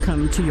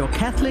Come to your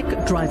Catholic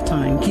Drive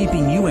Time,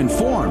 keeping you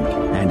informed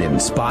and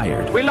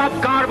inspired. We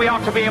love God. We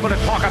ought to be able to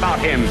talk about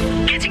Him.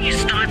 Getting you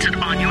started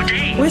on your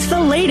day. With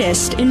the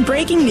latest in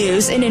breaking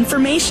news and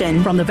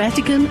information. From the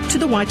Vatican to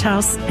the White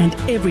House and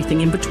everything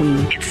in between.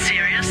 It's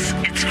serious.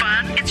 It's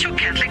fun. It's your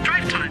Catholic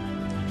Drive Time.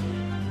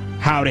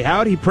 Howdy,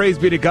 howdy. Praise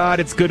be to God.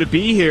 It's good to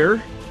be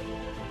here.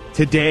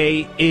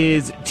 Today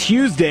is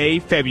Tuesday,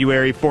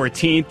 February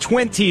 14th,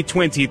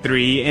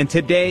 2023, and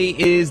today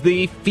is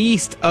the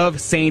Feast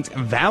of Saint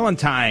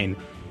Valentine.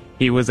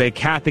 He was a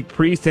Catholic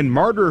priest and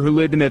martyr who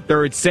lived in the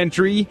 3rd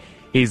century.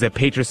 He's a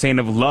patron saint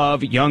of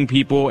love, young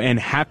people, and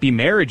happy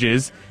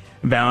marriages.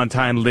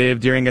 Valentine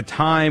lived during a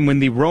time when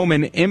the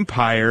Roman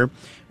Empire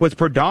was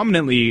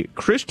predominantly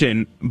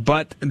Christian,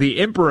 but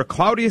the Emperor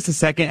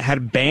Claudius II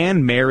had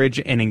banned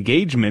marriage and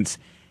engagements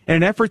in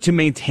an effort to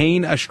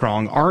maintain a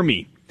strong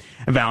army.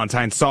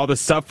 Valentine saw the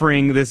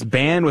suffering this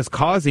ban was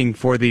causing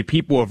for the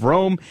people of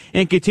Rome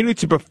and continued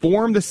to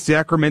perform the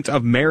sacrament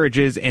of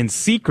marriages in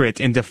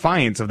secret in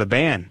defiance of the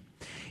ban.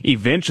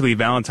 Eventually,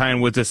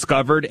 Valentine was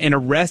discovered and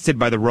arrested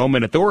by the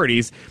Roman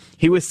authorities.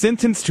 He was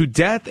sentenced to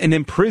death and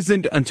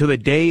imprisoned until the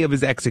day of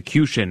his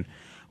execution.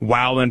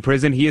 While in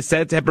prison, he is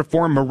said to have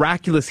performed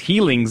miraculous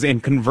healings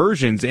and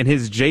conversions, and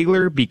his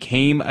jailer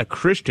became a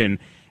Christian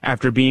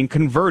after being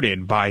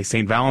converted by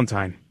St.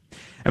 Valentine.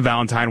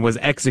 Valentine was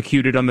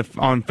executed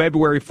on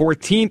February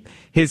 14th.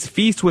 His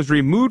feast was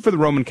removed from the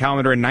Roman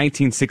calendar in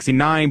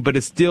 1969, but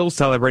is still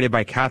celebrated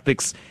by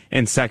Catholics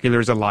and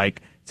seculars alike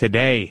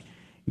today.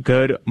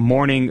 Good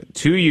morning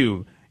to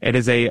you. It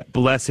is a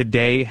blessed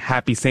day.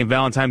 Happy St.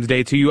 Valentine's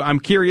Day to you.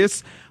 I'm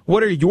curious,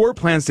 what are your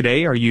plans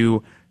today? Are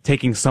you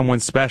taking someone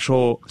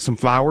special some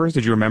flowers?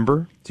 Did you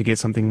remember to get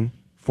something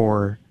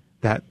for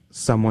that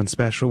someone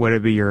special, whether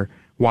it be your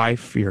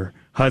wife, your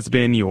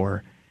husband,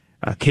 your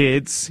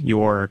kids,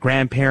 your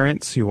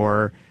grandparents,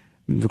 your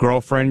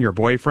girlfriend, your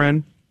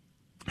boyfriend?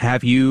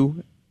 Have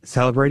you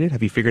celebrated?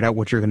 Have you figured out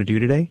what you're going to do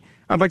today?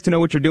 I'd like to know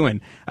what you're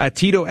doing.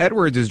 Tito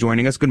Edwards is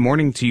joining us. Good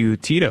morning to you,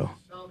 Tito.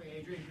 Salve,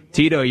 Adrian.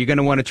 Tito, you're going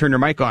to want to turn your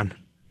mic on.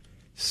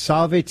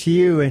 Salve to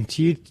you and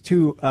to you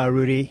too,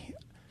 Rudy.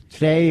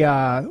 Today,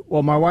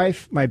 my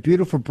wife, my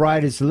beautiful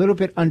bride, is a little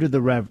bit under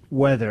the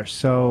weather,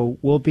 so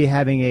we'll be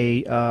having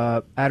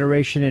a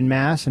adoration in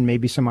Mass and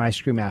maybe some ice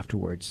cream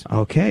afterwards.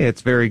 Okay, it's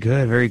very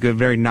good,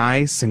 very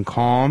nice and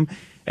calm.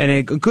 And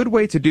a good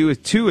way to do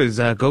it, too, is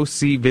go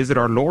visit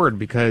our Lord,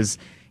 because,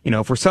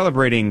 if we're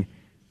celebrating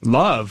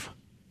love,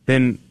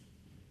 then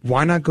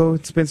why not go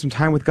spend some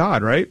time with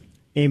God, right?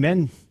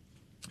 Amen.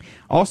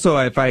 Also,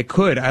 if I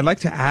could, I'd like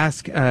to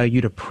ask you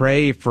to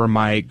pray for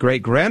my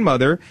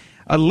great-grandmother.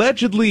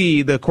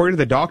 Allegedly, according to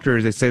the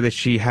doctors, they say that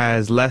she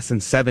has less than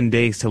 7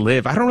 days to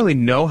live. I don't really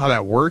know how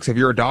that works. If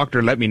you're a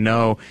doctor, let me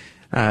know.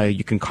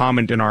 You can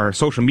comment in our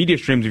social media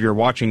streams if you're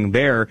watching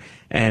there.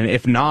 And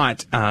if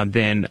not,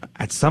 then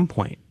at some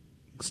point,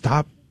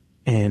 stop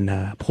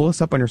and pull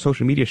us up on your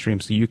social media stream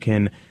so you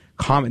can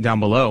comment down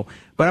below.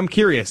 But I'm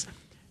curious,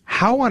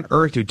 how on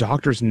earth do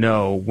doctors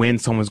know when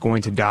someone's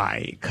going to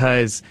die?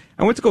 Because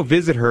I went to go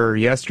visit her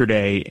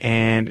yesterday,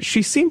 and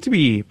she seemed to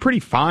be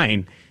pretty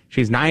fine.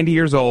 She's 90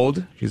 years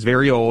old. She's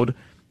very old,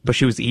 but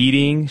she was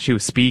eating. She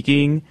was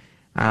speaking.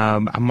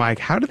 I'm like,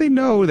 how do they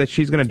know that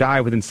she's going to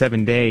die within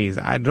 7 days?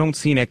 I don't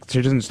see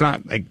it's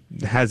not like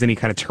has any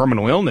kind of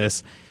terminal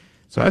illness.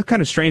 So that's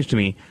kind of strange to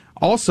me.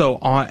 Also,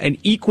 on an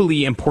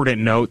equally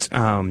important note,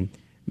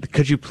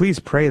 could you please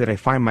pray that I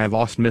find my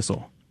lost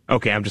missile?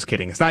 Okay, I'm just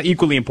kidding. It's not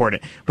equally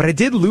important, but I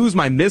did lose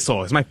my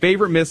missile. It's my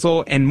favorite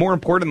missile. And more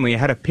importantly, I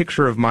had a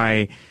picture of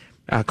my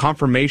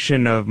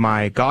confirmation of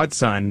my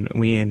godson.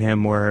 We and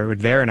him were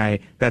there, and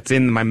that's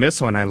in my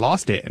missile, and I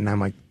lost it. And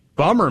I'm like,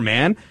 bummer,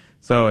 man.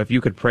 So if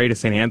you could pray to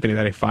St. Anthony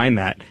that I find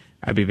that,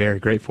 I'd be very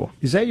grateful.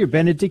 Is that your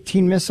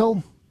Benedictine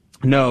missile?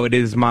 No, it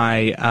is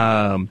my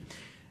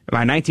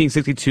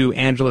 1962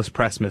 Angelus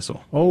Press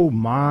missile. Oh,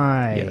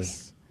 my.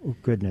 Yes. Oh,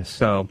 goodness.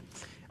 So,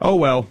 oh,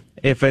 well,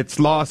 if it's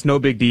lost, no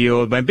big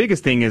deal. My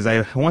biggest thing is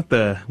I want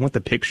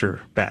the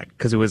picture back,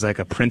 because it was like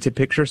a printed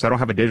picture, so I don't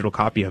have a digital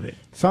copy of it.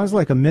 Sounds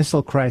like a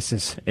missile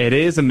crisis. It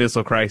is a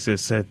missile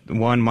crisis,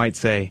 one might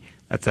say.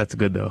 That's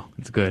good, though.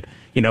 It's good.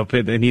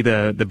 They need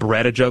the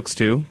Beretta jokes,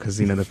 too, because,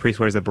 the priest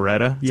wears a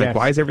Beretta. It's like,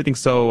 why is everything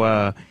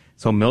so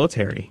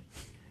military?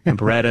 And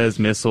Berettas,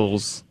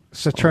 missiles.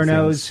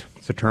 Saturnos.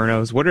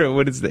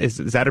 What is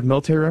that a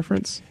military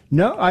reference?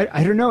 No,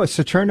 I don't know. A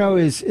Saturno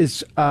is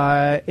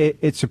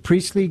it's a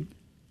priestly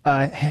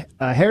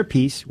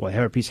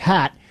hairpiece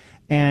hat,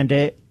 and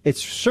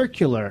it's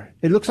circular.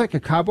 It looks like a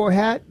cowboy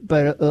hat,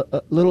 but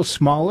a little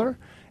smaller.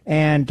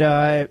 And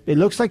it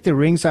looks like the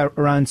rings are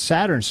around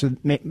Saturn, so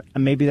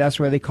maybe that's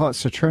why they call it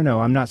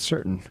Saturno. I'm not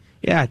certain.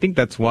 Yeah, I think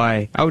that's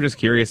why. I was just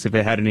curious if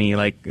it had any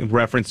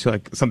reference to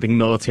something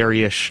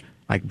military-ish,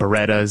 like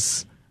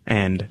Berettas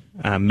and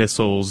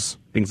missiles,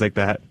 things like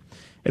that.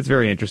 It's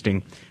very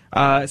interesting.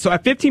 So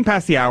at 15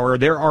 past the hour,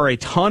 there are a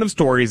ton of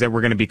stories that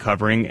we're going to be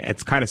covering.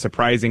 It's kind of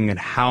surprising at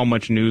how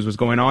much news was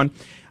going on.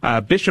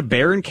 Bishop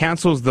Barron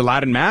cancels the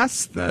Latin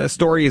Mass. The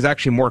story is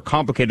actually more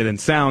complicated than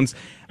it sounds.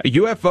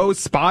 UFOs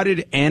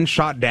spotted and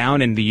shot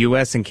down in the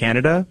U.S. and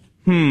Canada.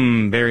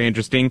 Very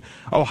interesting.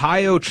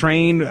 Ohio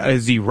train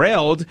is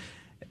derailed.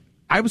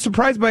 I was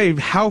surprised by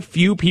how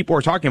few people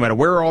are talking about it.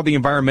 Where are all the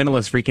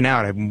environmentalists freaking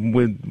out? I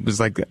was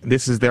like,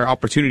 this is their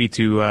opportunity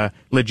to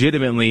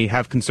legitimately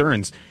have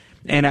concerns.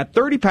 And at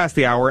 30 past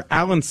the hour,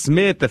 Alan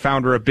Smith, the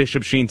founder of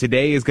Bishop Sheen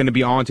Today, is going to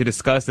be on to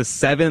discuss the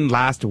 7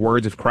 last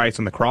words of Christ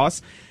on the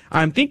cross.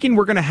 I'm thinking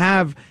we're going to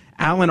have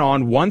Alan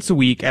on once a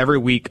week, every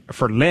week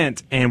for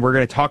Lent, and we're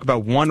going to talk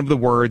about one of the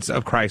words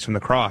of Christ from the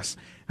cross.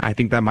 I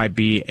think that might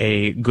be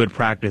a good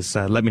practice.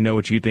 Let me know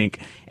what you think.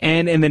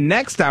 And in the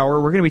next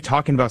hour, we're going to be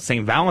talking about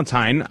St.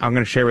 Valentine. I'm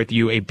going to share with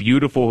you a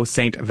beautiful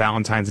St.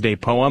 Valentine's Day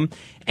poem.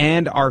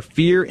 And our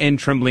Fear and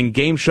Trembling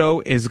game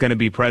show is going to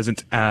be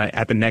present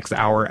at the next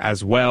hour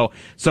as well.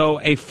 So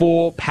a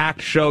full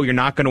packed show. You're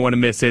not going to want to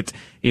miss it.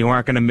 You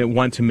aren't going to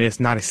want to miss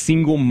not a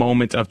single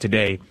moment of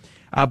today.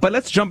 But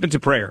let's jump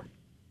into prayer.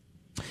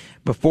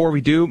 Before we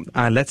do,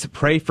 let's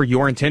pray for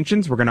your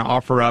intentions. We're going to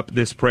offer up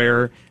this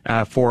prayer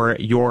for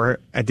your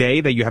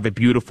day, that you have a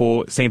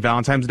beautiful St.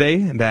 Valentine's Day,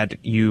 that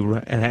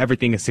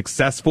everything is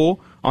successful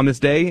on this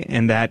day,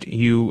 and that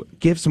you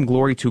give some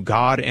glory to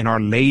God and Our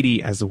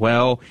Lady as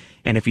well.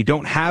 And if you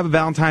don't have a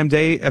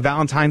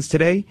Valentine's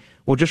today,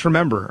 well, just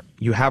remember,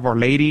 you have Our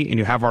Lady and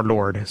you have our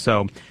Lord.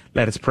 So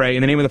let us pray.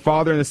 In the name of the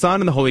Father, and the Son,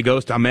 and the Holy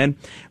Ghost. Amen.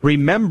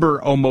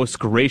 Remember, O most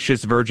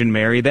gracious Virgin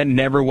Mary, that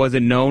never was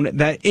it known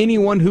that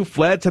anyone who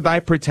fled to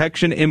thy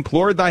protection,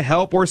 implored thy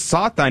help, or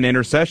sought thine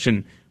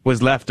intercession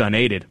was left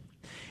unaided.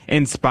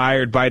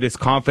 Inspired by this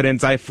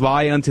confidence, I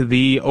fly unto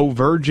thee, O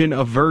Virgin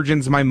of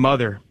Virgins, my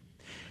Mother.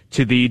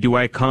 To thee do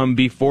I come,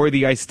 before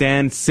thee I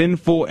stand,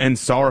 sinful and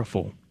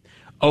sorrowful.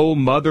 O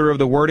Mother of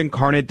the Word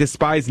incarnate,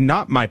 despise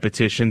not my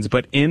petitions,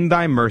 but in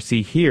thy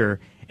mercy hear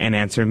and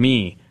answer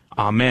me.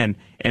 Amen.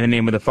 In the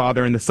name of the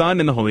Father, and the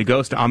Son, and the Holy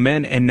Ghost.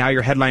 Amen. And now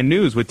your headline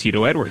news with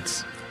Tito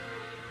Edwards.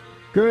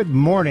 Good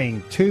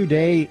morning.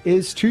 Today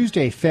is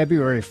Tuesday,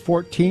 February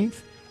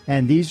 14th,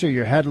 and these are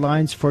your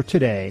headlines for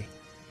today.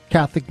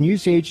 Catholic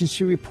News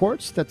Agency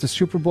reports that the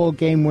Super Bowl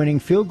game-winning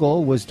field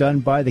goal was done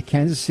by the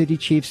Kansas City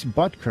Chiefs'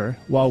 Butker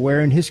while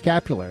wearing his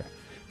scapular.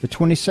 The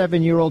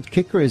 27-year-old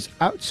kicker is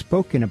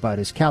outspoken about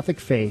his Catholic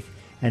faith,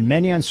 and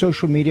many on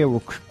social media were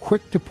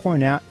quick to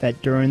point out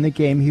that during the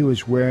game he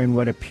was wearing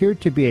what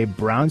appeared to be a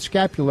brown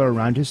scapular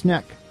around his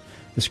neck.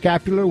 The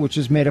scapular, which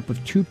is made up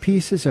of 2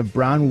 pieces of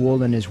brown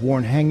wool and is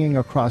worn hanging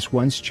across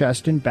one's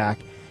chest and back,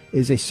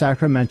 is a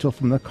sacramental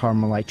from the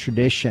Carmelite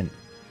tradition.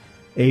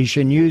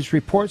 Asia News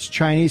reports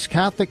Chinese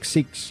Catholic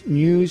seeks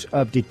news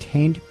of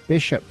detained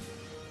bishop.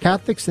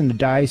 Catholics in the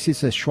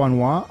Diocese of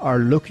Xuanhua are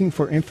looking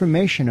for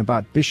information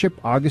about Bishop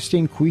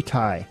Augustine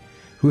Kuitai,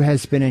 who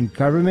has been in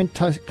government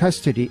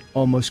custody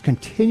almost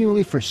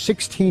continually for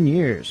 16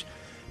 years.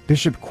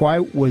 Bishop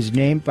Kuai was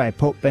named by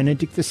Pope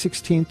Benedict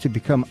XVI to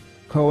become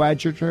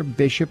coadjutor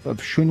bishop of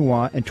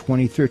Xuanhua in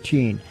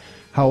 2013.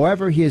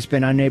 However, he has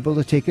been unable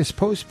to take his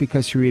post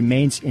because he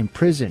remains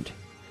imprisoned.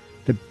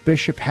 The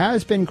bishop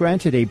has been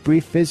granted a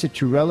brief visit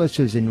to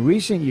relatives in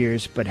recent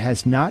years, but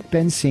has not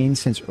been seen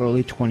since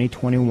early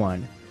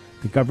 2021.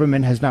 The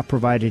government has not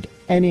provided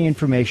any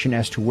information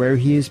as to where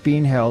he is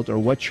being held or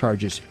what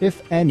charges,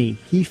 if any,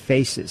 he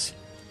faces.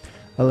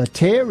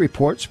 Aletea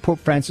reports Pope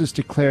Francis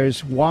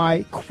declares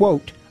why,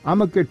 quote,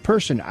 "I'm a good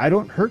person, I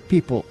don't hurt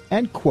people,"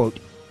 end quote,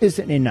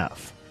 isn't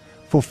enough.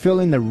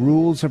 Fulfilling the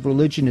rules of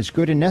religion is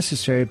good and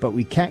necessary, but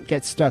we can't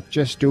get stuck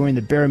just doing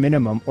the bare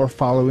minimum or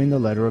following the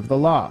letter of the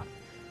law.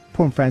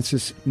 Pope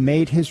Francis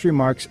made his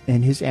remarks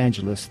in his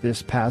Angelus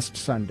this past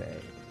Sunday.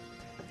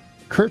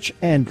 Kirch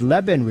and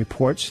Leben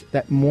reports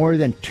that more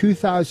than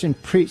 2,000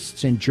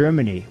 priests in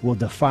Germany will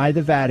defy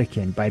the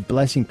Vatican by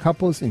blessing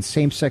couples in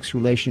same-sex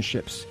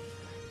relationships.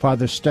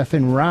 Father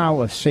Stefan Rau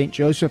of St.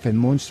 Joseph in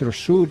Münster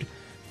Sud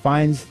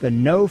finds the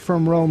no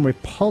from Rome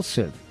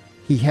repulsive.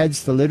 He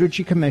heads the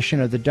Liturgy Commission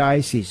of the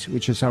Diocese,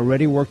 which has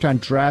already worked on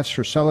drafts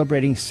for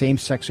celebrating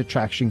same-sex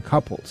attraction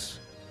couples.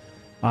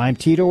 I'm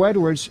Tito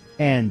Edwards,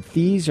 and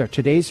these are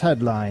today's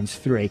headlines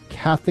through a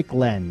Catholic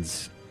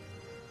lens.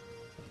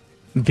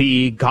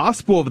 The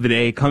gospel of the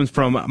day comes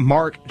from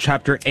Mark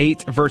chapter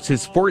 8,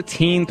 verses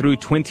 14 through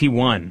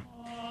 21.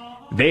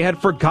 They had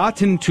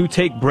forgotten to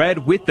take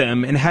bread with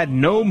them and had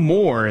no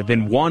more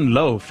than 1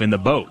 loaf in the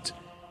boat.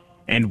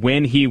 And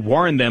when he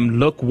warned them,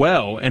 look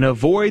well and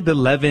avoid the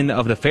leaven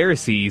of the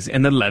Pharisees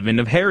and the leaven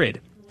of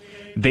Herod.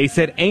 They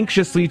said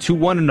anxiously to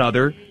one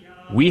another,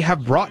 we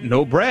have brought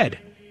no bread.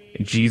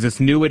 Jesus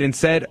knew it and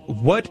said,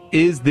 what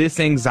is this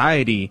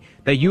anxiety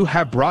that you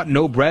have brought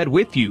no bread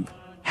with you?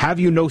 Have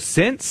you no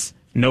sense?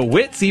 No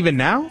wits even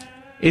now?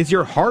 Is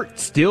your heart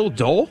still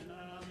dull?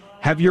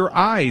 Have your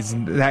eyes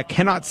that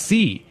cannot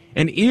see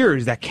and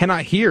ears that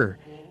cannot hear?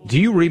 Do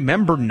you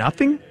remember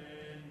nothing?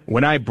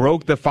 When I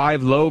broke the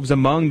 5 loaves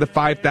among the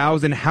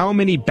 5,000, how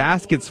many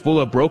baskets full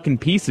of broken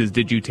pieces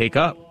did you take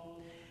up?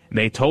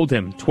 They told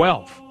him,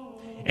 12.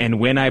 And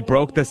when I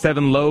broke the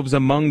 7 loaves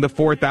among the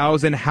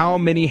 4,000, how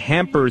many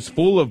hampers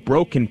full of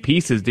broken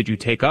pieces did you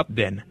take up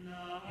then?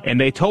 And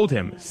they told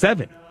him,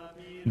 7.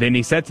 Then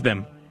he said to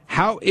them,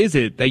 how is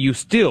it that you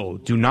still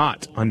do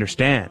not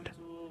understand?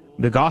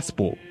 The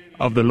gospel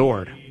of the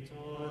Lord.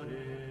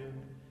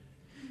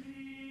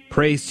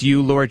 Praise to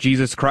you, Lord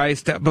Jesus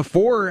Christ.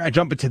 Before I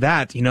jump into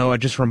that, it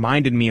just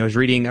reminded me, I was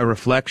reading a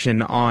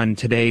reflection on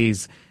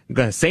today's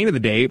saint of the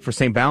day for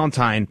St.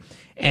 Valentine,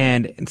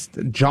 and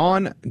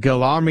John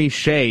Guillaume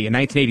Shea in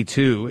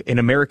 1982, an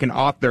American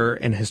author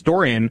and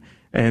historian,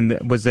 and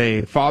was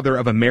a father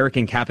of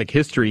American Catholic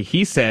history.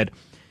 He said,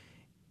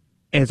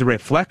 as a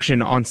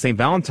reflection on St.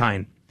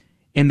 Valentine,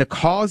 in the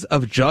cause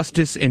of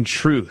justice and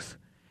truth,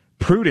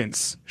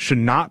 prudence should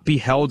not be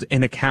held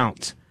in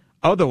account.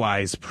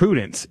 Otherwise,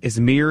 prudence is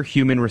mere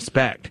human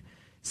respect.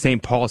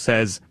 St. Paul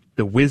says,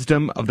 the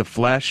wisdom of the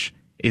flesh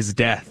is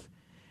death.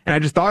 And I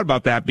just thought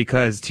about that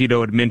because Tito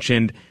had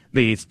mentioned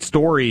the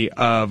story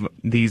of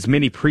these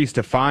many priests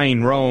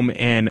defying Rome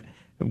and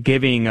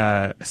giving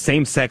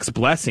same-sex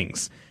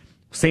blessings.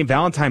 St.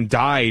 Valentine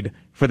died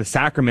for the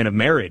sacrament of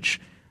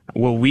marriage.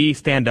 Will we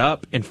stand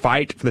up and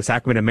fight for the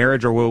sacrament of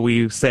marriage, or will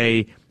we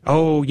say,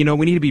 we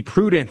need to be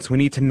prudent. We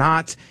need to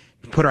not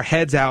put our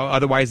heads out,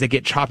 otherwise they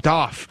get chopped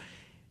off.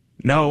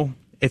 No,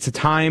 it's a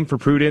time for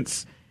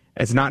prudence.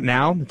 It's not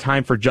now. The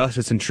time for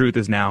justice and truth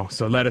is now.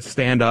 So let us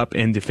stand up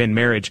and defend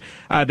marriage.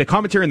 The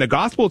commentary in the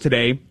gospel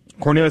today,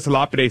 Cornelius a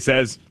Lapide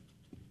says,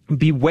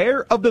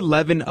 beware of the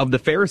leaven of the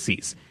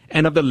Pharisees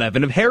and of the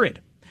leaven of Herod.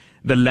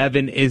 The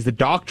leaven is the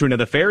doctrine of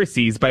the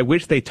Pharisees by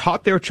which they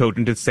taught their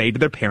children to say to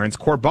their parents,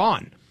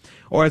 Korban,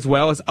 or as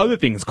well as other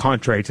things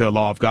contrary to the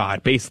law of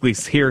God. Basically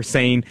here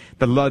saying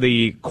the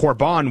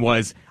Korban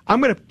was,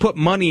 I'm going to put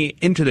money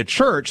into the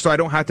church so I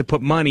don't have to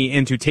put money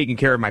into taking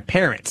care of my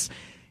parents.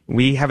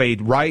 We have a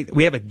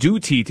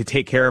duty to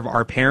take care of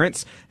our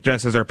parents,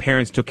 just as our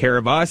parents took care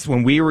of us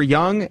when we were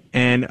young,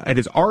 and it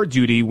is our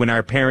duty when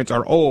our parents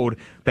are old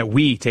that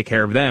we take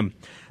care of them.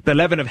 The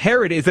leaven of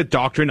Herod is the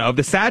doctrine of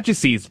the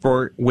Sadducees,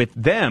 for with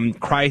them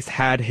Christ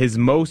had his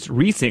most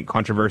recent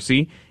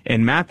controversy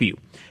in Matthew.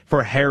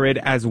 For Herod,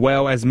 as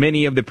well as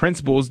many of the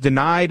principals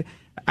denied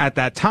at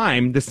that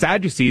time, the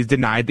Sadducees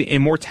denied the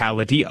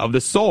immortality of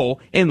the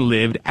soul and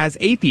lived as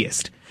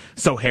atheists.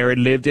 So Herod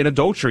lived in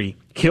adultery,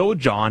 killed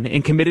John,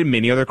 and committed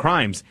many other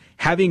crimes,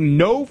 having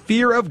no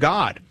fear of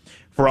God.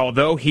 For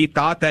although he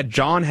thought that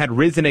John had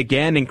risen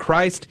again in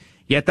Christ,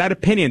 yet that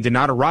opinion did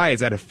not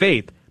arise out of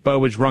faith, but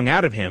was wrung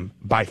out of him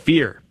by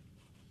fear.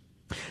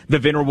 The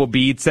Venerable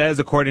Bede says,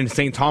 according to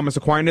St. Thomas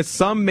Aquinas,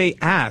 some may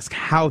ask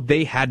how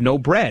they had no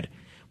bread,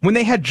 when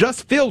they had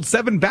just filled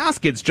 7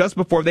 baskets just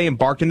before they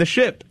embarked in the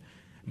ship.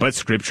 But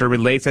Scripture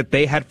relates that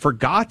they had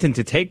forgotten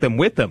to take them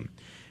with them,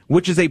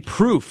 which is a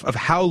proof of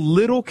how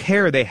little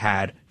care they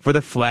had for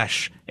the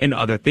flesh and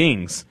other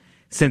things,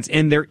 since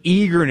in their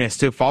eagerness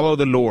to follow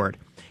the Lord,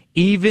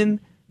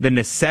 even the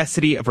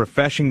necessity of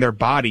refreshing their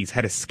bodies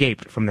had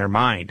escaped from their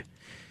mind.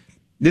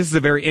 This is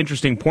a very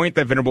interesting point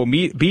that Venerable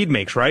Bede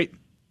makes, right?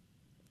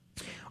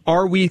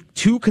 Are we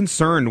too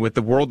concerned with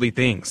the worldly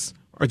things,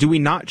 or do we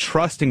not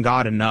trust in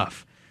God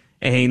enough?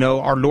 And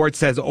our Lord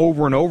says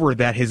over and over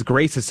that his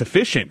grace is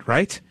sufficient,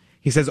 right?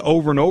 He says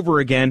over and over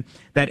again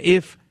that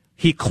if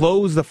he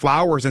clothes the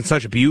flowers in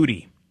such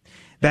beauty,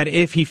 that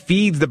if he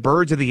feeds the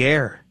birds of the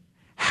air,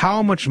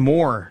 how much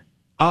more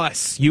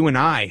us, you and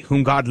I,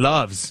 whom God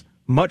loves,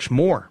 much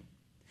more.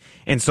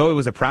 And so it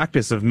was a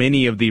practice of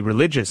many of the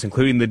religious,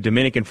 including the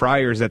Dominican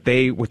friars, that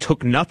they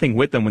took nothing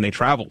with them when they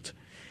traveled.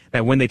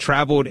 That when they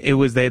traveled, it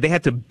was they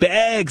had to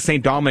beg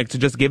St. Dominic to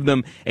just give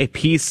them a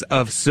piece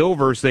of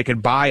silver so they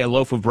could buy a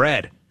loaf of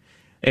bread.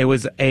 It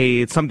was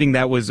something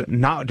that was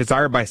not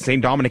desired by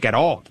St. Dominic at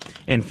all.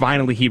 And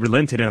finally, he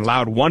relented and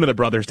allowed one of the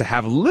brothers to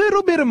have a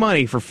little bit of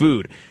money for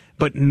food.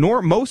 But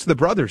most of the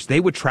brothers,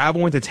 they would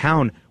travel into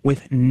town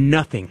with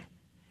nothing.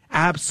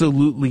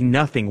 Absolutely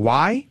nothing.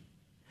 Why?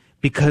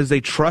 Because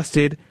they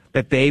trusted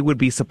that they would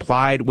be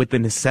supplied with the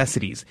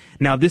necessities.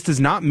 Now, this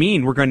does not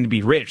mean we're going to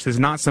be rich. This is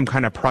not some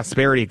kind of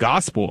prosperity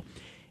gospel.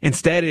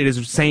 Instead, it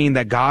is saying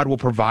that God will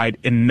provide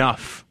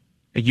enough,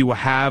 that you will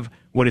have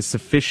what is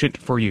sufficient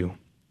for you.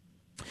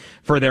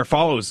 For there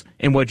follows,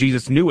 in what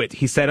Jesus knew it,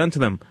 he said unto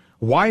them,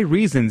 Why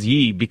reasons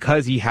ye,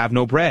 because ye have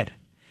no bread?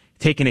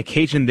 Taking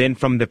occasion then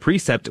from the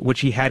precept which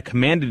he had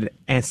commanded,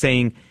 and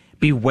saying,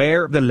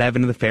 Beware of the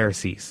leaven of the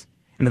Pharisees,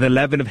 and of the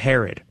leaven of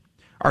Herod.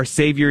 Our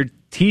Savior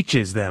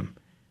teaches them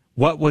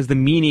what was the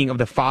meaning of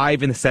the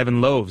 5 and the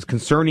 7 loaves,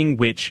 concerning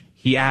which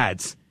he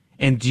adds,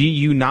 And do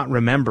you not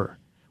remember,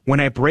 when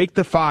I break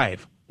the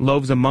 5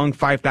 loaves among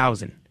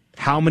 5,000,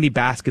 how many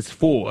baskets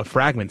full of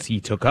fragments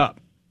ye took up?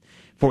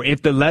 For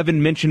if the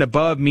leaven mentioned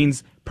above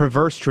means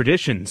perverse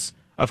traditions,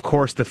 of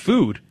course the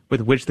food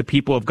with which the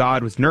people of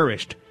God was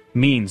nourished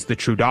means the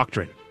true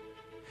doctrine.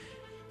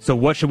 So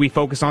what should we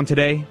focus on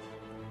today?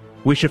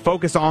 We should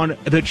focus on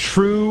the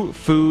true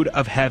food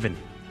of heaven.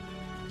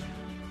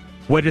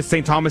 What did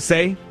St. Thomas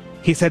say?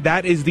 He said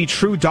that is the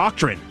true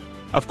doctrine.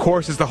 Of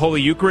course, it's the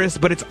Holy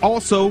Eucharist, but it's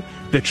also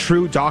the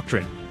true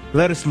doctrine.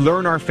 Let us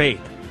learn our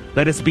faith.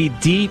 Let us be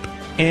deep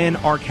in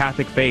our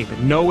Catholic faith.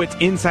 Know it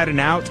inside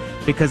and out,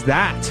 because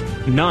that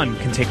none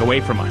can take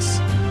away from us.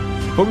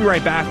 We'll be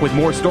right back with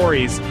more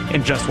stories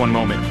in just one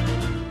moment.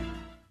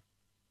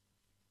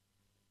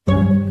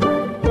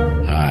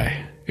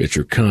 Hi, it's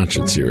your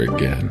conscience here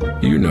again.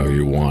 You know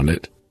you want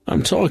it.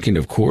 I'm talking,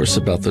 of course,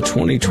 about the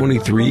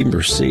 2023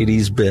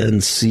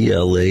 Mercedes-Benz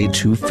CLA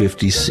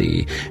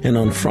 250C. And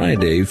on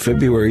Friday,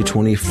 February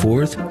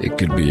 24th, it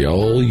could be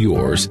all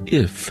yours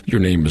if your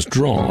name is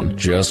drawn.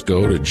 Just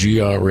go to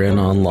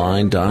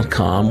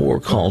grnonline.com or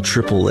call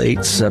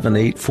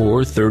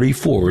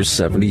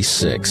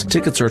 888-784-3476.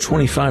 Tickets are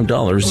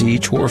 $25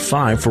 each or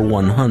 $5 for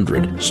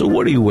 100. So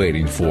what are you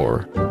waiting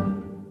for?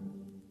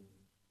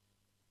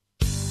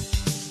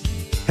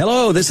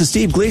 Hello, this is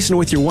Steve Gleason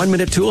with your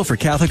 1-minute tool for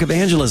Catholic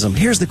evangelism.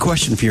 Here's the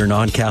question for your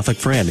non-Catholic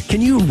friend.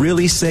 Can you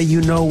really say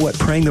you know what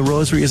praying the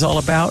rosary is all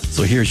about?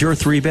 So here's your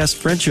 3 best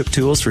friendship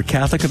tools for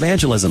Catholic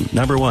evangelism.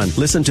 Number 1,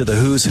 listen to the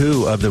who's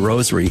who of the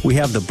rosary. We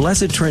have the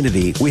Blessed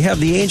Trinity. We have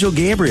the Angel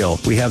Gabriel.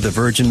 We have the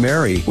Virgin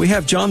Mary. We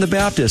have John the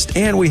Baptist.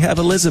 And we have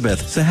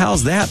Elizabeth. So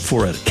how's that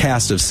for a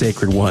cast of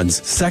sacred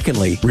ones?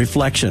 Secondly,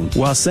 reflection.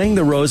 While saying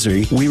the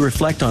rosary, we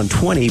reflect on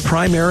 20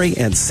 primary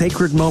and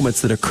sacred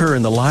moments that occur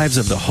in the lives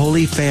of the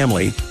Holy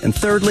Family. And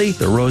thirdly,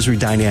 the rosary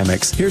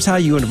dynamics. Here's how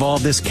you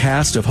involve this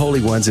cast of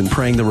holy ones in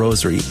praying the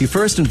rosary. You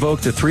first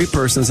invoke the 3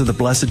 persons of the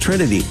Blessed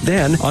Trinity.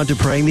 Then, on to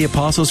praying the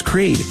Apostles'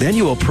 Creed. Then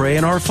you will pray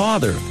an Our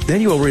Father. Then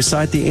you will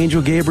recite the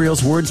Angel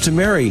Gabriel's words to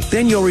Mary.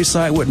 Then you'll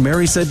recite what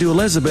Mary said to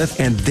Elizabeth.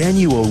 And then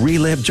you will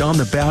relive John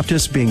the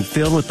Baptist being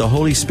filled with the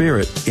Holy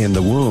Spirit in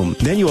the womb.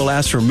 Then you will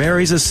ask for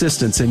Mary's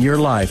assistance in your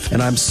life.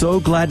 And I'm so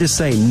glad to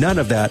say none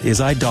of that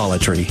is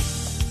idolatry.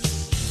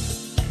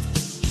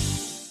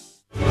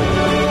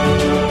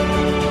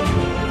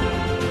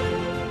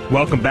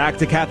 Welcome back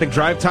to Catholic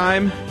Drive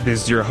Time.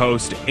 This is your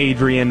host,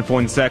 Adrian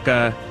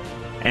Fonseca,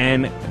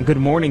 and good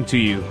morning to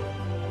you.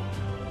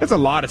 There's a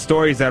lot of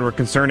stories that were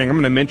concerning. I'm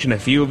going to mention a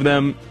few of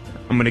them.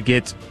 I'm going to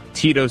get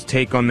Tito's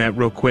take on that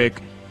real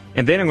quick,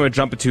 and then I'm going to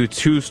jump into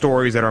 2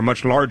 stories that are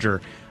much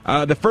larger.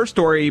 The first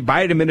story,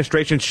 Biden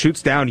administration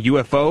shoots down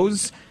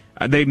UFOs.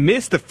 They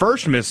missed the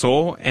first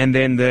missile, and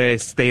then they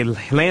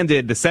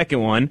landed the second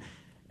one.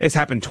 This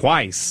happened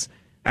twice.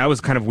 That was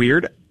kind of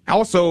weird.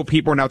 Also,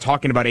 people are now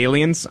talking about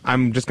aliens.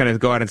 I'm just going to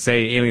go out and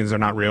say aliens are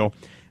not real.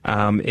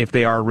 If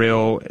they are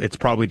real, it's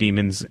probably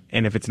demons.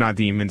 And if it's not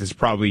demons, it's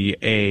probably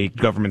a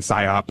government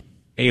psyop.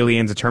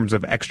 Aliens in terms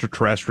of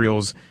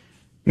extraterrestrials,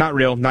 not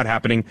real, not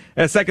happening.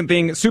 Second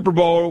thing, Super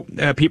Bowl,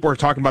 people are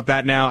talking about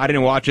that now. I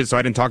didn't watch it, so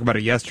I didn't talk about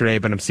it yesterday,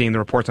 but I'm seeing the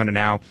reports on it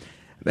now.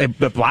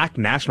 The Black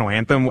National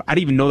Anthem, I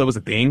didn't even know that was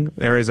a thing.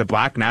 There is a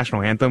Black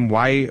National Anthem.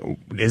 Why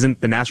isn't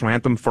the national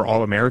anthem for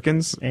all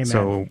Americans? Amen.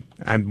 So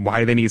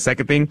why do they need a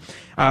second thing?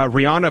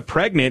 Rihanna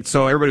pregnant,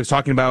 so everybody was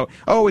talking about,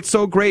 oh, it's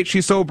so great,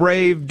 she's so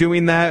brave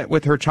doing that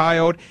with her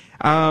child.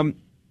 The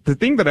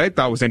thing that I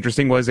thought was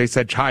interesting was they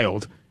said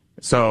child.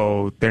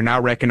 So they're now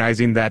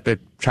recognizing that the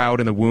child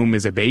in the womb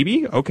is a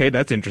baby. Okay,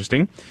 that's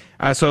interesting.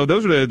 So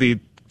those are the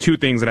 2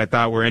 things that I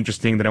thought were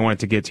interesting that I wanted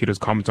to get Tito's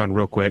comments on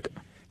real quick.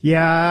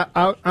 Yeah,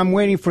 I'm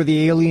waiting for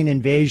the alien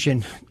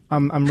invasion.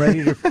 I'm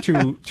ready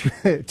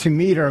to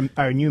meet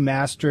our new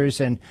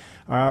masters and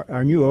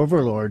our new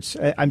overlords.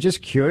 I'm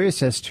just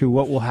curious as to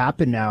what will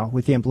happen now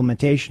with the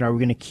implementation. Are we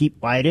going to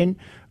keep Biden?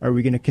 Are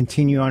we going to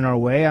continue on our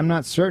way? I'm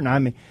not certain. I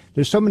mean,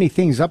 there's so many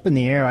things up in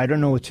the air. I don't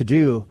know what to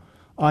do.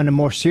 On a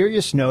more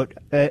serious note,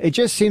 it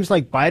just seems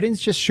like Biden's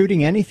just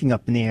shooting anything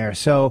up in the air.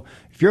 So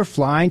if you're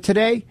flying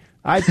today,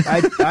 I'd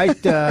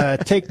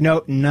take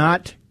note and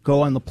not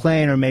go on the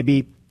plane, or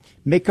maybe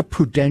make a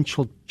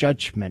prudential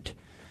judgment.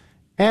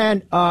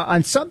 And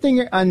on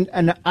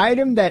an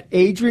item that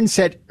Adrian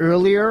said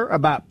earlier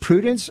about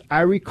prudence, I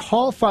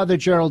recall Father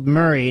Gerald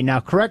Murray. Now,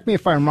 correct me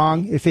if I'm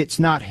wrong, if it's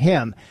not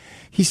him.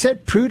 He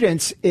said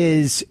prudence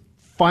is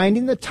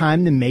finding the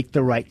time to make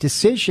the right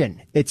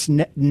decision. It's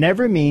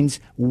never means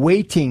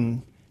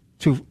waiting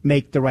to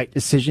make the right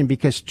decision,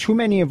 because too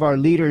many of our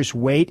leaders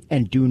wait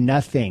and do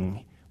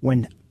nothing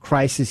when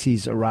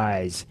crises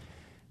arise.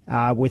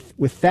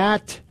 With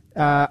that,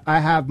 I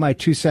have my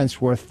 2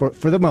 cents worth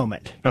for the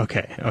moment.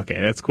 Okay,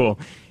 that's cool.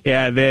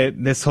 Yeah,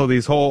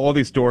 all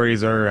these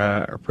stories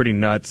are pretty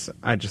nuts.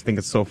 I just think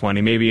it's so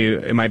funny. Maybe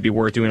it might be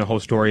worth doing a whole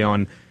story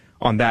on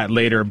that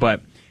later.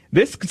 But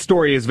this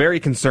story is very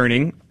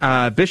concerning.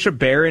 Bishop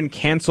Barron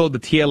canceled the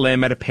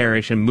TLM at a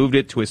parish and moved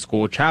it to a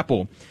school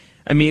chapel.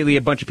 Immediately,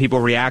 a bunch of people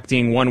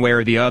reacting one way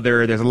or the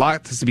other. There's a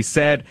lot to be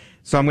said.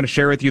 So I'm going to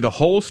share with you the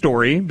whole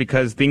story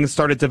because things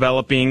started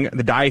developing.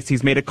 The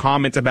diocese made a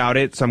comment about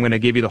it, so I'm going to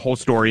give you the whole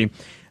story.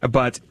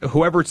 But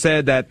whoever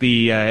said that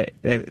the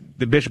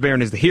Bishop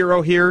Barron is the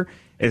hero here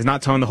is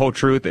not telling the whole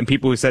truth. And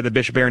people who said that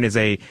Bishop Barron is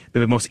the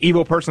most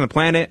evil person on the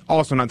planet,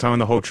 also not telling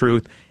the whole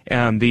truth.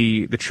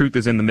 The truth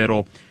is in the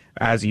middle,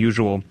 as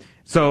usual.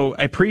 So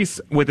a priest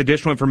with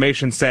additional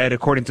information said,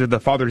 according to the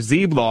Father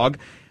Z blog,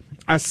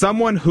 as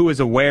someone who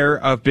is aware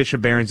of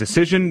Bishop Barron's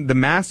decision, the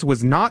Mass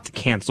was not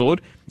canceled.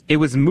 It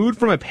was moved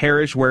from a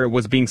parish where it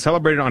was being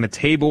celebrated on a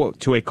table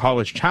to a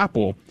college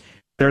chapel.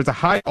 There's a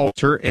high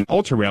altar and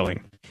altar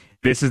railing.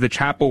 This is the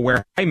chapel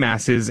where high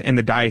masses in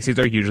the diocese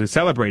are usually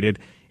celebrated,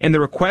 and the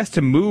request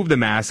to move the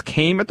mass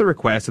came at the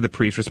request of the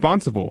priest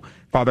responsible,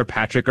 Father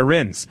Patrick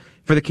Arens,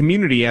 for the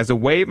community as a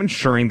way of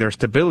ensuring their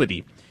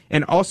stability,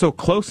 and also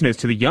closeness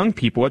to the young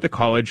people at the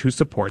college who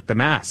support the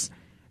mass.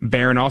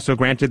 Barron also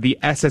granted the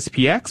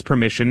SSPX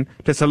permission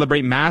to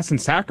celebrate mass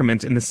and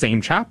sacraments in the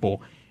same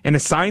chapel, and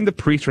assigned the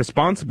priest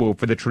responsible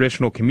for the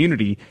traditional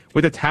community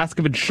with the task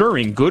of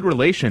ensuring good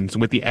relations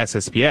with the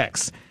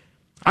SSPX.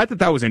 I thought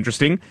that was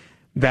interesting,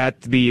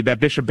 that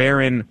Bishop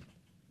Barron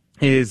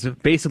is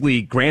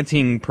basically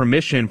granting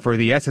permission for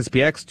the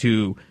SSPX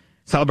to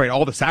celebrate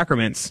all the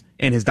sacraments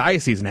in his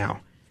diocese now.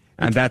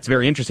 And that's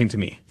very interesting to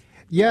me.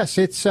 Yes,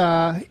 it's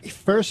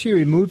first he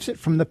removes it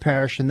from the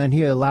parish, and then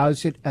he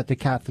allows it at the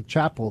Catholic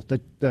chapel,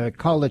 the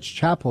college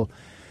chapel.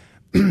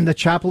 The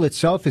chapel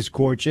itself is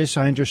gorgeous.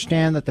 I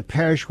understand that the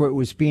parish where it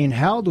was being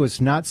held was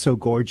not so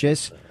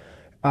gorgeous.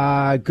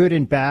 Good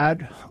and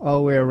bad all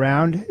the way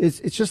around. It's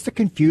just the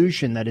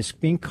confusion that is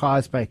being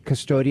caused by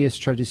Custodias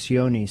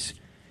Traditionis.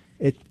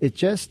 It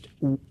just,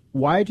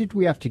 why did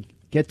we have to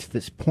get to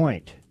this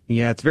point?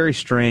 Yeah, it's very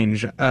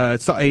strange.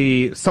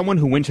 Someone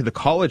who went to the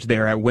college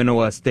there at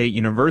Winona State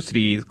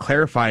University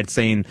clarified,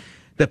 saying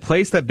the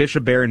place that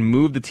Bishop Barron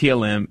moved the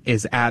TLM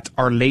is at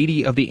Our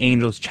Lady of the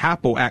Angels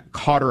Chapel at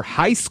Cotter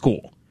High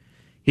School.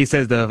 He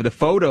says the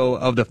photo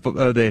of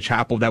the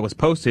chapel that was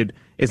posted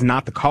is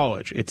not the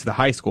college; it's the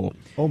high school.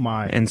 Oh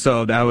my! And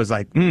so that was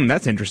like,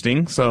 that's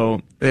interesting.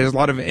 So there's a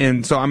lot of,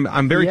 and so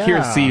I'm very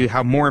curious to see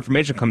how more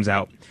information comes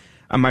out.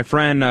 My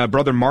friend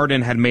Brother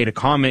Martin had made a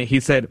comment. He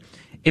said,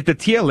 if the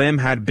TLM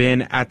had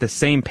been at the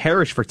same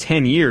parish for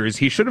 10 years,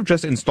 he should have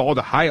just installed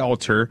a high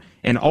altar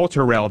and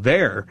altar rail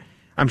there.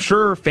 I'm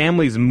sure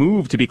families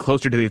move to be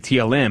closer to the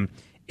TLM.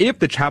 If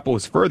the chapel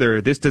is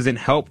further, this doesn't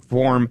help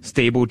form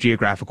stable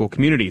geographical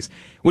communities,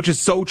 which is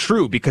so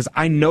true, because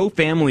I know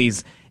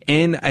families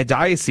in a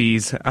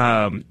diocese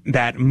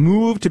that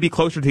moved to be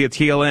closer to the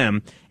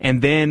TLM,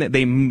 and then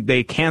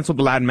they canceled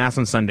the Latin Mass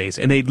on Sundays,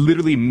 and they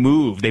literally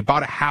moved. They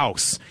bought a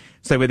house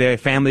so that their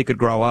family could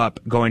grow up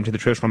going to the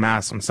traditional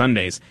Mass on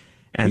Sundays.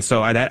 And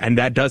so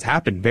that does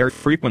happen very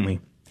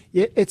frequently.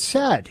 It's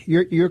sad.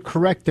 You're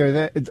correct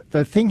there.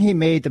 The thing he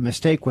made, the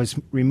mistake, was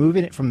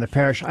removing it from the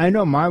parish. I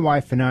know my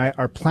wife and I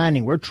are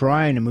planning. We're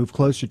trying to move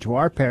closer to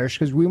our parish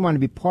because we want to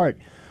be part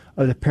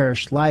of the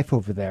parish life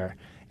over there.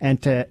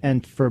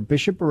 And for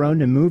Bishop Barron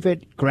to move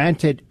it,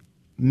 granted,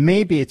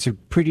 maybe it's a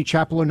pretty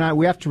chapel or not.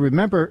 We have to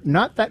remember,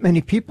 not that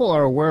many people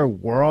are aware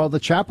of where all the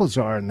chapels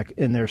are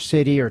in their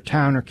city or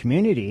town or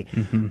community.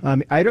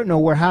 Mm-hmm. I don't know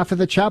where half of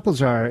the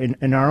chapels are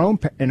in our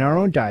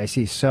own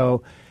diocese.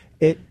 So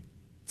it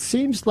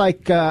seems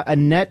like a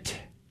net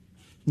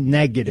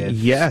negative.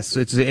 Yes,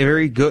 it's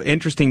very good,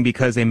 interesting,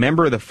 because a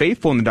member of the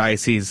faithful in the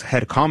diocese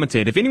had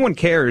commented, if anyone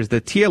cares,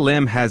 the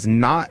TLM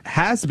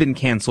has been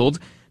canceled,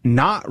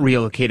 not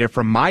relocated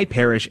from my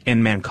parish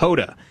in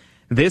Mankota.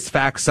 This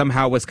fact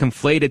somehow was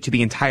conflated to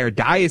the entire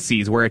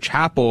diocese, where a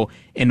chapel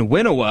in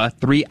Winona,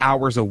 3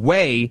 hours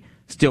away,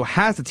 still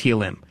has a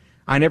TLM.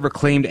 I never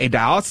claimed a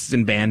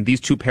diocesan ban.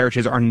 These two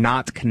parishes are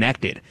not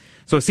connected.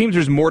 So it seems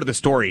there's more to the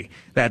story,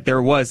 that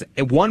there was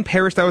one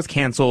parish that was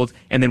canceled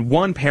and then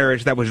one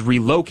parish that was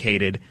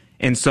relocated.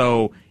 And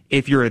so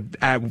if you're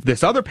at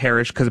this other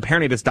parish, because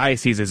apparently this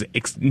diocese is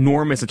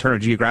enormous in terms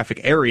of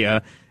geographic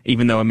area,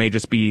 even though it may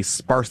just be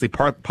sparsely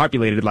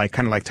populated,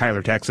 kind of like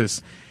Tyler,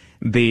 Texas,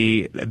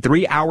 the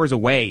 3 hours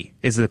away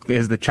is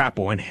the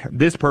chapel, and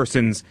this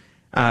person's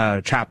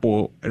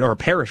chapel, or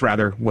parish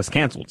rather, was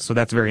canceled. So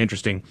that's very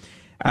interesting.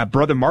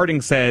 Brother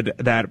Martin said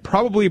that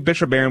probably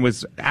Bishop Barron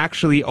was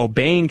actually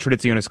obeying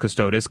Traditionis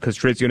Custodes, because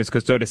Traditionis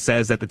Custodes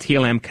says that the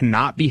TLM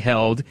cannot be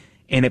held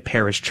in a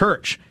parish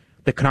church.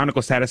 The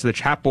canonical status of the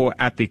chapel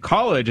at the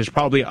college is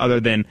probably other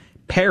than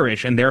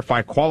parish, and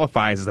therefore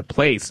qualifies as a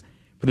place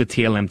for the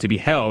TLM to be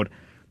held.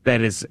 That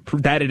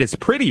it is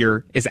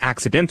prettier is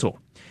accidental,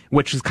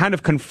 which is kind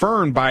of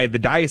confirmed by the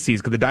diocese,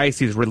 because the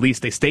diocese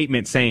released a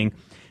statement saying,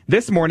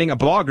 this morning, a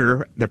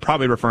blogger, they're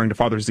probably referring to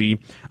Father Z,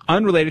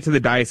 unrelated to the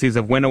Diocese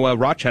of Winona,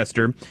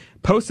 Rochester,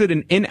 posted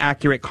an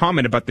inaccurate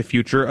comment about the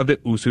future of the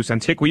usus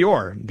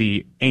antiquior,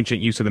 the ancient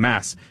use of the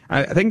Mass.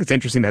 I think it's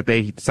interesting that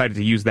they decided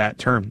to use that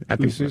term.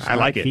 I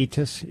like it.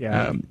 Fetus,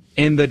 yeah.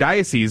 In the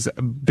diocese,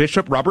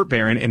 Bishop Robert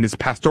Barron, in his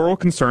pastoral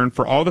concern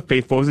for all the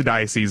faithful of the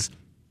diocese,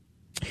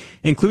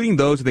 including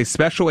those with a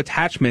special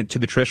attachment to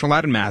the traditional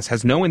Latin Mass,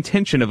 has no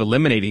intention of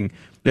eliminating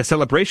the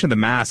celebration of the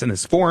Mass in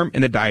this form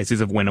in the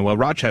Diocese of Winona,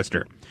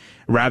 Rochester.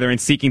 Rather, in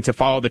seeking to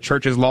follow the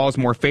Church's laws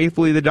more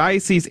faithfully, the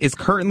diocese is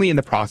currently in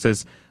the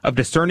process of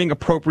discerning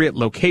appropriate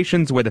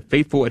locations where the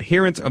faithful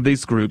adherents of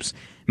these groups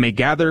may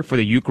gather for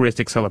the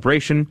Eucharistic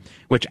celebration,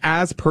 which,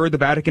 as per the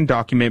Vatican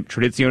document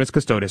Traditionis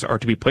Custodes, are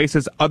to be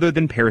places other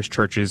than parish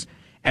churches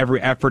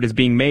Every effort is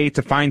being made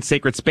to find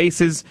sacred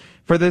spaces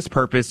for this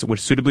purpose, which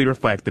suitably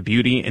reflect the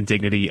beauty and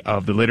dignity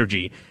of the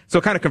liturgy. So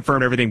it kind of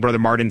confirmed everything Brother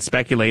Martin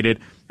speculated.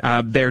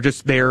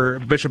 Bishop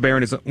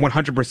Barron is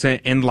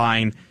 100% in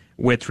line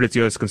with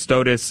Traditionis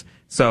Custodes.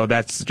 So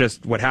that's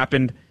just what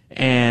happened.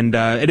 And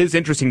it is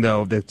interesting,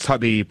 though,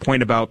 the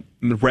point about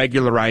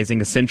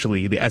regularizing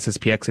essentially the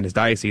SSPX in his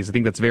diocese. I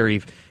think that's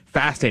very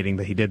fascinating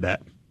that he did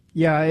that.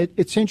 Yeah,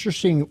 it's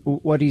interesting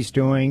what he's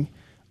doing.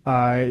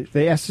 The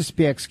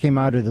SSPX came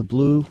out of the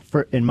blue,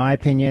 in my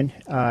opinion,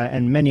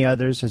 and many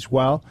others as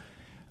well.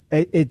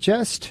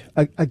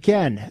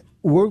 Again,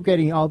 we're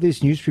getting all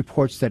these news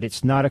reports that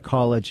it's not a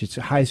college, it's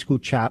a high school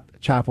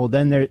chapel.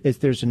 Then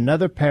there's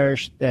another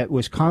parish that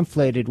was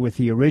conflated with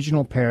the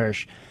original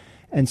parish.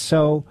 And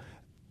so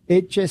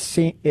it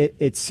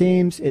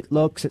seems, it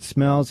looks, it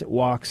smells, it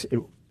walks,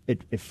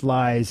 it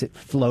flies, it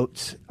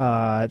floats,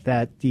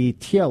 that the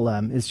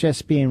TLM is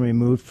just being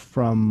removed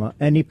from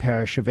any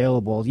parish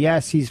available.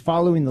 Yes, he's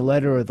following the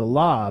letter of the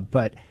law,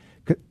 but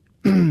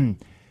that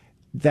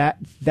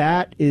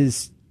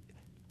is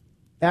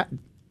that.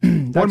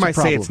 One might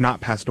say it's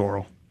not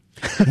pastoral.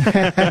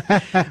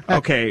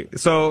 Okay,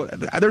 so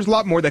there's a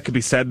lot more that could be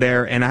said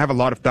there, and I have a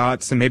lot of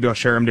thoughts, and maybe I'll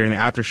share them during the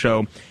after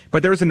show.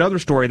 But there's another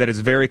story that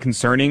is very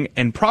concerning,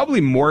 and probably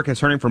more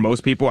concerning for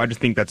most people. I just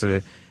think that's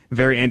a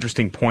very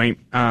interesting point.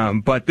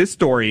 But this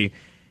story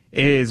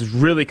is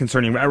really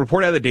concerning. I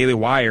reported out of the Daily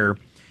Wire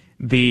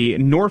the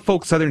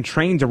Norfolk Southern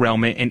train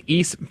derailment in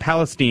East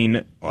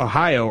Palestine,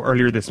 Ohio,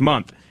 earlier this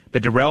month. The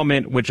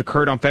derailment, which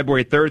occurred on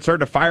February 3rd,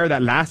 started a fire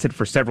that lasted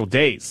for several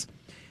days.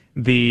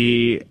 One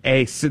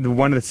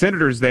of the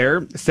senators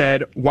there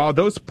said, while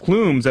those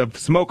plumes of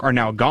smoke are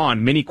now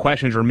gone, many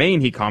questions remain,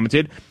 he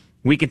commented.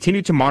 We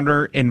continue to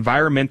monitor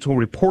environmental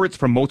reports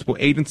from multiple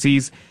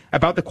agencies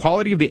about the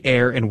quality of the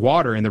air and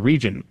water in the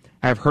region.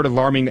 I have heard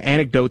alarming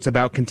anecdotes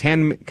about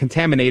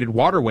contaminated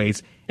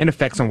waterways and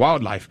effects on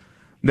wildlife.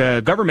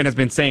 The government has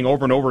been saying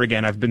over and over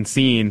again, I've been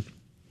seeing,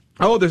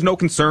 oh, there's no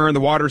concern,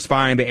 the water's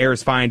fine, the air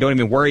is fine, don't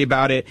even worry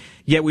about it.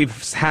 Yet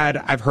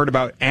I've heard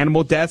about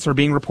animal deaths are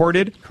being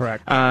reported.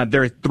 Correct.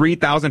 There are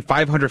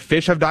 3,500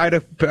 fish have died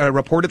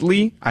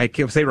reportedly. I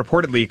can say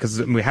reportedly because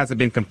it hasn't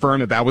been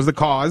confirmed that was the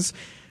cause.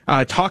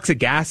 Toxic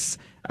gas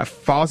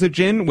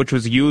phosphagen, which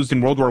was used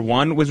in World War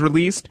I, was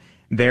released.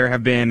 There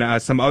have been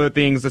some other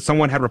things that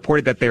someone had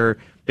reported that their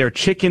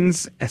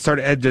chickens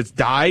had just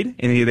died,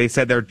 and they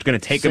said they're going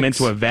to take them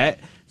into a vet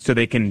so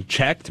they can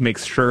check to make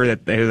sure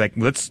that they're like,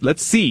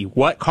 let's see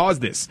what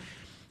caused this.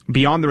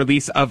 Beyond the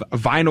release of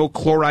vinyl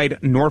chloride,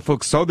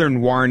 Norfolk Southern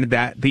warned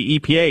that the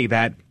EPA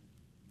that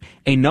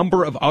a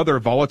number of other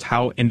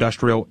volatile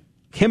industrial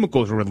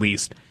chemicals were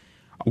released.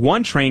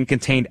 One train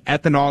contained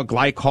ethanol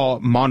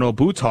glycol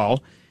monobutyl.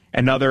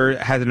 Another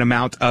has an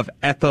amount of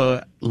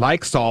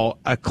ethyl-lysol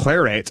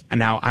clarate. And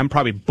now I'm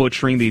probably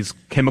butchering these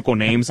chemical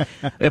names.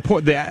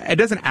 It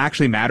doesn't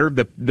actually matter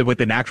what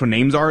the actual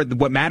names are.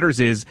 What matters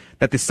is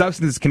that the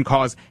substances can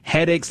cause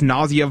headaches,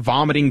 nausea,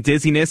 vomiting,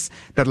 dizziness.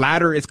 The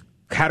latter is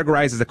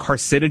categorized as a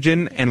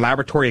carcinogen in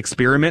laboratory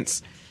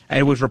experiments.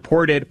 It was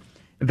reported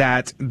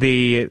that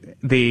the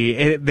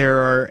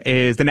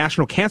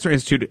National Cancer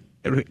Institute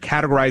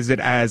categorized it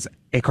as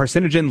a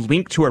carcinogen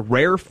linked to a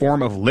rare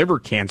form of liver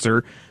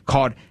cancer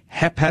called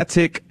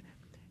hepatic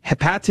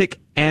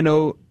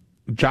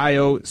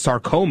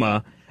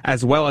angiosarcoma,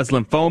 as well as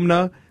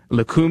lymphoma,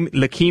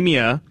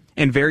 leukemia,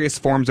 and various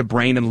forms of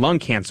brain and lung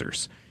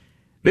cancers.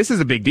 This is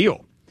a big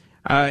deal.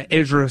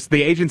 The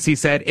agency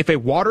said if a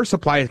water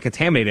supply is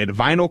contaminated,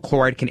 vinyl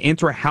chloride can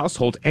enter a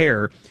household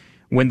air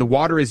when the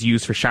water is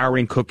used for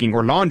showering, cooking,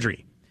 or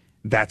laundry.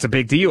 That's a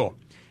big deal.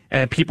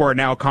 And people are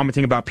now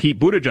commenting about Pete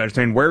Buttigieg,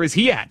 saying, where is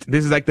he at?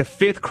 This is like the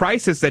fifth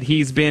crisis that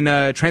he's been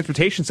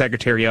transportation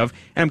secretary of.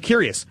 And I'm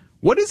curious,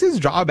 what is his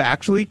job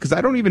actually? Because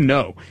I don't even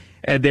know.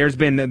 There's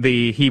been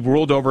he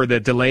ruled over the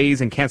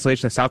delays and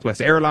cancellation of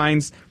Southwest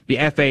Airlines, the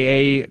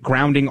FAA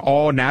grounding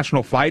all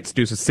national flights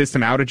due to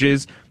system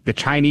outages, the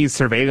Chinese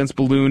surveillance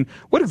balloon.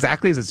 What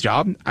exactly is his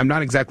job? I'm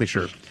not exactly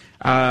sure.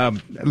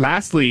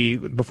 Lastly,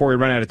 before we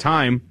run out of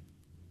time,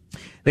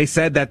 they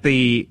said that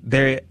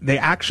they're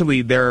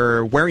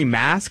wearing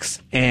masks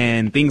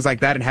and things like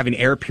that and having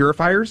air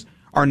purifiers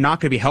are not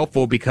going to be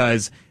helpful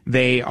because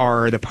the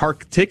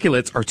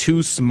particulates are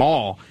too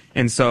small.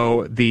 And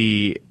so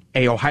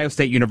a Ohio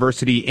State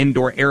University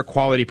indoor air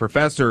quality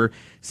professor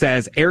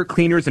says air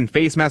cleaners and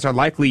face masks are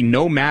likely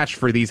no match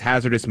for these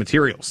hazardous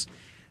materials.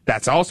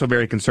 That's also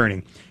very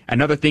concerning.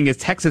 Another thing is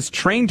Texas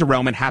train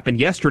derailment happened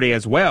yesterday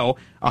as well.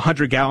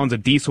 100 gallons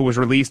of diesel was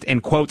released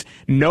and, quote,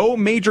 no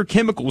major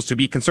chemicals to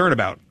be concerned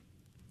about.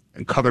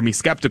 And color me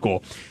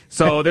skeptical.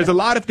 So there's a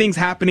lot of things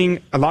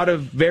happening, a lot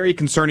of very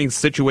concerning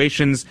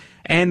situations.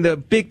 And the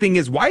big thing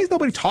is, why is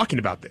nobody talking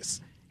about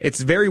this?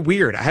 It's very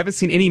weird. I haven't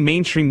seen any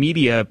mainstream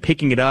media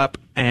picking it up,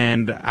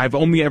 and I've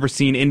only ever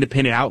seen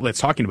independent outlets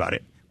talking about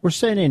it. We're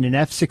sending an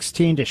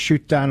F-16 to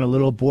shoot down a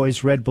little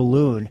boy's red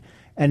balloon.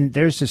 And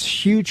there's this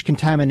huge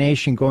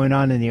contamination going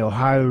on in the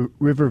Ohio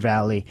River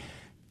Valley.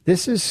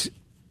 This is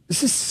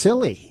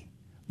silly.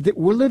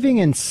 we're living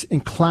in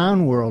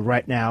clown world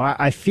right now.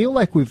 I feel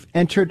like we've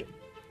entered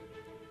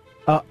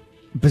a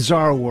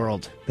bizarre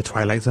world. The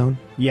Twilight Zone?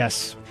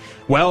 Yes.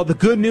 Well, the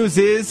good news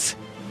is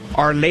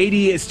Our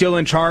Lady is still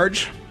in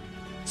charge.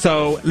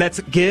 So let's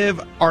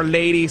give Our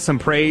Lady some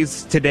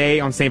praise today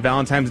on St.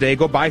 Valentine's Day.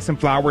 Go buy some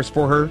flowers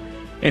for her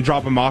and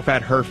drop them off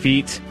at her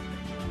feet.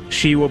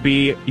 She will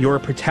be your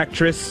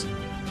protectress,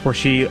 for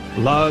she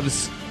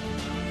loves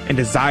and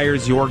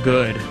desires your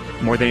good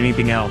more than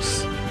anything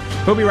else.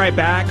 We'll be right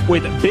back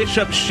with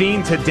Bishop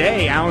Sheen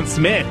today, Alan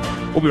Smith.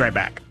 We'll be right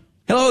back.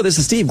 Hello, this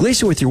is Steve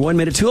Gleason with your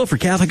 1-minute tool for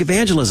Catholic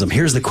evangelism.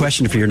 Here's the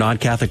question for your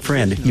non-Catholic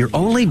friend. Your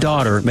only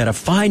daughter met a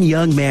fine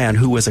young man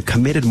who was a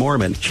committed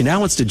Mormon. She now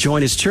wants to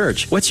join his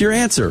church. What's your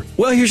answer?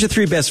 Well, here's your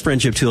 3 best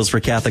friendship tools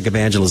for Catholic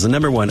evangelism.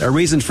 Number 1, a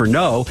reason for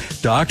no,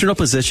 doctrinal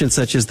positions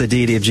such as the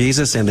deity of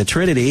Jesus and the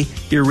Trinity.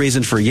 Your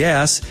reason for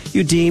yes,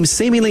 you deem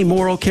seemingly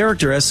moral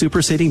character as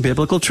superseding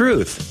biblical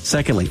truth.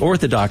 Secondly,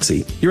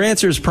 orthodoxy. Your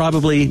answer is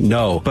probably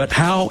no, but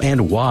how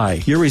and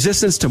why? Your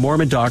resistance to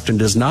Mormon doctrine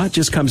does not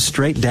just come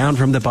straight down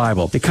from the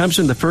Bible. It comes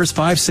from the first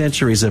 5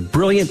 centuries of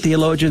brilliant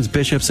theologians,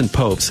 bishops, and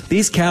popes.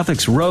 These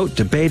Catholics wrote,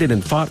 debated,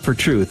 and fought for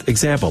truth.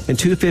 Example, in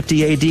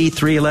 250 AD,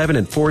 311,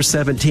 and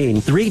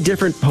 417, 3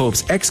 different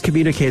popes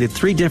excommunicated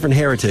 3 different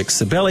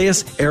heretics,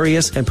 Sabellius,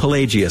 Arius, and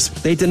Pelagius.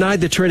 They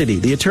denied the Trinity,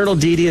 the eternal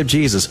deity of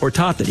Jesus, or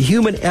taught that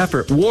human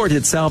effort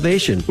warranted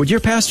salvation. Would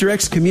your pastor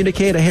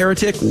excommunicate a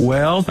heretic?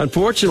 Well,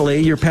 unfortunately,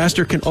 your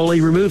pastor can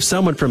only remove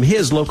someone from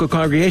his local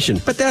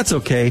congregation. But that's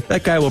okay.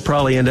 That guy will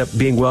probably end up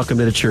being welcomed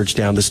to the church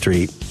down the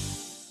street.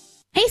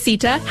 Hey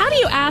Sita, how do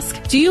you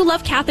ask, do you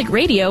love Catholic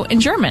radio in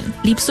German?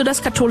 Liebst du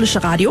das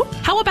katholische Radio?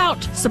 How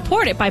about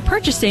support it by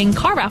purchasing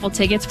car raffle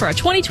tickets for a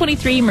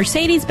 2023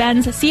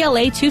 Mercedes-Benz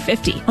CLA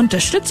 250?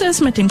 Unterstütze es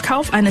mit dem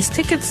Kauf eines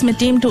Tickets, mit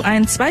dem du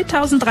einen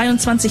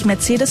 2023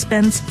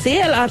 Mercedes-Benz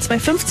CLA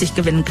 250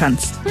 gewinnen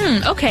kannst.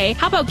 Okay.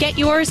 How about get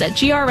yours at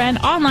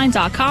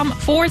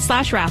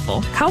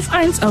grnonline.com/raffle? Kauf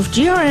eins auf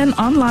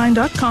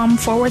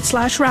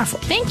grnonline.com/raffle.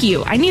 Thank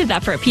you. I needed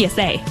that for a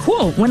PSA.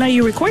 Cool. When are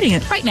you recording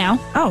it? Right now.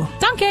 Oh.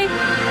 Danke.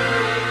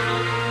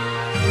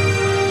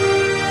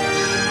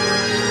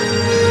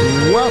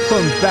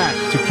 Welcome back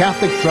to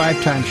Catholic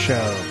Drive Time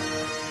Show.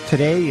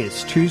 Today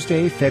is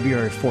Tuesday,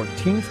 February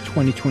 14th,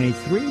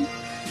 2023,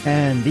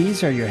 and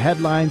these are your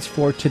headlines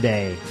for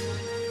today.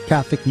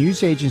 Catholic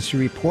News Agency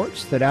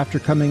reports that after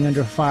coming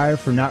under fire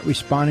for not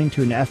responding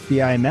to an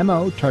FBI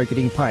memo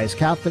targeting pious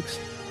Catholics,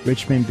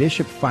 Richmond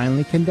Bishop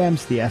finally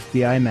condemns the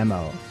FBI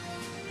memo.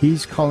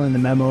 He's calling the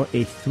memo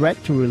a threat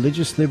to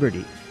religious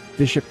liberty.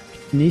 Bishop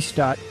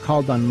Niestat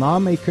called on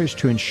lawmakers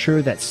to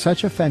ensure that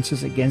such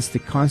offenses against the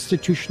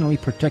constitutionally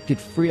protected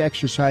free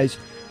exercise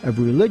of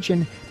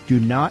religion do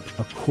not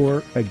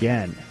occur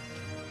again.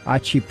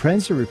 Achi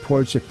Prensa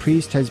reports a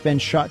priest has been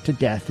shot to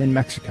death in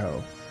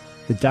Mexico.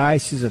 The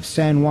Diocese of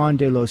San Juan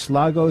de los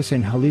Lagos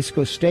in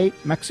Jalisco State,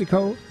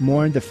 Mexico,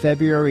 mourned the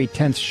February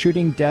 10th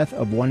shooting death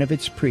of one of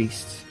its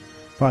priests,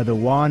 Father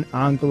Juan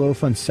Angelo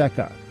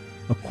Fonseca.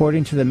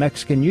 According to the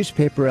Mexican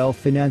newspaper El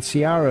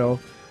Financiero,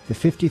 the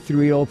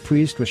 53-year-old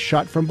priest was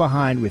shot from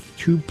behind with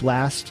 2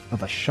 blasts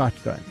of a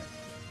shotgun.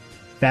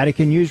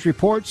 Vatican News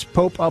reports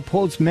Pope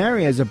upholds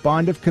Mary as a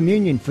bond of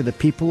communion for the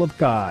people of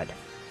God.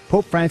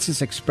 Pope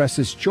Francis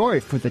expresses joy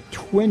for the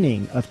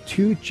twinning of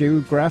 2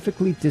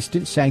 geographically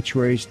distant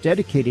sanctuaries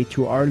dedicated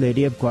to Our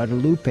Lady of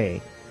Guadalupe,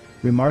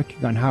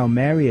 remarking on how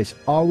Mary is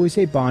always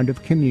a bond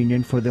of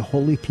communion for the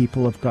holy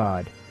people of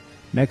God.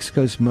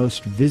 Mexico's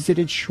most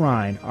visited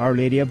shrine, Our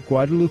Lady of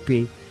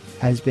Guadalupe,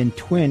 has been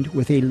twinned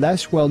with a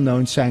less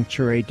well-known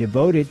sanctuary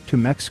devoted to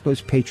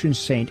Mexico's patron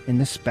saint in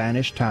the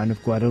Spanish town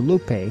of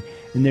Guadalupe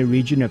in the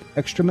region of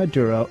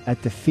Extremadura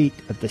at the feet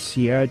of the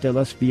Sierra de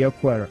las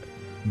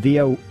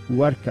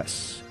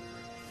Villahuercas.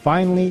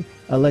 Finally,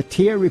 a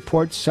Latia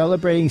report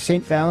celebrating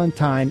St.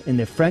 Valentine in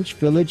the French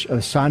village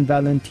of Saint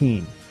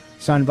Valentin.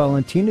 Saint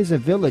Valentin is a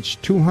village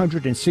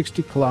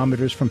 260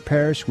 kilometers from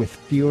Paris with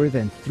fewer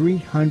than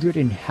 300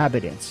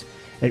 inhabitants.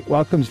 It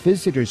welcomes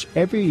visitors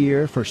every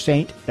year for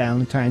St.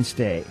 Valentine's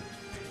Day.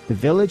 The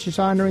village is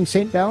honoring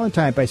St.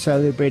 Valentine by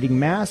celebrating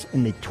Mass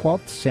in the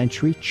 12th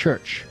century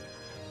church.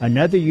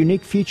 Another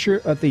unique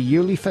feature of the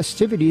yearly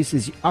festivities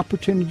is the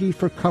opportunity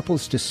for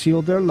couples to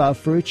seal their love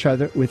for each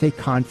other with a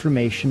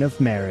confirmation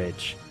of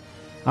marriage.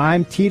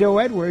 I'm Tito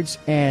Edwards,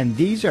 and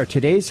these are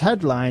today's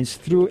headlines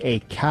through a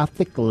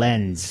Catholic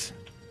lens.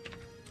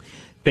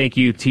 Thank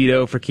you,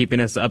 Tito, for keeping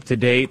us up to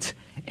date.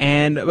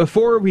 And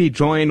before we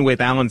join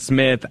with Alan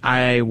Smith,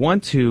 I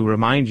want to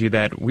remind you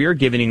that we're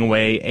giving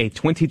away a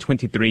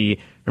 2023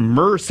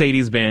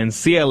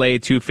 Mercedes-Benz CLA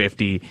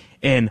 250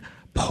 in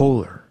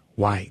polar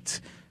white.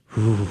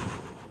 Ooh.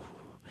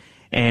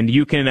 And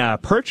you can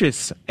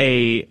purchase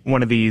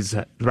one of these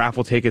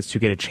raffle tickets to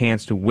get a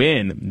chance to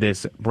win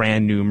this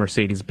brand new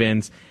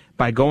Mercedes-Benz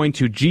by going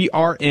to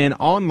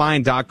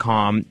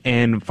grnonline.com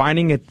and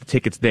finding the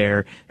tickets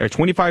there. They're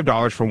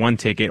 $25 for one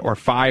ticket or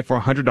 $5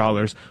 for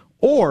 $100.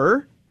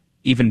 Or,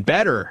 even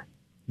better,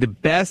 the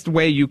best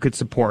way you could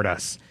support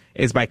us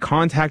is by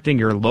contacting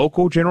your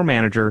local general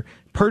manager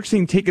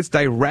purchasing tickets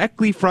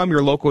directly from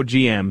your local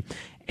GM.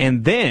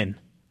 And then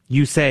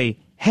you say,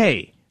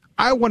 hey,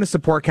 I want to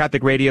support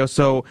Catholic Radio,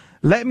 so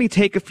let me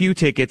take a few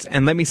tickets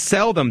and let me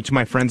sell them to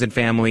my friends and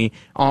family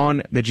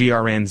on the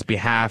GRN's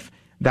behalf.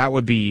 That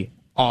would be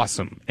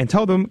awesome. And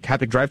tell them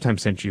Catholic Drive Time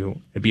sent you.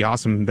 It'd be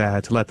awesome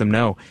to let them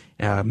know.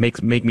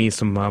 Make me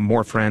some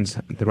more friends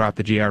throughout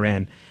the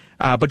GRN.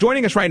 But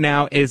joining us right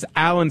now is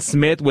Alan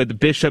Smith with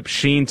Bishop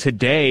Sheen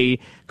Today.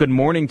 Good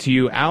morning to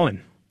you,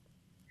 Alan.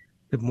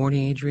 Good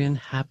morning, Adrian.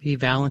 Happy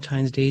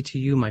Valentine's Day to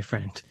you, my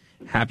friend.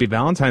 Happy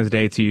Valentine's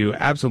Day to you.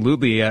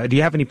 Absolutely. Do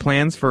you have any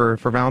plans for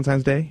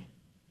Valentine's Day?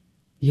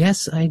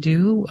 Yes, I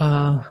do.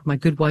 My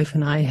good wife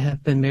and I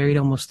have been married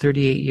almost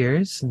 38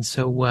 years, and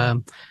so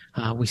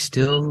we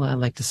still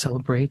like to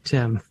celebrate,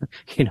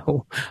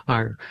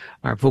 our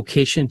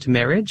vocation to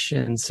marriage.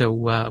 And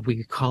so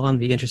we call on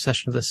the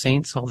intercession of the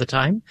saints all the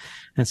time.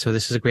 And so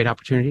this is a great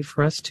opportunity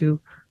for us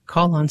to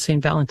call on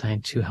St.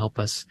 Valentine to help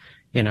us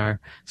in our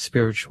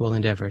spiritual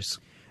endeavors.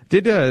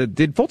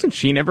 Did Fulton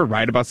Sheen ever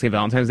write about St.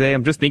 Valentine's Day?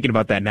 I'm just thinking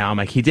about that now. I'm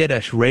like, he did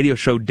a radio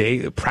show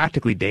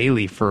practically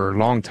daily for a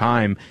long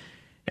time,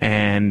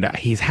 and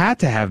he's had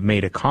to have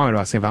made a comment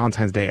about St.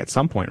 Valentine's Day at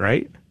some point,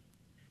 right?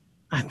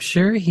 I'm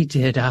sure he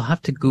did. I'll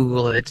have to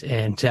Google it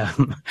and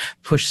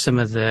push some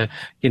of the,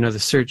 the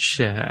search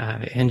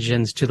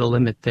engines to the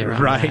limit there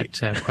on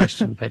that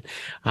question. But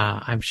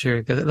I'm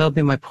sure that'll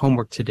be my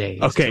homework today.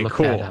 Okay, to look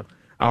cool. That up.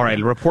 All right,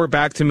 report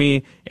back to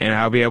me, and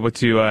I'll be able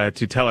to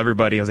tell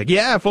everybody. I was like,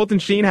 yeah, Fulton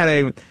Sheen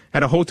had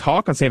a whole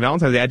talk on St.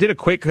 Valentine's Day. I did a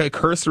quick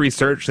cursory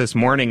search this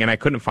morning, and I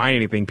couldn't find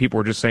anything. People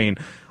were just saying,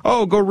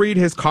 oh, go read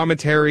his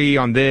commentary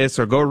on this,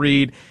 or go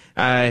read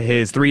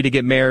his 3 to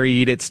Get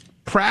Married. It's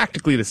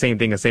practically the same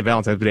thing as St.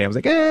 Valentine's Day. I was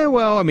like,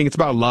 it's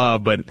about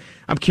love, but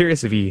I'm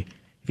curious if he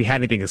had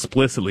anything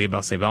explicitly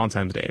about St.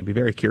 Valentine's Day. I'd be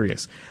very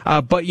curious.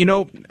 But,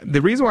 the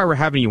reason why we're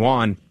having you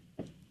on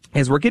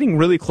is we're getting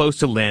really close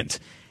to Lent.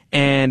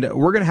 And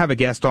we're going to have a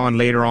guest on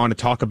later on to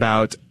talk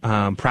about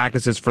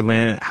practices for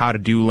Lent, how to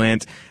do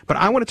Lent. But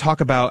I want to talk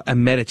about a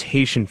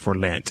meditation for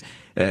Lent.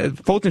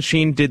 Fulton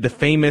Sheen did the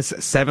famous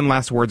 7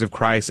 Last Words of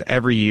Christ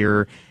every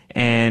year,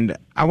 and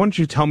I want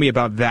you to tell me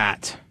about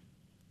that.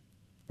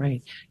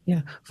 Right.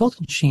 Yeah.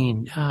 Fulton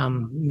Sheen,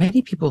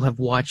 many people have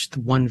watched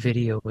one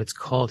video. It's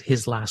called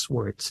His Last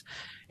Words,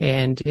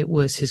 and it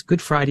was his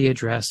Good Friday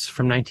address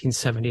from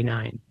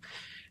 1979.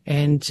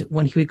 And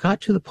when he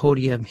got to the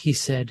podium, he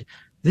said,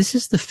 "This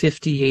is the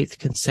 58th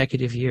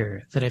consecutive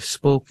year that I've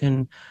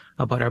spoken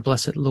about our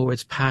Blessed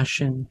Lord's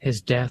passion,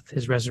 his death,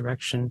 his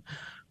resurrection,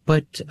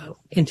 but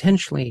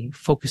intentionally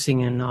focusing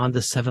in on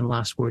the 7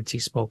 last words he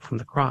spoke from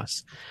the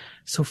cross."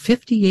 So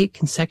 58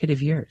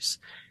 consecutive years.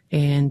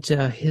 And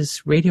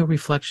his radio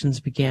reflections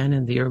began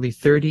in the early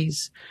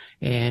 30s.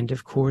 And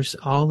of course,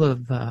 all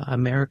of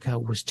America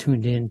was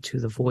tuned in to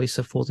the voice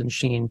of Fulton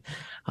Sheen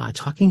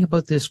talking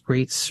about this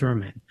great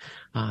sermon,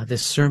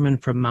 this sermon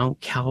from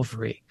Mount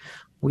Calvary.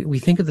 We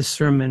think of the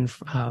sermon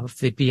of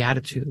the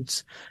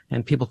Beatitudes,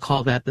 and people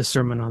call that the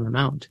Sermon on the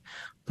Mount.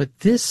 But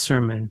this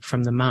sermon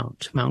from the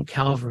Mount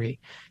Calvary,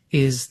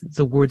 is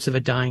the words of a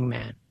dying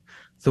man,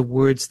 the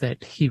words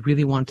that he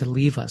really wanted to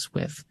leave us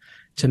with,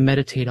 to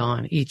meditate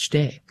on each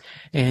day.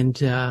 And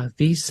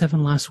these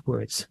 7 last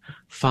words,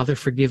 "Father,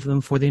 forgive them,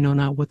 for they know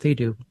not what they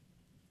do.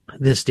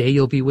 This day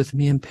you'll be with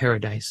me in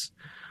paradise.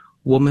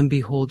 Woman,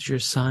 behold your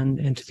son,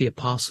 and to the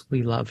apostle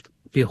we loved,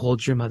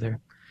 behold your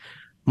mother.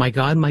 My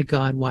God,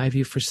 why have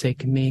you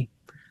forsaken me?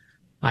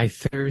 I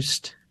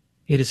thirst.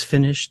 It is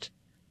finished.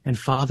 And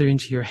Father,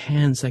 into your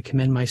hands I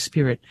commend my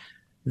spirit."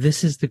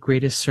 This is the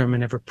greatest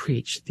sermon ever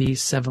preached,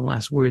 these 7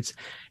 last words.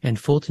 And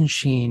Fulton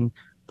Sheen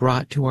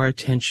brought to our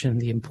attention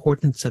the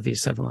importance of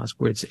these 7 last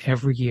words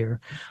every year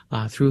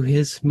through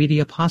his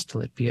media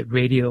apostolate, be it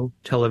radio,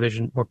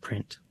 television, or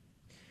print.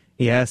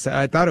 Yes,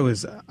 I thought it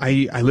was,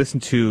 I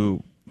listened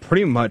to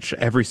pretty much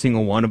every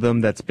single one of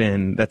them that's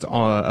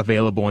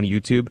available on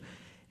YouTube.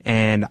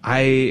 And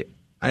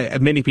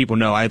many people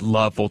know I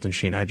love Fulton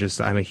Sheen.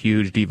 I'm a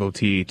huge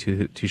devotee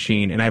to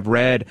Sheen. And I've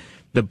read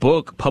the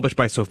book published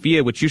by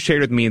Sophia, which you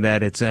shared with me,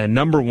 that it's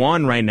number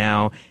 1 right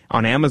now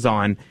on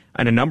Amazon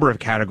in a number of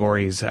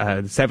categories,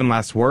 7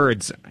 Last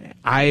Words.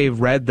 I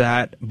read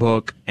that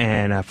book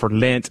and for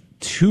Lent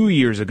 2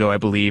 years ago, I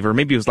believe, or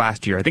maybe it was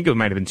last year. I think it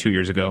might have been 2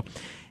 years ago.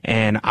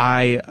 And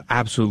I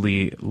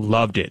absolutely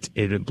loved it.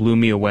 It blew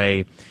me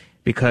away.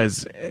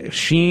 Because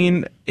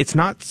Sheen, it's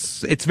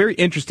very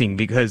interesting,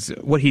 because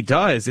what he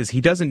does is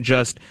he doesn't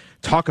just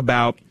talk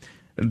about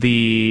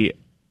a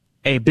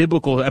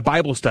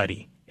Bible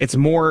study. It's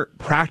more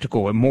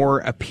practical. It more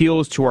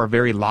appeals to our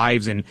very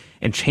lives and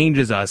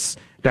changes us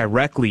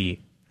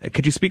directly.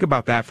 Could you speak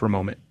about that for a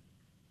moment?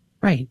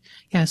 Right.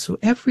 Yeah. So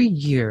every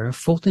year,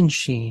 Fulton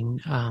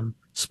Sheen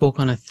spoke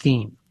on a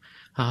theme.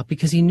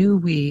 Because he knew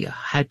we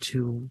had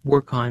to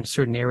work on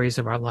certain areas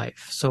of our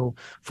life. So,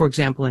 for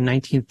example, in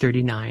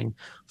 1939,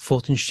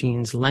 Fulton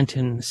Sheen's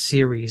Lenten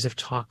series of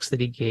talks that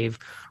he gave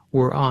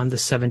were on the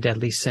 7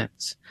 deadly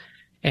sins.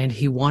 And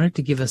he wanted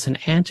to give us an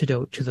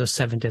antidote to those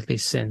 7 deadly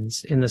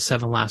sins in the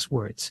 7 last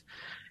words.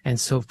 And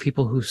so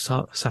people who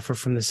suffer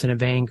from the sin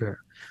of anger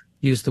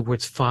use the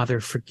words, Father,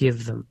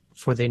 forgive them,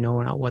 for they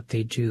know not what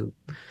they do.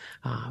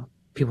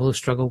 People who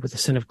struggle with the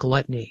sin of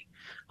gluttony,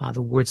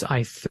 the words,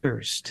 I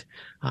thirst.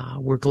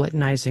 We're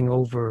gluttonizing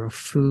over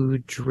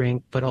food,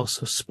 drink, but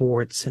also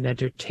sports and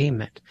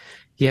entertainment.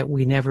 Yet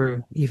we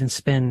never even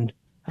spend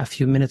a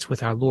few minutes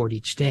with our Lord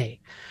each day.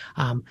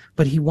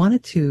 But he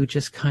wanted to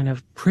just kind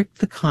of prick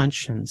the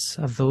conscience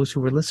of those who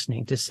were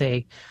listening to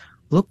say,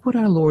 look what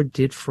our Lord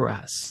did for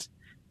us.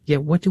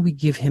 Yet what do we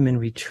give him in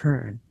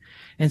return?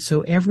 And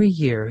so every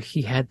year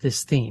he had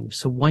this theme.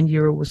 So one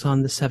year it was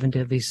on the 7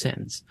 deadly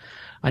sins.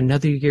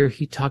 Another year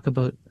he talked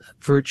about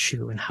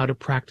virtue and how to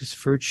practice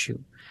virtue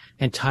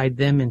and tied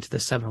them into the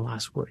 7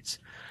 last words.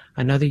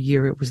 Another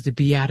year it was the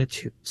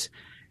Beatitudes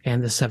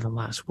and the 7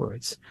 last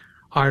words.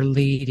 Our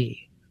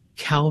Lady,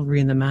 Calvary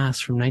and the Mass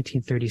from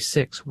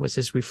 1936 was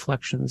his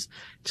reflections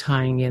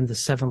tying in the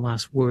 7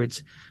 last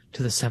words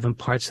to the 7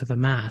 parts of the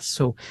Mass.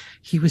 So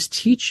he was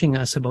teaching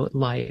us about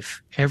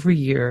life every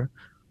year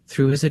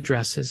through his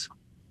addresses,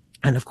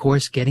 and of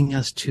course getting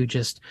us to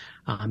just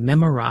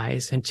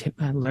memorize and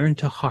learn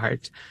to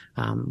heart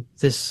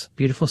this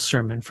beautiful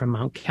sermon from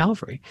Mount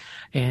Calvary.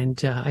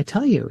 And I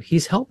tell you,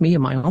 he's helped me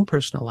in my own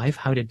personal life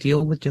how to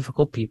deal with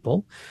difficult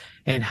people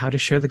and how to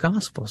share the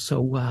gospel.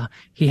 So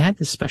he had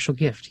this special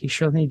gift. He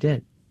surely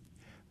did.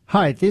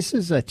 Hi, this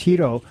is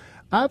Tito.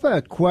 I have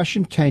a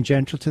question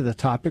tangential to the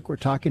topic we're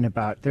talking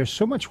about. There's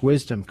so much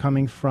wisdom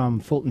coming from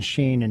Fulton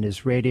Sheen and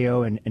his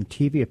radio and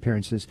TV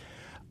appearances.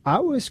 I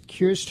was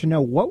curious to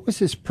know, what was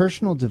his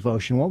personal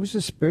devotion? What was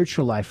his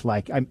spiritual life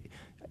like?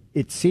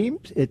 It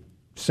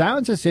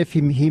sounds as if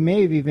he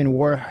may have even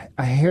wore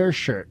a hair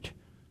shirt.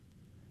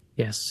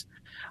 Yes,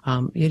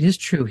 it is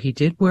true. He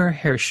did wear a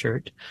hair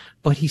shirt,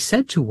 but he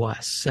said to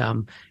us,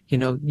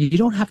 you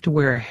don't have to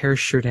wear a hair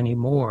shirt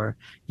anymore.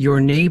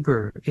 Your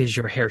neighbor is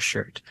your hair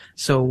shirt.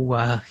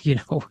 So,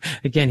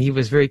 again, he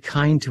was very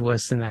kind to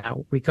us in that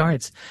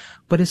regards.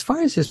 But as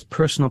far as his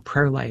personal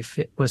prayer life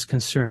was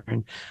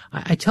concerned,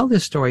 I tell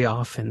this story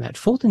often that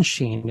Fulton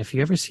Sheen, if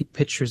you ever see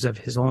pictures of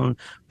his own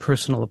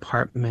personal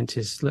apartment,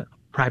 his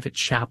private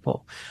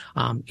chapel,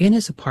 in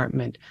his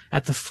apartment,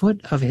 at the foot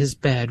of his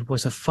bed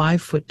was a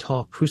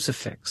 5-foot-tall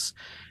crucifix.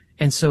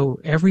 And so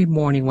every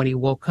morning when he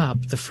woke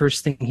up, the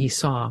first thing he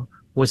saw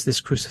was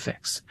this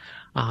crucifix.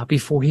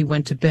 Before he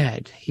went to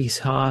bed, he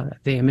saw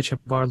the image of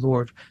our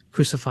Lord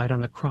crucified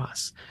on the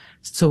cross.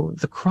 So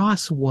the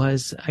cross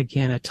was,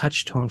 again, a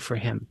touchstone for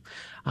him.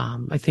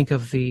 I think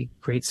of the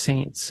great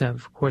saints,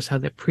 of course, how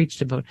they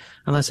preached about,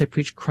 unless I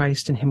preach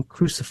Christ and him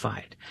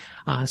crucified.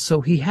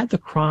 So he had the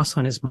cross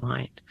on his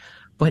mind.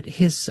 But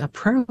his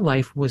prayer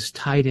life was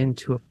tied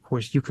into, of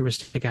course,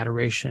 Eucharistic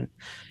adoration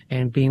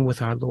and being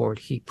with our Lord.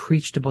 He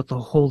preached about the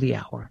holy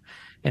hour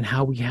and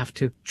how we have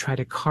to try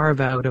to carve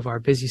out of our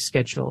busy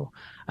schedule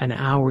an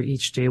hour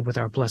each day with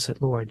our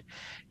blessed Lord.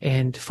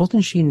 And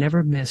Fulton Sheen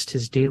never missed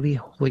his daily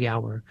holy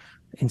hour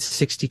in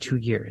 62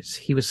 years.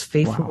 He was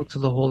faithful to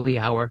the holy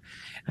hour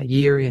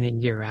year in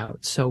and year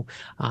out. So,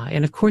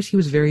 and of course he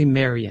was very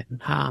Marian.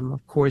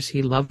 Of course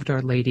he loved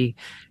Our Lady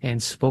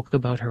and spoke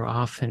about her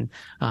often,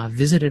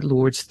 visited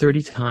Lourdes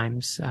 30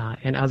 times,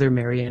 and other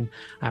Marian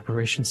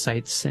apparition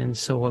sites. And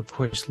so, of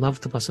course,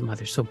 loved the Blessed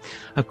Mother. So,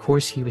 of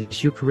course, he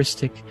was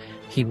Eucharistic.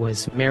 He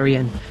was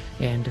Marian.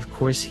 And of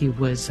course, he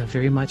was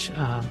very much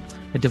a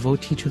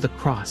devotee to the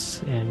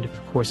cross. And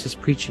of course, his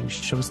preaching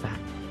shows that.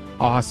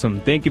 Awesome.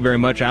 Thank you very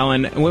much,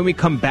 Alan. When we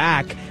come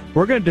back,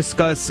 we're going to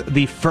discuss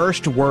the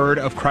first word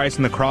of Christ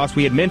on the cross.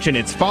 We had mentioned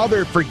it's,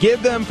 Father,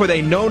 forgive them, for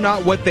they know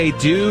not what they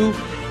do.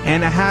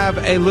 And I have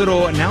a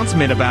little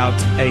announcement about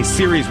a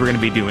series we're going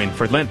to be doing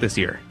for Lent this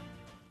year.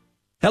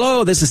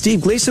 Hello, this is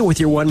Steve Gleason with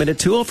your 1-minute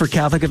tool for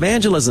Catholic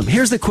evangelism.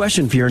 Here's the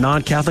question for your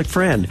non-Catholic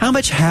friend. How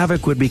much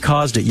havoc would be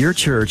caused at your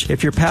church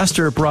if your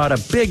pastor brought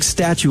a big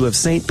statue of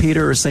St.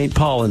 Peter or St.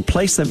 Paul and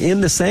placed them in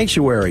the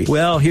sanctuary?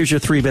 Well, here's your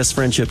 3 best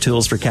friendship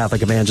tools for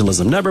Catholic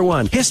evangelism. Number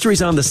 1,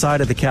 history's on the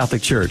side of the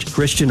Catholic Church.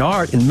 Christian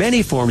art in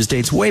many forms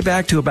dates way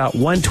back to about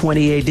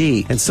 120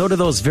 AD, and so do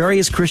those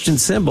various Christian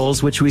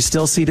symbols which we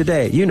still see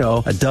today. You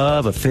know, a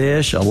dove, a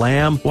fish, a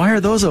lamb. Why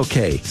are those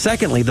okay?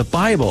 Secondly, the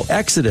Bible,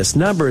 Exodus,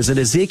 Numbers, and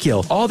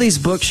Ezekiel. All these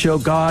books show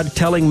God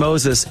telling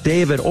Moses,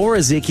 David, or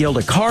Ezekiel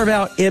to carve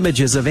out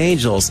images of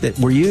angels that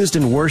were used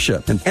in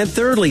worship. And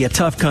thirdly, a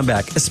tough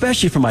comeback,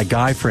 especially for my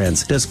guy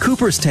friends. Does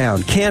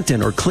Cooperstown,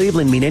 Canton, or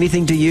Cleveland mean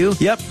anything to you?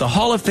 Yep, the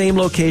Hall of Fame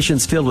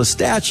location's filled with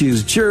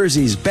statues,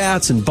 jerseys,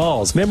 bats, and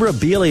balls.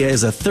 Memorabilia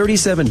is a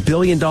 $37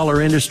 billion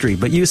industry,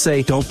 but you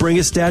say, don't bring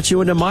a statue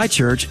into my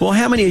church. Well,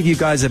 how many of you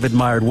guys have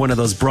admired one of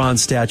those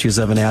bronze statues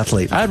of an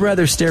athlete? I'd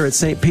rather stare at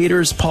St.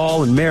 Peter's,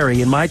 Paul, and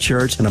Mary in my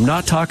church, and I'm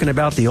not talking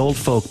about the old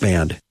folk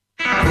band.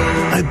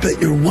 I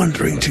bet you're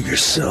wondering to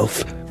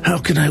yourself, how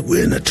can I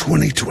win a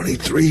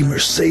 2023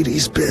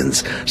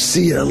 Mercedes-Benz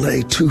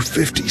CLA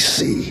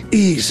 250C?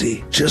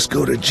 Easy. Just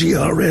go to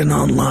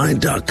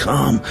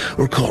grnonline.com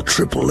or call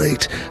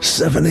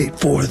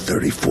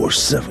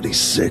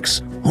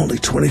 888-784-3476. Only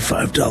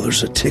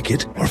 $25 a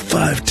ticket, or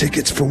 5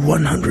 tickets for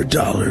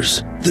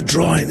 $100. The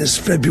drawing is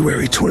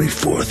February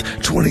 24th,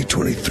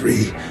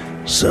 2023.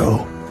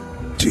 So,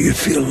 do you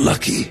feel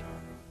lucky?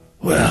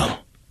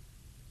 Well,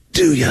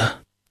 do ya?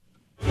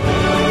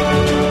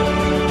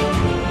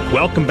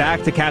 Welcome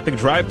back to Catholic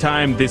Drive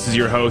Time. This is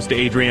your host,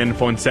 Adrian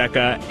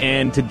Fonseca,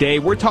 and today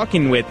we're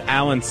talking with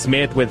Alan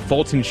Smith with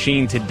Fulton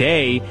Sheen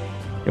Today,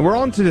 and we're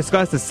on to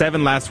discuss the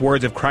 7 last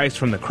words of Christ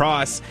from the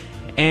cross.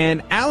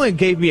 And Alan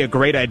gave me a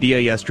great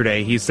idea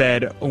yesterday. He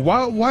said,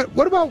 what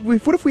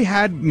if we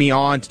had me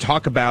on to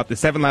talk about the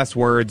 7 last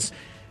words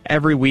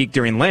every week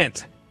during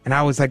Lent? And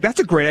I was like,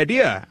 that's a great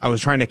idea. I was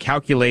trying to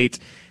calculate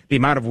the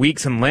amount of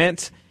weeks in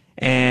Lent,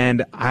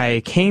 and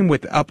I came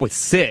up with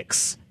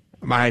 6.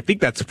 I think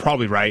that's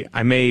probably right.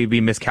 I may be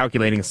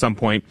miscalculating at some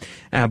point.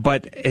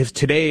 But if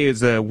today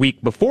is a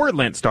week before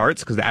Lent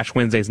starts, because Ash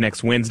Wednesday is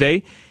next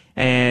Wednesday,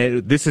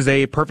 and this is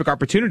a perfect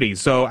opportunity.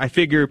 So I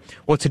figure,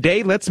 well,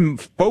 today let's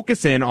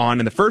focus in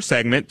the first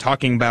segment,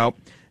 talking about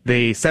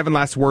the 7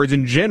 last words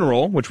in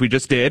general, which we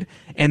just did.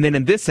 And then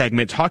in this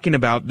segment, talking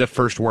about the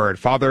first word,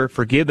 Father,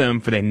 forgive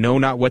them, for they know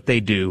not what they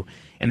do.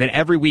 And then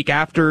every week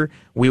after,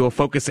 we will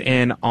focus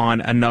in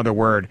on another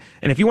word.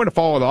 And if you want to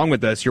follow along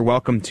with us, you're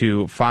welcome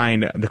to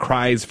find The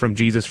Cries from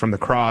Jesus from the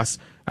Cross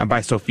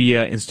by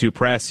Sophia Institute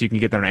Press. You can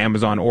get that on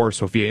Amazon or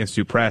Sophia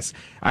Institute Press.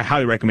 I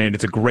highly recommend it.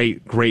 It's a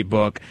great, great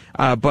book.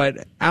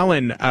 But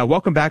Alan,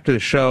 welcome back to the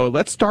show.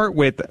 Let's start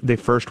with the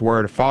first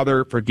word,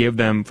 Father, forgive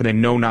them, for they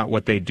know not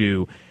what they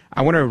do.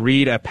 I want to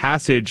read a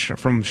passage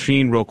from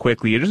Sheen real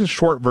quickly, just a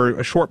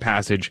short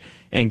passage,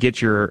 and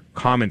get your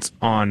comments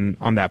on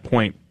that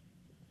point,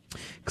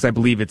 because I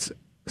believe it's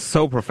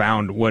so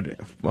profound what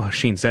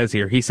Sheen says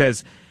here. He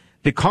says,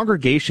 the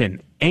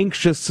congregation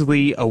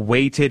anxiously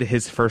awaited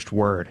his first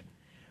word.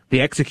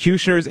 The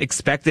executioners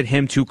expected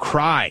him to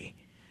cry,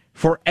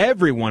 for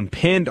everyone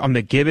pinned on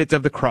the gibbet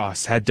of the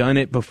cross had done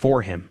it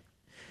before him.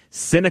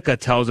 Seneca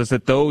tells us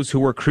that those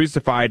who were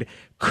crucified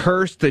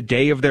cursed the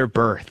day of their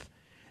birth,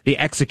 the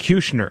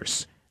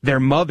executioners, their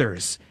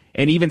mothers,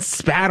 and even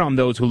spat on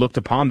those who looked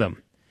upon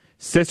them.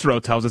 Cicero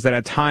tells us that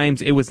at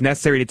times it was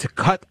necessary to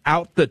cut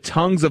out the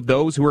tongues of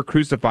those who were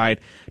crucified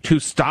to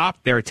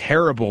stop their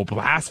terrible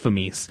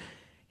blasphemies.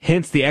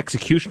 Hence the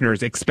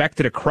executioners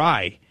expected a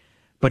cry,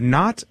 but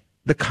not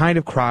the kind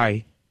of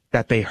cry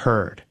that they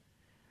heard.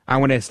 I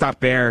want to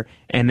stop there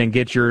and then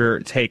get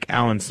your take,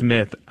 Alan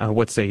Smith.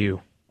 What say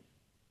you?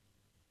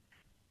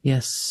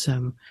 Yes,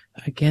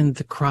 again,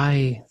 the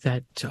cry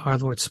that our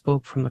Lord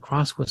spoke from the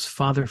cross was,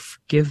 Father,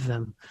 forgive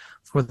them,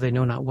 for they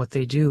know not what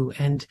they do.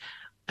 And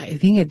I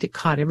think it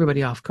caught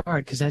everybody off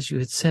guard, because as you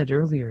had said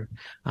earlier,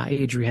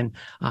 Adrian,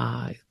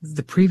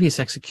 the previous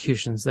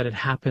executions that had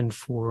happened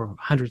for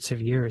hundreds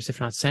of years,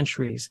 if not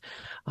centuries,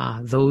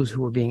 those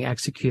who were being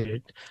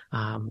executed,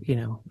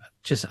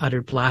 just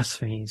uttered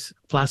blasphemies.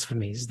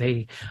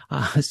 They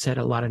said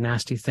a lot of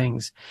nasty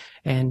things.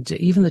 And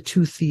even the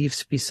 2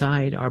 thieves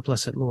beside our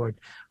blessed Lord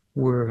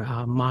were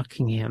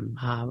mocking him,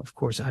 of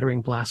course,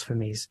 uttering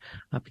blasphemies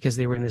because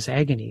they were in this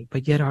agony.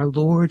 But yet our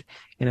Lord,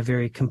 in a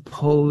very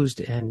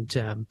composed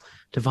and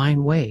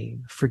divine way,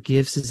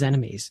 forgives his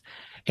enemies.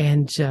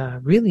 And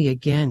really,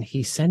 again,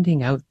 he's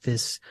sending out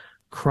this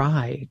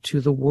cry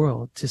to the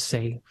world to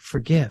say,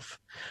 forgive.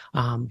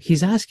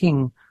 He's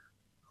asking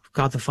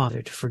God the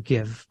Father to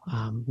forgive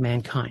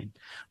mankind.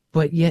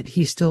 But yet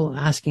he's still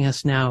asking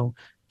us now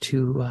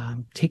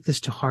to take this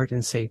to heart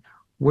and say,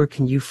 where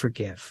can you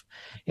forgive?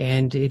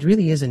 And it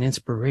really is an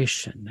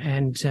inspiration.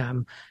 And,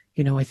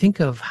 I think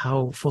of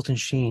how Fulton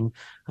Sheen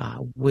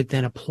would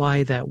then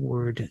apply that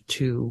word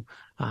to,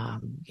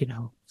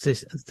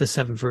 the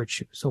 7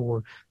 virtues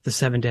or the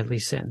 7 deadly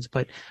sins.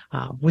 But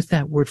with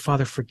that word,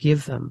 Father,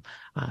 forgive them,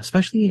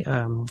 especially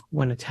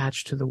when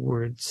attached to the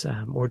words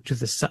or to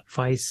the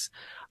vice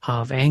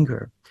of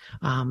anger.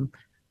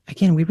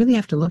 Again, we really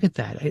have to look at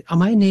that.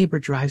 My neighbor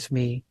drives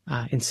me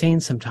insane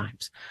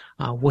sometimes,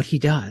 what he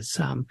does.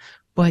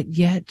 But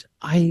yet,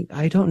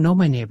 I don't know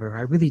my neighbor.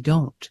 I really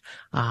don't,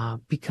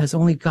 because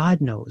only God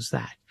knows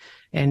that.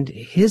 And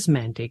his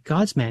mandate,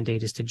 God's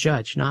mandate, is to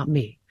judge, not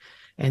me.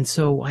 And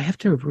so I have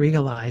to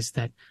realize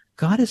that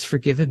God has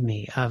forgiven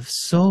me of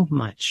so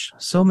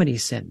many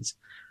sins.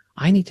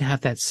 I need to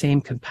have that same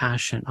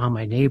compassion on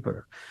my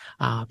neighbor,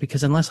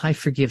 because unless I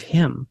forgive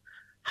him,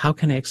 how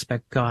can I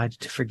expect God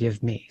to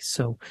forgive me?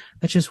 So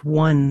that's just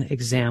one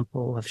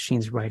example of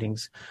Sheen's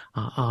writings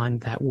on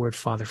that word,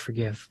 Father,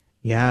 forgive.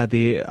 Yeah,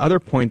 the other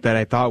point that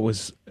I thought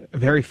was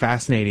very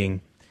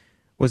fascinating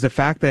was the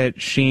fact that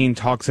Sheen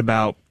talks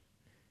about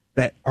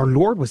that our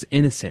Lord was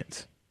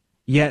innocent,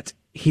 yet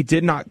he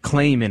did not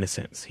claim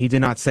innocence. He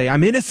did not say,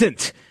 I'm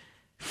innocent,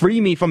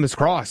 free me from this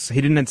cross. He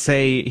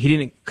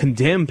didn't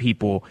condemn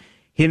people.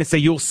 He didn't say,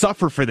 you'll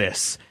suffer for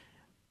this.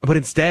 But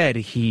instead,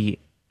 he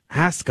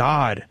asked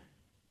God,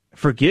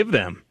 forgive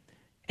them.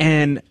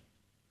 And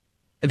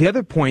the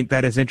other point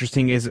that is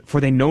interesting is, for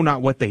they know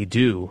not what they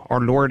do. Our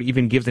Lord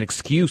even gives an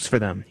excuse for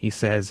them. He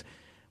says,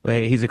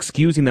 he's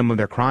excusing them of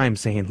their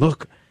crimes, saying,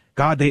 look,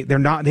 God, they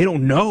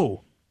don't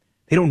know.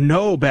 They don't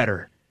know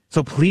better.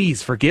 So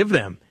please forgive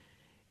them.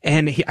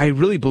 And I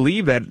really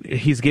believe that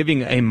he's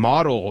giving a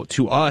model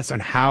to us on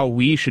how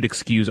we should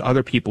excuse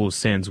other people's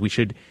sins. We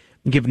should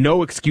give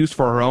no excuse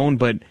for our own,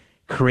 but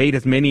create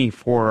as many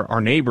for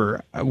our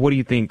neighbor. What do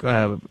you think,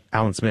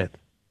 Alan Smith?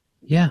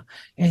 Yeah.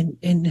 And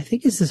I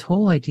think it's this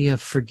whole idea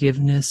of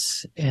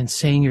forgiveness and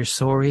saying you're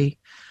sorry.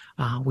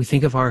 We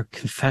think of our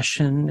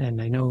confession,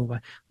 and I know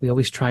we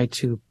always try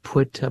to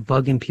put a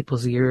bug in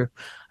people's ear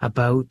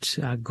about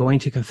going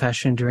to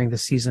confession during the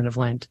season of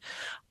Lent.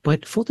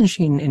 But Fulton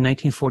Sheen in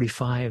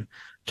 1945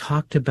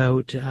 talked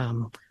about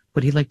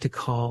what he liked to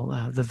call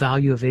the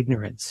value of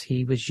ignorance.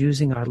 He was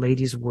using Our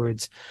Lady's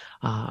words,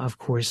 of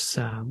course,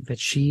 that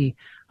she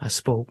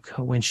spoke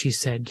when she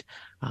said,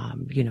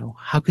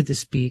 how could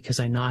this be? Because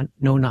I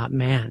know not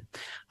man.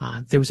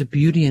 There was a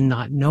beauty in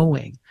not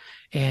knowing.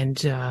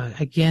 And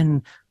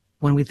again,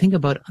 when we think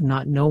about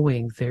not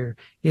knowing, there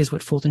is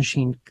what Fulton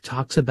Sheen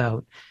talks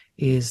about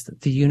is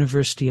the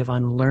University of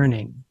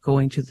Unlearning,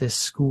 going to this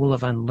school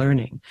of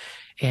unlearning,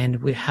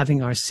 and we're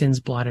having our sins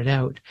blotted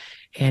out.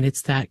 And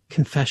it's that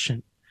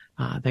confession,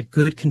 that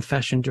good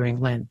confession during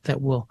Lent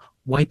that will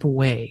wipe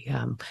away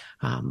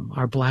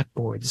our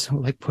blackboards,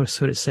 like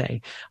so to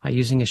say,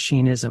 using a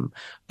Sheenism.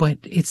 But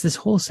it's this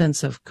whole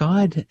sense of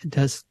God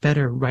does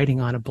better writing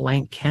on a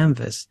blank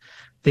canvas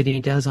than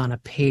he does on a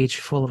page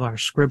full of our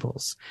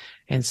scribbles.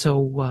 And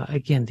so,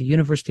 again, the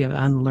University of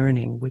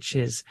Unlearning, which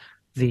is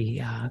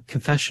the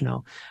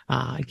confessional,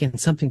 again,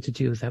 something to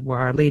do that where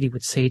Our Lady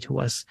would say to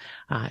us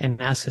and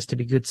ask us to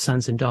be good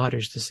sons and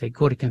daughters to say,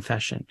 go to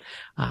confession.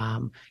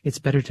 It's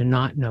better to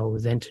not know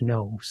than to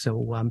know.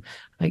 So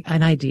like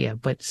an idea,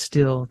 but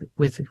still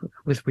with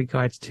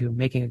regards to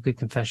making a good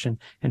confession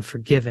and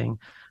forgiving,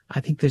 I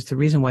think there's the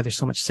reason why there's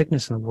so much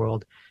sickness in the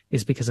world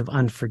is because of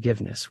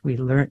unforgiveness. We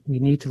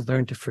need to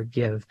learn to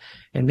forgive,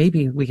 and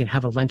maybe we can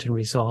have a Lenten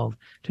resolve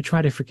to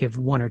try to forgive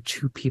one or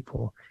two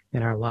people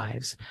in our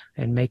lives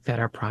and make that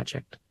our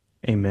project.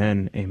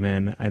 Amen.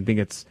 Amen. I think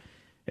it's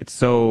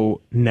so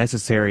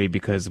necessary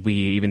because we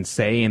even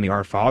say in the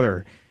Our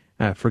Father,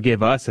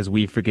 forgive us as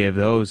we forgive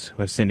those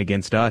who have sinned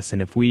against us. And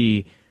if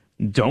we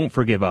don't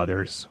forgive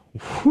others,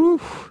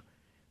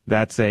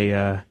 that's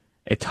a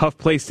tough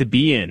place to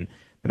be in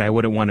that I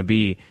wouldn't want to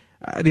be.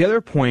 The other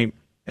point,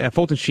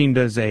 Fulton Sheen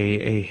does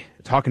a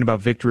talking about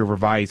victory over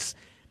vice.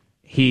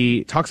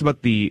 He talks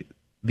about the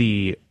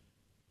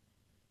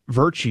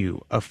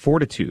virtue of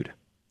fortitude.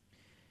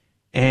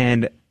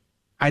 And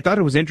I thought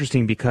it was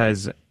interesting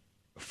because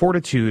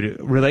fortitude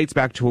relates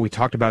back to what we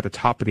talked about at the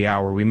top of the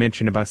hour. We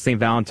mentioned about St.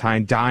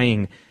 Valentine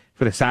dying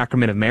for the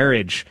sacrament of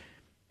marriage,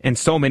 and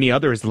so many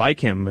others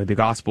like him. The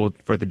gospel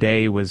for the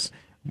day was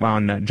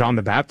on John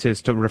the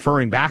Baptist,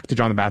 referring back to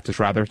John the Baptist,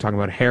 rather, talking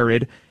about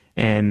Herod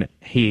and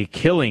he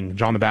killing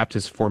John the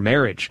Baptist for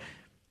marriage.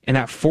 And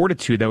that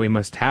fortitude that we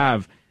must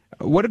have.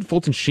 What did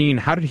Fulton Sheen,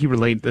 how did he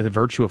relate the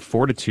virtue of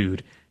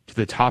fortitude to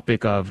the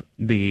topic of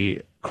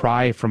the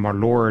cry from our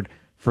Lord,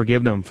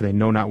 forgive them for they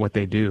know not what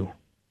they do?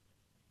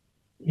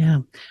 Yeah,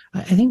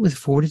 I think with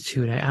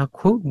fortitude, I'll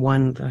quote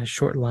one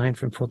short line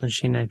from Fulton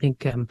Sheen. I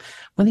think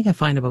one thing I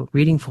find about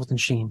reading Fulton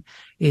Sheen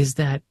is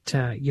that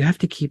you have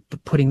to keep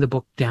putting the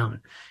book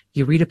down.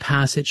 You read a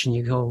passage and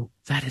you go,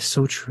 that is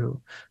so true.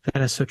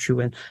 That is so true.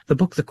 And the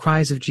book, The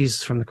Cries of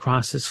Jesus from the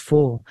Cross, is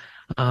full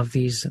of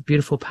these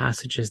beautiful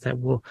passages that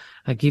will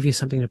give you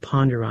something to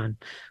ponder on.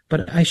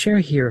 But I share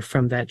here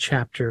from that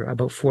chapter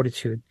about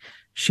fortitude.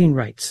 Sheen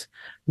writes,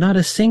 not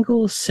a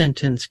single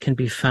sentence can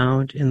be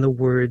found in the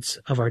words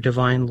of our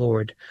divine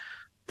Lord,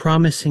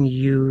 promising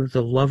you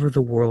the love of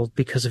the world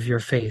because of your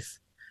faith.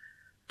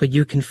 But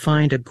you can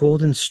find a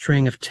golden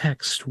string of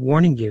text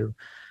warning you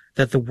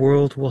that the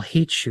world will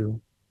hate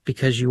you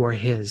because you are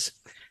his.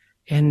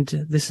 And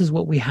this is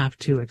what we have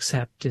to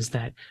accept, is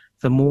that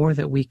the more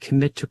that we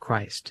commit to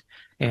Christ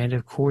and,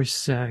 of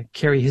course,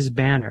 carry his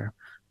banner,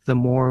 the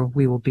more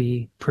we will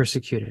be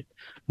persecuted,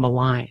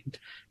 maligned.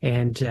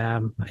 And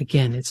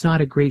again, it's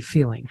not a great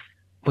feeling,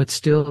 but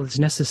still it's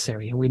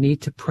necessary. And we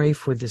need to pray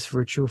for this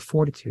virtue of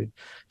fortitude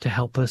to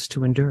help us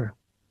to endure.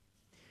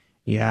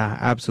 Yeah,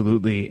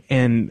 absolutely.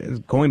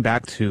 And going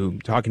back to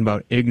talking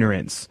about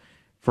ignorance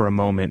for a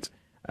moment,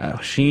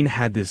 Sheen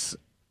had this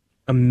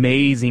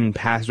amazing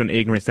passage on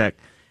ignorance that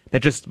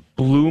just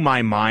blew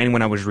my mind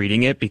when I was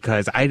reading it,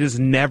 because I just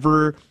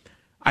never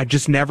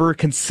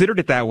considered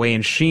it that way.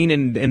 And Sheen,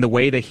 in the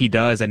way that he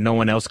does that no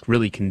one else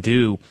really can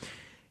do,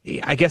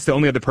 I guess the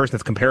only other person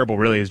that's comparable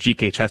really is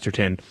G.K.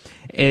 Chesterton,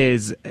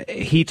 is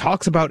he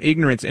talks about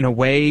ignorance in a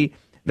way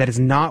that is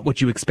not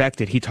what you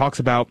expected. He talks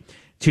about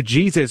to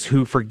Jesus,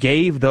 who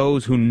forgave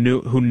those who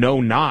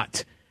know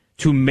not,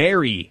 to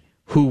Mary,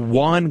 who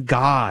won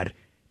God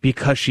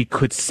because she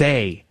could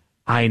say,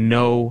 I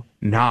know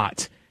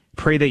not.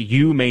 Pray that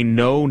you may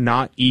know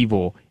not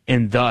evil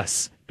and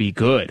thus be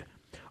good.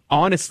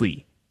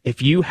 Honestly,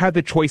 if you had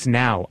the choice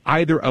now,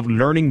 either of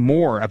learning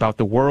more about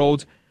the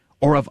world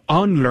or of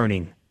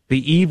unlearning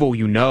the evil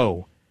you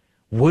know,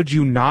 would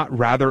you not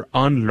rather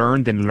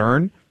unlearn than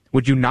learn?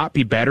 Would you not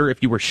be better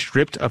if you were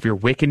stripped of your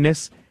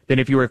wickedness than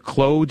if you were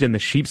clothed in the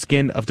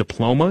sheepskin of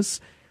diplomas?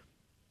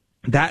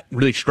 that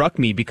really struck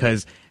me,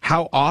 because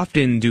how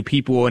often do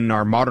people in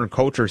our modern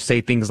culture say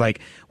things like,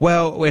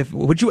 well,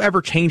 would you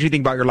ever change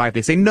anything about your life?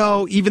 They say,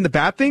 no, even the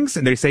bad things.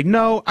 And they say,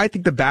 no, I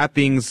think the bad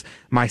things,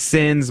 my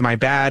sins, my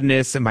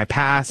badness, and my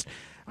past,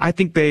 I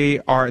think they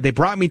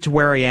brought me to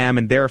where I am,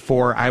 and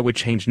therefore I would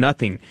change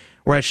nothing.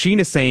 Whereas Sheen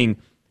is saying,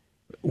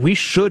 we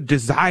should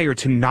desire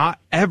to not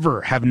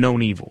ever have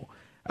known evil.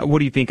 What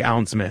do you think,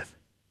 Alan Smith?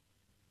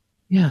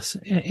 Yes,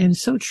 and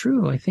so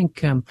true. I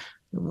think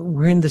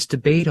we're in this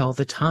debate all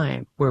the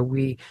time where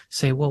we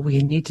say, well, we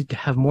need to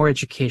have more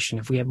education.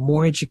 If we have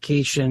more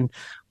education,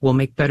 we'll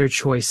make better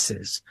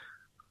choices.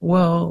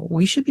 Well,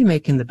 we should be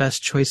making the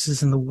best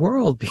choices in the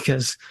world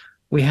because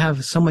we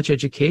have so much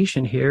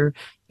education here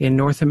in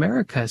North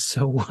America.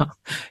 So,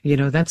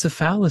 that's a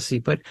fallacy.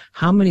 But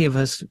how many of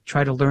us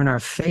try to learn our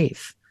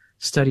faith,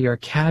 study our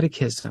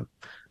catechism?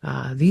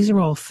 These are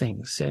all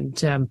things.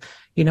 And,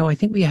 I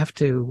think we have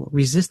to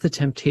resist the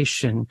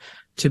temptation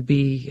to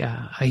be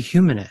a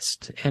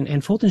humanist.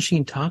 And Fulton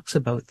Sheen talks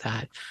about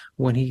that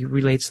when he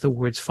relates the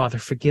words, Father,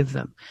 forgive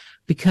them.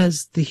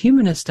 Because the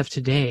humanists of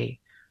today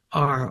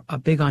are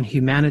big on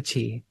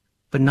humanity,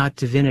 but not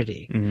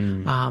divinity.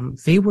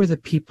 They were the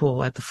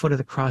people at the foot of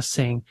the cross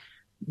saying,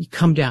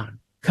 come down.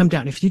 Come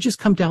down. If you just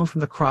come down from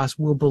the cross,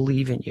 we'll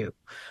believe in you.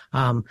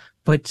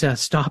 But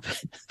stop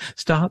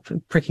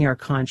pricking our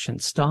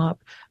conscience.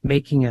 Stop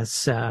making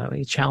us,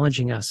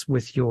 challenging us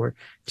with your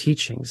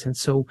teachings. And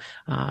so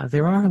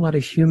there are a lot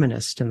of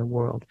humanists in the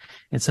world,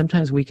 and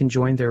sometimes we can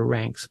join their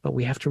ranks, but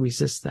we have to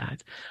resist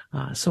that.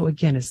 So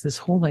again, it's this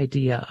whole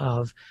idea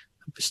of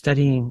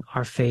studying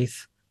our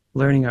faith,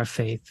 learning our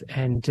faith,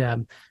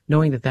 and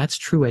knowing that that's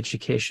true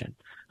education.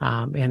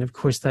 And of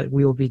course that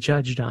we will be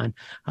judged on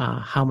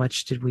how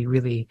much did we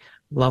really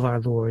love our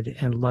Lord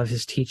and love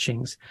his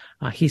teachings.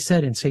 He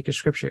said in sacred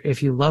scripture,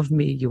 if you love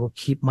me, you will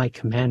keep my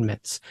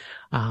commandments.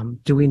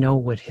 Do we know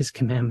what his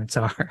commandments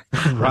are?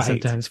 Right.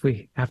 Sometimes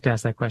we have to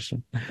ask that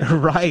question.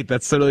 Right.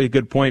 That's certainly a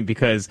good point,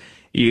 because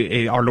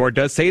our Lord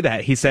does say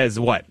that. He says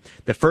what?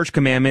 The first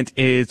commandment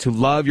is to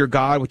love your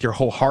God with your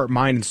whole heart,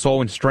 mind, and soul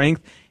and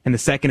strength. And the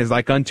second is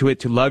like unto it,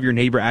 to love your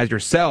neighbor as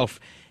yourself.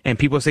 And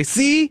people say,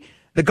 see,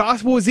 the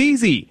gospel is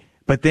easy.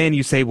 But then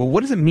you say, well,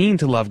 what does it mean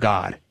to love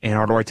God? And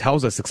our Lord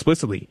tells us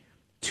explicitly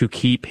to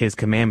keep his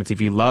commandments. If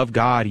you love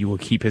God, you will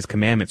keep his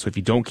commandments. So if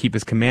you don't keep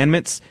his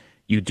commandments,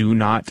 you do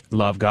not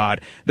love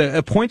God.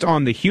 The point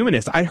on the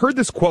humanist, I heard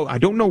this quote. I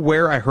don't know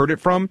where I heard it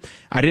from.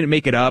 I didn't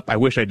make it up. I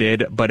wish I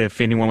did. But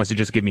if anyone wants to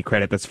just give me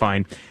credit, that's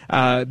fine.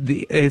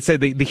 It said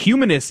the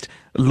humanists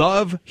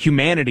love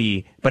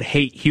humanity but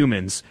hate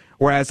humans,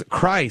 whereas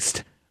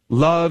Christ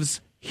loves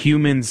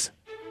humans.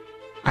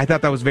 I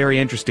thought that was very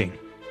interesting.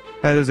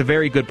 That was a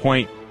very good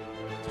point.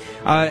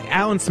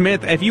 Alan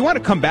Smith, if you want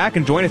to come back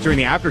and join us during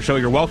the after show,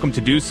 you're welcome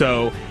to do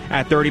so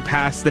at 30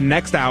 past the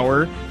next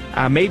hour.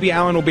 Maybe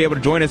Alan will be able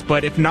to join us,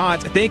 but if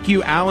not, thank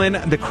you,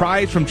 Alan. The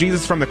Cries from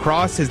Jesus from the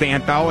Cross is the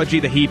anthology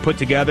that he put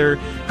together.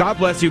 God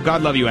bless you.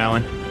 God love you,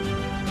 Alan.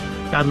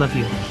 God love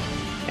you.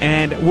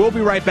 And we'll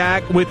be right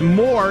back with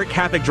more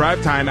Catholic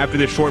Drive Time after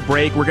this short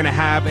break. We're going to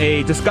have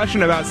a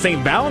discussion about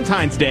St.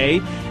 Valentine's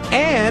Day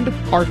and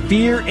our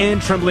Fear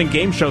and Trembling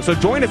game show. So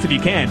join us if you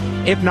can.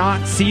 If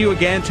not, see you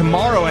again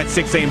tomorrow at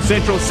 6 a.m.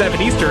 Central,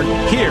 7 Eastern,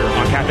 here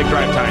on Catholic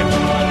Drive Time.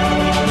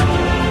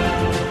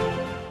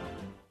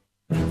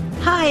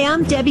 Hi,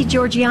 I'm Debbie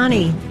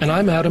Georgiani. And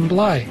I'm Adam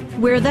Bly.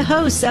 We're the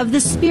hosts of The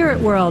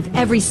Spirit World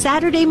every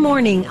Saturday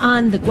morning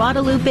on the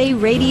Guadalupe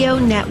Radio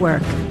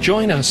Network.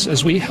 Join us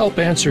as we help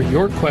answer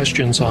your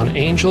questions on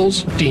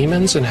angels,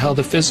 demons, and how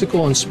the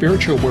physical and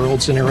spiritual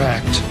worlds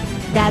interact.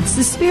 That's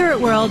The Spirit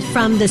World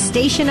from the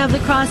Station of the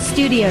Cross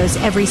Studios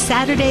every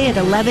Saturday at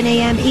 11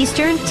 a.m.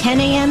 Eastern,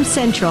 10 a.m.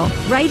 Central,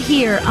 right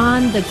here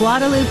on the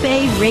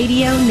Guadalupe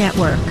Radio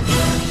Network.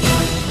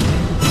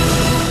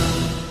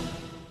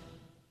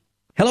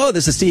 Hello,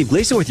 this is Steve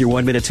Gleason with your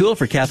one-minute tool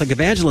for Catholic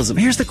evangelism.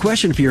 Here's the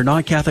question for your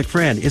non-Catholic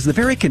friend. Is the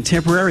very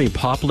contemporary and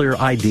popular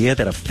idea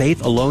that a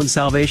faith-alone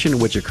salvation,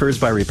 which occurs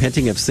by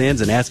repenting of sins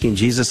and asking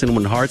Jesus in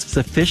one's heart,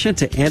 sufficient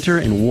to enter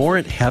and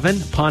warrant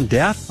heaven upon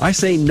death? I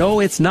say no,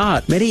 it's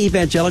not. Many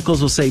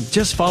evangelicals will say,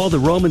 just follow the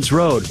Romans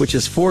road, which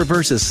is 4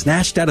 verses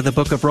snatched out of the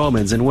book of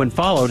Romans, and when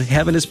followed,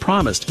 heaven is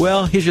promised.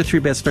 Well, here's your 3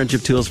 best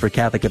friendship tools for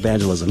Catholic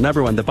evangelism.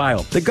 Number 1, the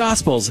Bible. The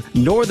Gospels,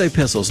 nor the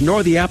epistles,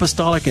 nor the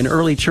apostolic and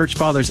early church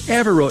fathers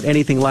ever wrote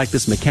anything like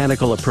this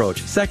mechanical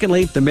approach.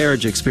 Secondly, the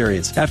marriage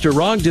experience. After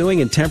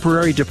wrongdoing and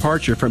temporary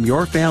departure from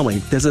your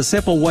family, does a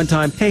simple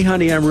one-time, hey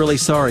honey, I'm really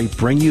sorry,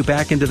 bring you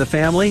back into the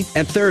family?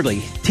 And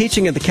thirdly,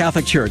 teaching of the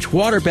Catholic Church,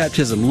 water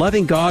baptism,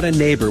 loving God and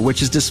neighbor,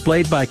 which is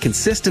displayed by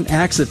consistent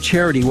acts of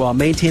charity while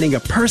maintaining a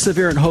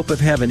perseverant hope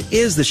of heaven,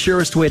 is the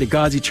surest way to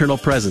God's eternal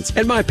presence.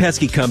 And my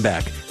pesky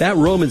comeback, that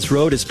Romans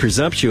road is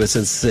presumptuous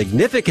and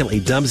significantly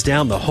dumbs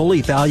down the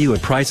holy value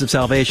and price of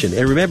salvation.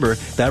 And remember,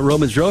 that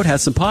Romans road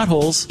has some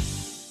potholes.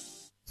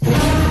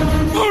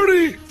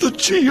 Marty, the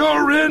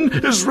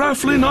TRN is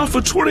raffling off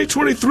a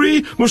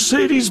 2023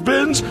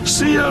 Mercedes-Benz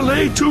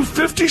CLA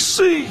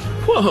 250C.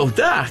 Whoa,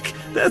 Doc,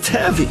 that's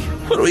heavy.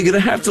 What, are we going to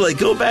have to,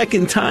 go back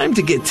in time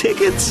to get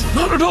tickets?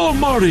 Not at all,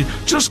 Marty.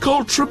 Just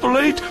call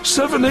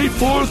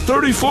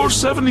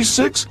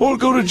 888-784-3476 or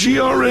go to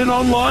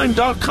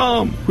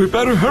grnonline.com. We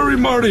better hurry,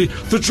 Marty.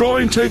 The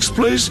drawing takes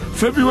place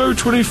February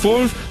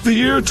 24th, the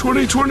year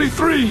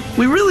 2023.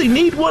 We really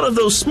need one of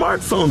those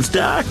smartphones,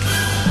 Doc.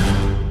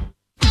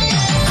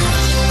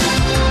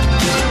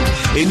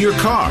 In your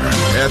car,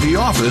 at the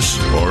office,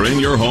 or in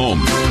your home,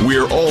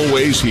 we're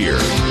always here.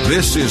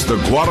 This is the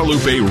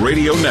Guadalupe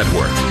Radio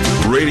Network.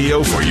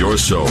 Radio for your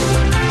soul.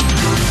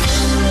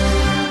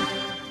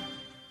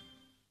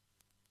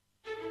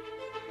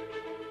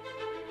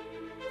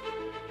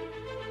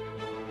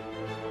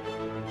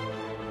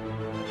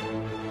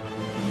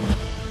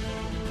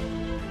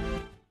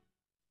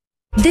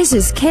 This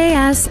is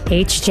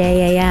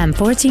KSHJAM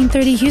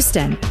 1430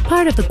 Houston,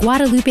 part of the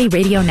Guadalupe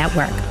Radio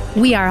Network.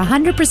 We are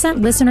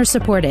 100% listener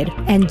supported.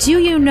 And do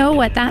you know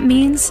what that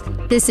means?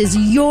 This is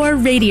your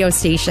radio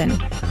station.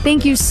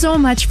 Thank you so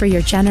much for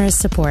your generous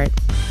support.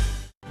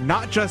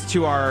 Not just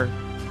to our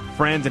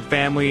friends and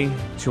family,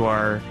 to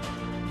our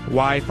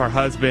wife, our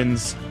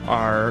husbands,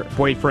 our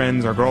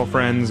boyfriends, our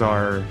girlfriends,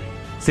 our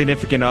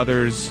significant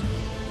others,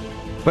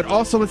 but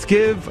also let's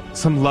give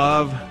some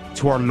love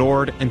to our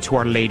Lord and to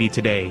our Lady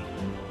today.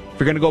 If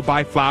you're going to go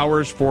buy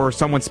flowers for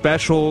someone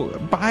special,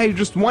 buy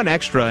just one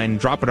extra and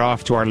drop it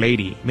off to Our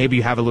Lady. Maybe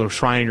you have a little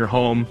shrine in your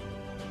home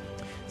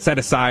set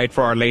aside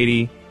for Our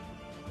Lady,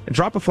 and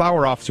drop a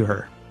flower off to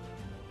her.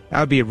 That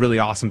would be a really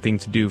awesome thing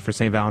to do for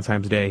St.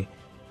 Valentine's Day.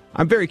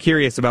 I'm very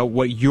curious about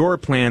what your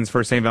plans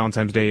for St.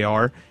 Valentine's Day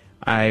are.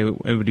 I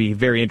would be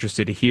very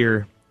interested to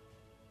hear.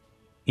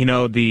 You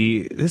know,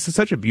 this is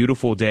such a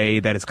beautiful day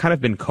that it's kind of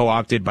been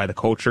co-opted by the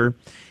culture.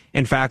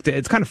 In fact,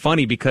 it's kind of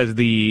funny because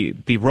the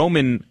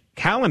Roman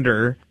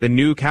calendar, the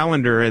new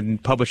calendar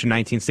published in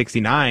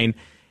 1969,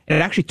 it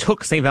actually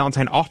took St.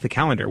 Valentine off the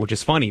calendar, which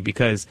is funny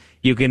because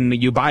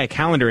you buy a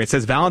calendar, it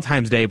says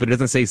Valentine's Day, but it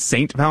doesn't say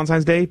Saint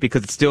Valentine's Day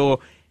because it's still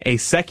a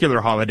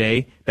secular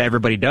holiday that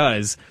everybody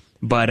does,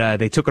 but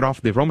they took it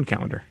off the Roman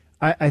calendar.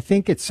 I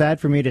think it's sad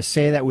for me to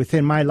say that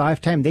within my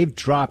lifetime, they've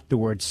dropped the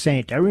word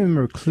saint. I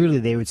remember clearly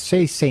they would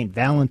say St.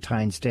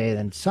 Valentine's Day,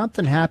 then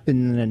something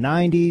happened in the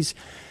 90s,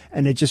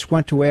 and it just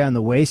went away on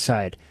the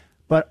wayside.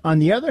 But on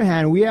the other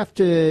hand, we have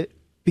to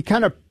be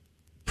kind of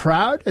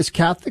proud as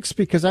Catholics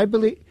because I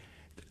believe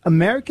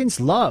Americans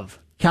love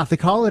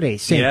Catholic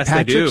holidays. St.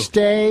 Patrick's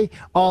Day,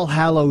 All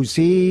Hallows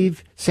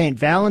Eve, St.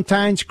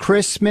 Valentine's,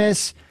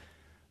 Christmas.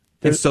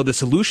 And so the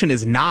solution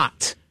is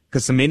not,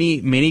 because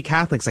many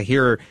Catholics I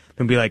hear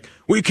them be like,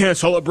 we can't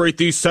celebrate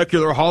these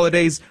secular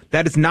holidays.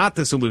 That is not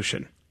the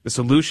solution. The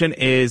solution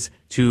is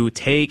to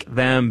take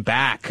them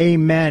back.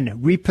 Amen.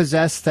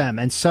 Repossess them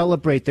and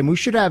celebrate them. We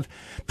should have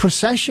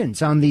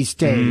processions on these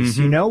days,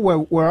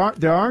 where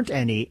there aren't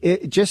any,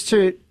 just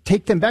to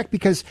take them back,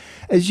 because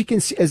as you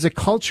can see, as the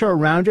culture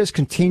around us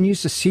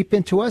continues to seep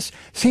into us,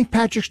 St.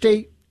 Patrick's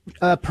Day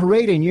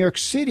parade in New York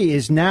City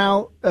is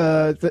now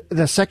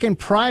the second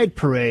Pride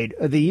parade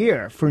of the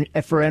year for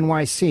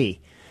NYC.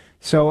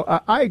 So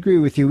I agree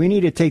with you. We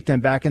need to take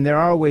them back, and there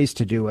are ways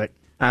to do it.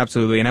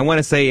 Absolutely. And I want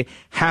to say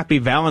happy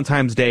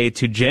Valentine's Day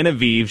to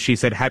Genevieve. She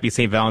said happy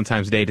St.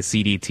 Valentine's Day to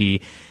CDT.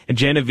 And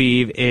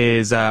Genevieve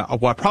is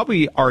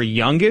probably our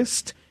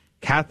youngest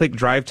Catholic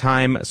Drive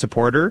Time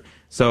supporter.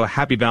 So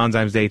happy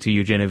Valentine's Day to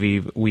you,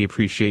 Genevieve. We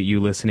appreciate you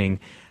listening.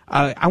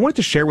 I wanted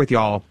to share with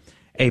y'all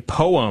a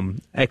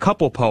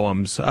couple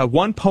poems.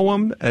 One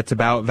poem that's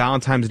about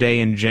Valentine's Day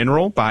in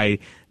general by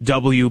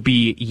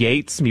W.B.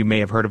 Yeats. You may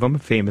have heard of him, a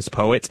famous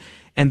poet.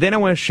 And then I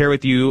want to share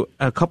with you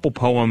a couple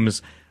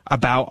poems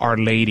about Our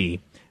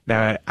Lady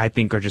that I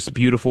think are just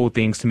beautiful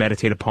things to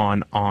meditate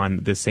upon on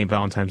this St.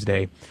 Valentine's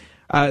Day.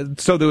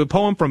 So the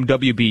poem from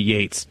W.B.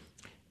 Yeats.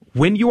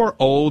 When you are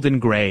old and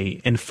gray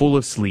and full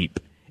of sleep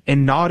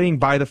and nodding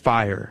by the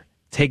fire,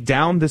 take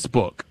down this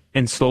book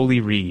and slowly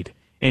read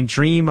and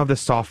dream of the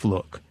soft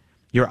look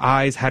your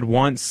eyes had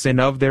once and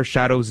of their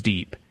shadows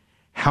deep.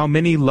 How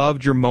many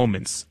loved your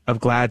moments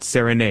of glad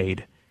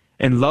serenade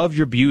and loved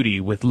your beauty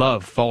with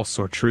love false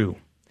or true.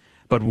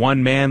 But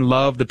one man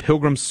loved the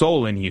pilgrim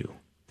soul in you,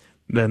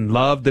 then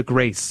loved the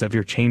grace of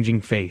your changing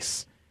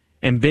face,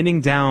 and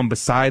bending down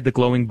beside the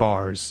glowing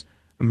bars,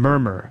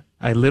 murmur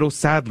a little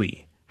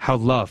sadly how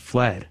love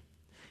fled,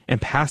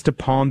 and passed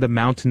upon the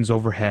mountains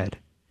overhead,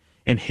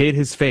 and hid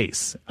his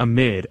face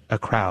amid a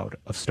crowd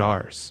of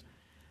stars.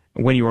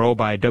 When You Were Old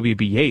by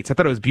W.B. Yeats. I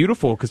thought it was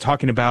beautiful because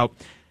talking about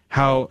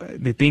how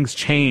the things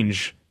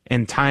change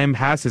and time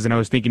passes, and I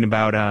was thinking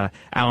about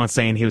Alan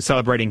saying he was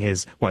celebrating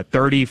his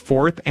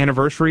 34th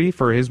anniversary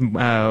for his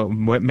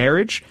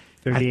marriage.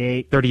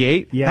 38.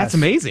 38. Yes. That's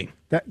amazing.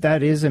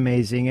 That is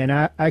amazing, and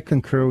I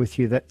concur with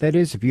you. That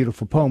is a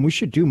beautiful poem. We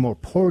should do more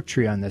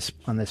poetry on this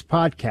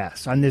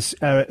podcast, on this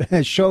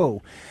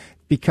show,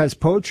 because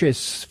poetry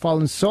has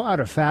fallen so out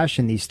of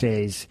fashion these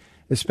days.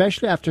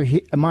 Especially after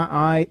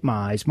my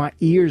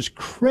ears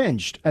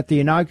cringed at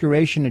the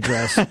inauguration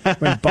address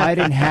when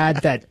Biden had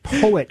that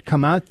poet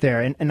come out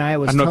there, and I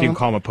was. I don't know if you can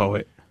call him a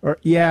poet.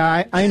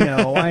 Yeah, I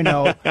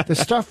know. The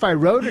stuff I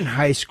wrote in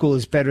high school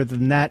is better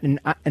than that.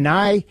 And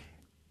I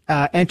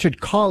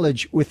entered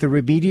college with a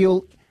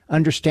remedial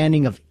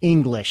understanding of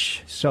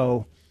English.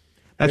 So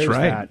that's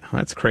right. That.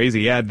 That's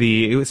crazy. Yeah,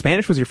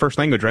 Spanish was your first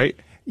language, right?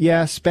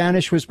 Yeah,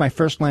 Spanish was my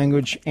first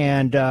language,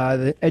 and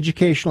the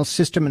educational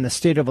system in the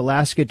state of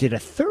Alaska did a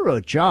thorough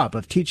job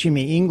of teaching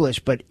me English,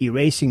 but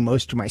erasing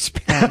most of my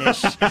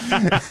Spanish.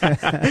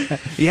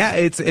 Yeah,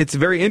 it's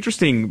very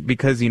interesting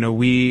because,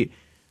 we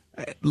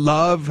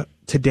love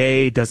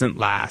today doesn't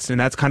last, and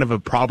that's kind of a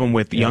problem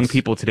with young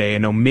people today. I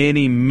know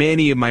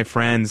many of my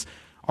friends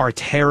are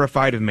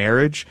terrified of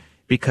marriage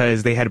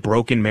because they had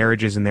broken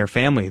marriages in their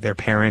family, their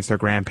parents, their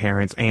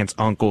grandparents, aunts,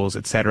 uncles,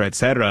 et cetera, et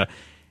cetera.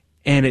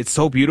 And it's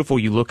so beautiful.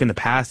 You look in the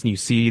past and you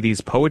see these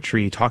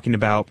poetry talking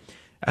about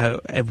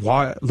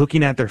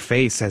looking at their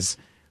face as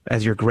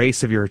your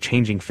grace of your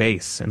changing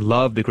face, and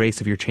love the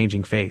grace of your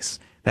changing face.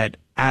 That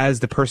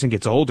as the person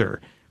gets older,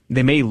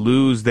 they may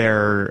lose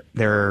their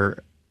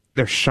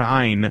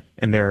shine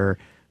and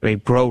they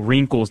grow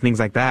wrinkles, things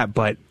like that.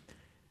 But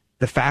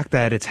the fact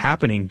that it's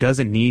happening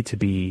doesn't need to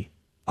be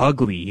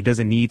ugly. It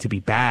doesn't need to be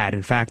bad.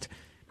 In fact,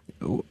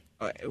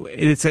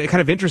 it's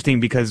kind of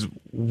interesting because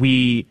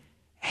we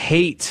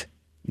hate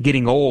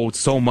getting old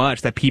so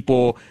much that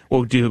people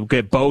will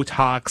get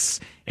Botox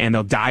and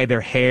they'll dye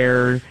their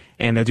hair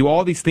and they'll do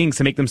all these things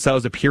to make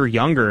themselves appear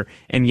younger.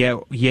 And yet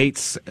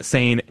Yeats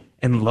saying,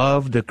 and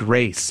love the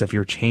grace of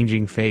your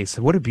changing face.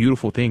 What a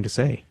beautiful thing to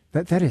say.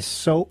 That is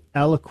so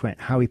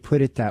eloquent how he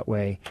put it that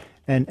way.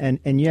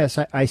 And yes,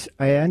 I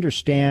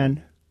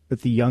understand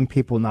with the young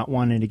people not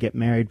wanting to get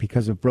married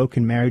because of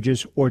broken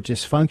marriages or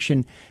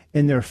dysfunction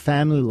in their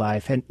family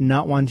life and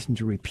not wanting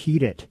to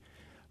repeat it.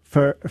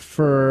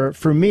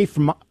 For me,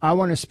 I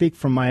want to speak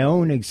from my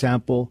own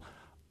example.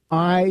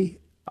 I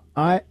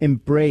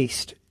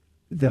embraced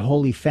the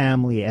Holy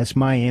Family as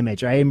my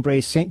image. I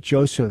embraced Saint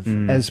Joseph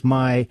as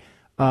my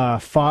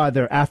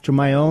father after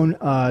my own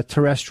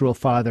terrestrial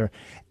father,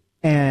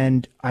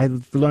 and I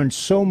learned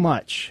so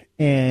much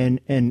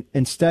in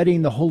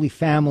studying the Holy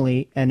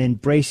Family and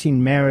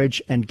embracing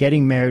marriage and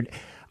getting married.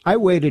 I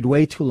waited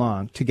way too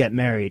long to get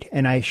married,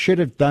 and I should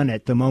have done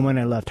it the moment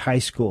I left high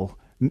school.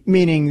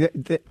 Meaning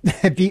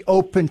that be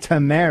open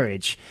to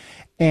marriage.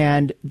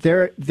 And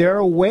there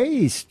are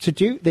ways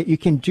that you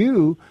can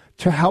do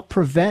to help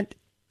prevent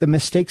the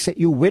mistakes that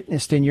you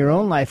witnessed in your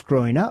own life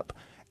growing up.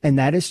 And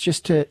that is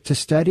just to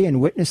study and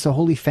witness the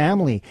Holy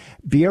Family.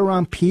 Be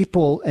around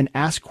people and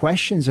ask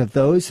questions of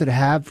those that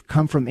have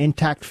come from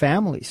intact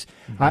families.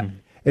 Mm-hmm.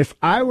 If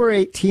I were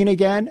 18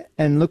 again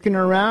and looking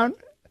around,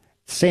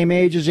 same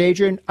age as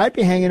Adrian, I'd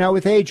be hanging out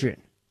with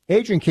Adrian.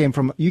 Adrian came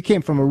from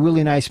a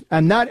really nice,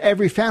 and not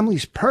every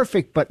family's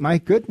perfect, but my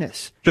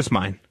goodness. Just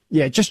mine.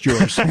 Yeah, just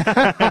yours.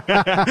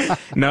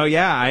 No,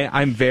 yeah,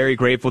 I'm very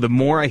grateful. The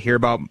more I hear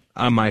about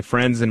my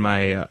friends and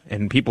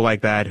and people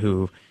like that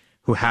who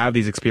have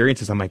these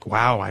experiences, I'm like,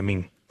 wow, I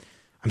mean,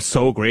 I'm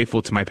so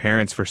grateful to my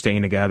parents for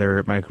staying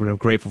together. I'm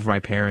grateful for my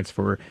parents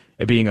for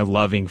being a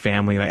loving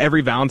family. Like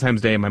every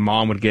Valentine's Day, my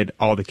mom would get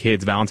all the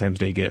kids Valentine's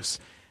Day gifts.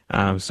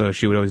 So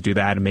she would always do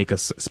that and make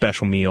us a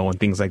special meal and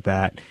things like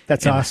that.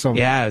 That's awesome.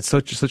 Yeah, it's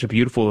such a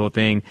beautiful little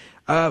thing.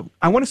 I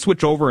want to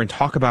switch over and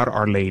talk about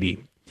Our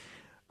Lady.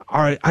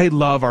 I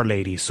love Our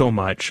Lady so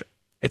much.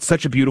 It's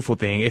such a beautiful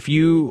thing. If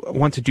you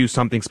want to do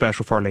something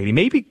special for Our Lady,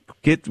 maybe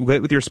get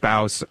with your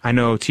spouse. I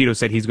know Tito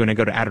said he's going to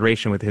go to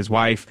adoration with his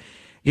wife.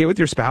 Get with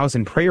your spouse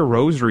and pray a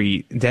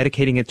rosary,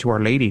 dedicating it to Our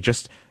Lady,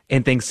 just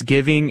in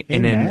thanksgiving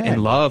and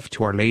in love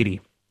to Our Lady.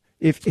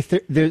 If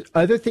there's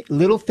other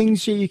little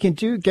things that you can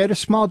do, get a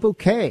small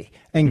bouquet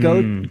and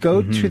go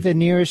to the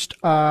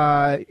nearest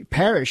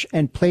parish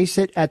and place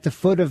it at the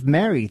foot of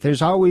Mary.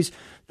 There's always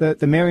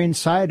the Marian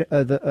side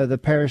of the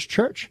parish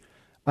church.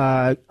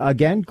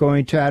 Again,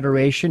 going to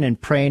adoration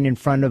and praying in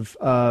front of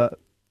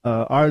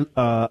our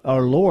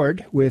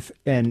Lord with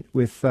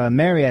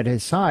Mary at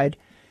his side.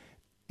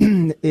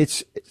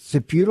 It's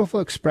a beautiful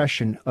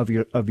expression of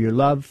your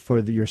love for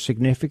your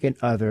significant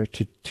other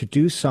to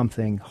do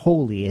something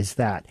holy as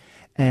that.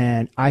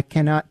 And I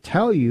cannot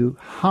tell you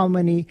how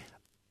many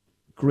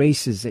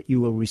graces that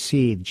you will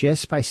receive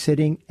just by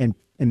sitting and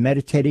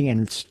meditating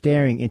and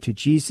staring into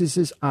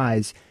Jesus'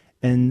 eyes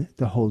in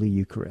the Holy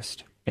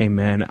Eucharist.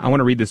 Amen. I want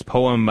to read this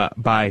poem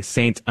by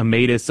Saint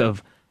Amadis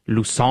of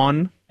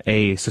Lausanne,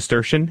 a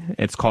Cistercian.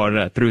 It's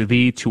called Through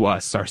Thee to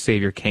Us Our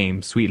Savior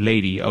Came, Sweet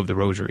Lady of the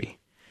Rosary.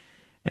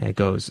 And it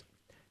goes,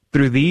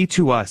 Through Thee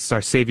to us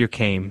our Savior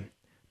came,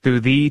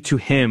 through Thee to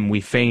Him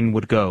we fain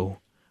would go.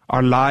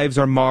 Our lives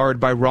are marred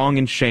by wrong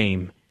and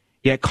shame,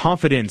 yet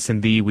confidence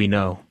in Thee we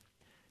know.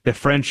 The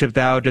friendship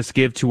Thou dost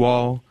give to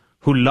all,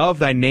 who love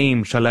Thy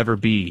name shall ever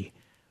be.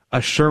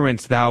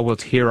 Assurance Thou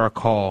wilt hear our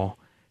call,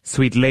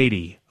 Sweet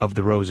Lady of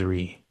the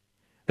Rosary.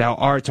 Thou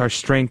art our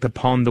strength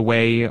upon the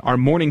way, our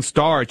morning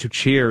star to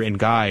cheer and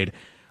guide,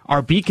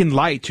 our beacon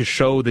light to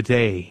show the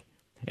day,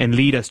 and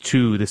lead us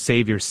to the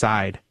Saviour's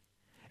side.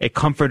 A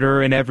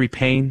comforter in every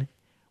pain,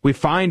 we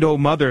find, O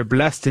Mother,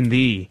 blessed in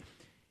Thee,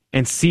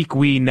 and seek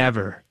we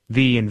never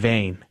Thee in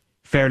vain.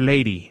 fair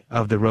Lady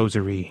of the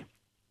Rosary.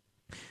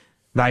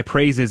 Thy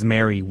praises,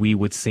 Mary, we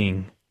would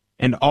sing,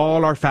 and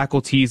all our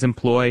faculties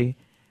employ,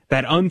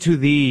 that unto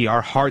thee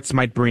our hearts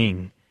might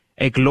bring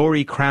a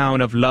glory crown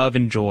of love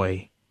and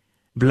joy.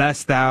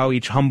 Bless thou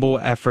each humble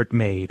effort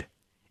made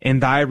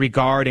in thy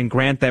regard, and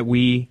grant that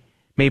we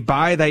may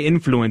by thy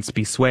influence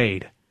be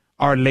swayed,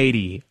 Our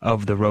Lady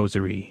of the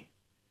Rosary.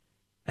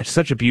 It's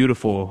such a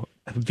beautiful,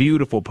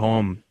 beautiful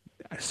poem,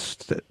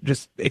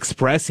 just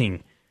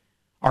expressing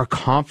our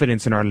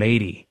confidence in Our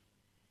Lady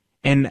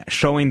and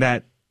showing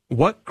that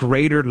what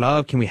greater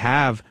love can we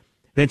have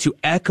than to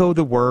echo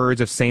the words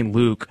of St.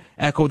 Luke,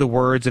 echo the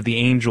words of the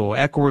angel,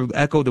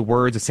 echo the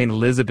words of St.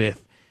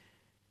 Elizabeth.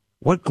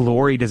 What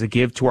glory does it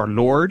give to our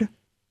Lord?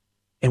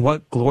 And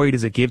what glory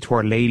does it give to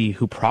Our Lady,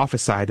 who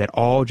prophesied that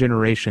all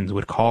generations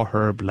would call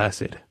her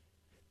blessed?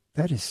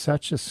 That is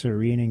such a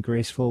serene and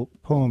graceful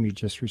poem you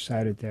just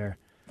recited there.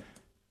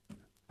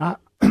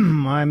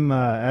 I'm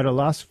at a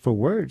loss for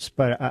words,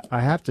 but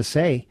I have to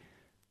say,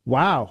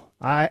 wow,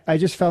 I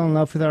just fell in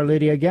love with Our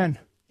Lady again.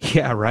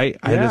 Yeah, right?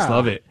 Yeah. I just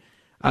love it.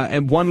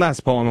 And one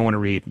last poem I want to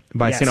read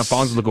by St.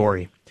 Alphonse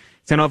Liguori.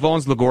 St.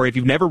 Alphonse Liguori, if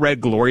you've never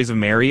read Glories of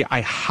Mary,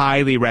 I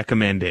highly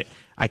recommend it.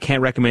 I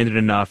can't recommend it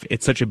enough.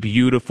 It's such a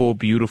beautiful,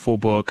 beautiful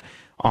book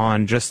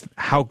on just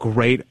how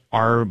great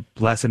our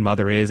Blessed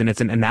Mother is, and it's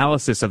an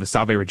analysis of the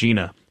Salve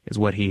Regina, is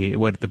what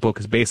the book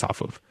is based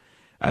off of.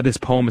 This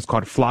poem is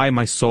called Fly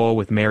My Soul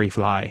with Mary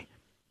Fly.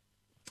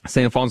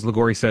 St. Alphonse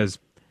Liguori says,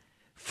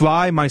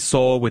 Fly, my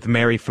soul, with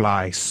Mary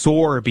fly,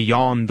 soar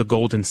beyond the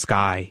golden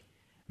sky,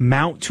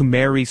 mount to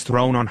Mary's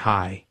throne on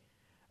high.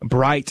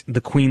 Bright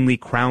the queenly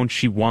crown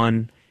she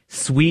won,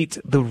 sweet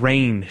the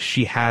reign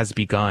she has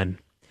begun.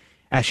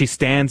 As she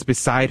stands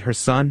beside her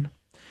son,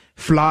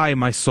 fly,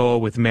 my soul,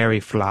 with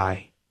Mary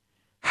fly.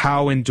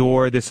 How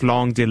endure this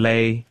long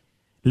delay?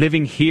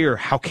 Living here,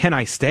 how can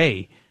I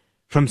stay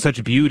from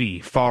such beauty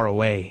far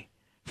away?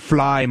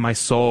 Fly, my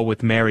soul,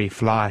 with Mary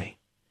fly.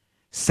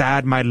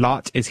 Sad my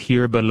lot is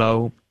here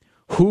below.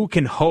 Who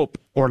can hope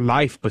or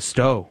life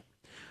bestow?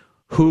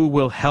 Who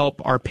will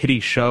help our pity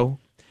show?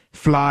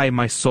 Fly,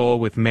 my soul,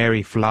 with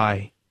Mary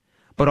fly.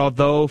 But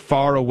although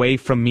far away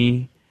from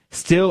me,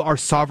 still our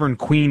sovereign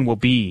queen will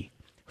be,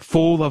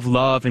 full of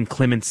love and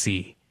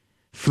clemency.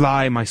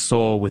 Fly, my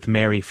soul, with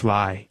Mary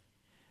fly.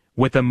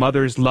 With a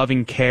mother's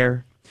loving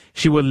care,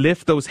 she will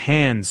lift those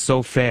hands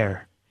so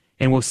fair,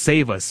 and will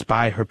save us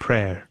by her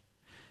prayer.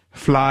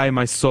 Fly,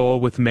 my soul,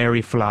 with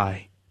Mary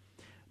fly.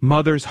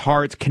 Mother's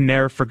heart can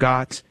ne'er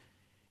forgot,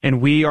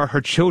 and we are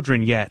her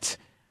children yet,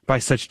 by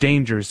such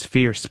dangers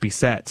fierce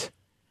beset.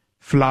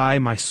 Fly,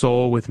 my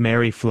soul, with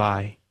Mary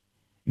fly.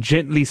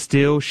 Gently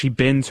still she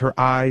bends her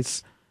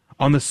eyes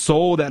on the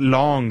soul that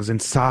longs and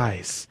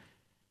sighs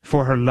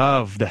for her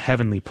love, the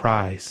heavenly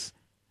prize.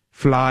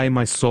 Fly,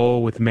 my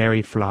soul, with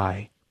Mary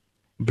fly.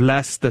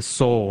 Bless the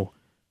soul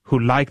who,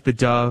 like the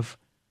dove,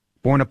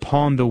 borne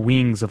upon the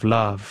wings of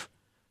love,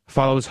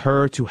 follows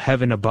her to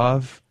heaven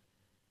above.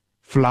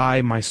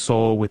 Fly, my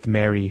soul, with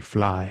Mary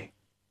fly.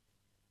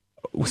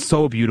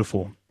 So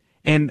beautiful.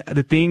 And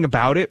the thing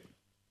about it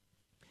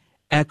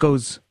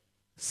echoes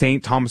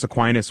St. Thomas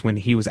Aquinas when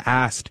he was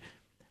asked,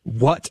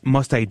 what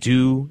must I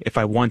do if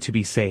I want to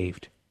be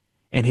saved?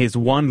 And his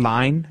one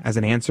line as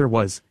an answer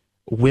was,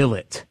 will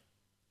it?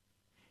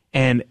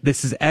 And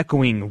this is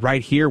echoing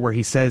right here where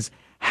he says,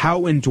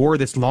 how endure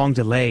this long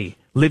delay?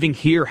 Living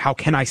here, how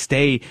can I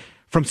stay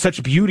from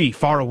such beauty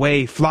far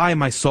away? Fly,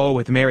 my soul,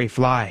 with Mary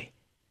fly.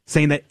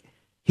 Saying that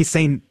he's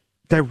saying,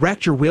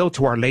 direct your will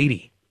to Our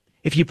Lady.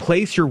 If you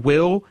place your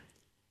will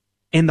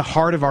in the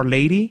heart of Our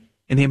Lady,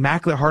 in the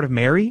Immaculate Heart of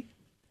Mary,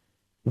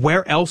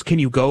 where else can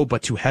you go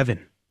but to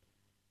heaven?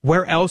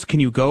 Where else can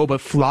you go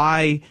but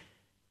fly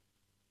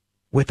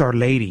with Our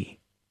Lady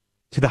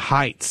to the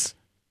heights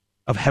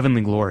of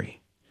heavenly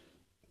glory?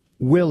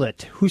 Will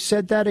it? Who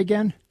said that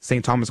again?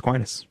 St. Thomas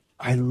Aquinas.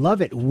 I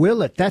love it.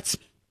 Will it? That's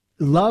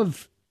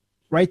love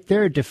right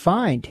there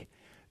defined.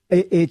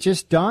 It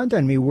just dawned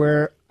on me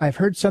where I've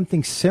heard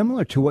something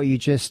similar to what you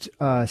just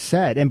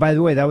said. And by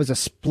the way, that was a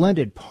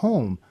splendid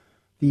poem.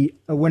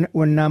 When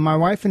my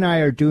wife and I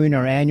are doing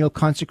our annual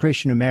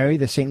consecration to Mary,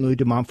 the St. Louis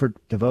de Montfort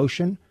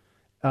devotion,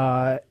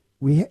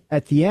 we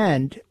at the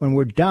end, when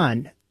we're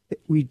done,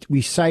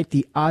 we cite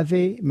the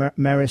Ave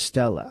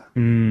Maristella.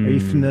 Are you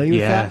familiar with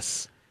that?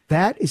 Yes.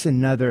 That is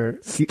another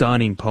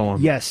stunning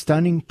poem. Yes,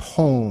 stunning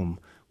poem.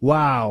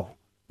 Wow.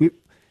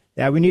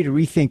 We need to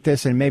rethink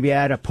this and maybe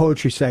add a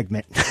poetry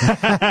segment.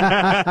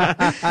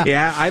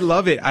 Yeah, I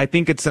love it. I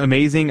think it's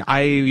amazing.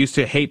 I used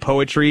to hate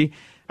poetry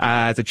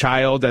as a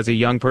child, as a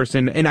young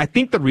person. And I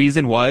think the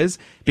reason was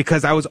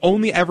because I was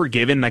only ever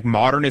given like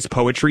modernist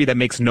poetry that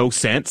makes no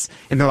sense.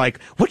 And they're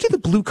like, what do the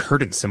blue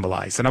curtains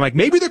symbolize? And I'm like,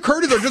 maybe the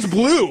curtains are just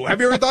blue.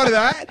 Have you ever thought of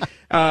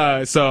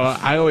that? So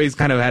I always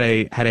kind of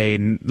had a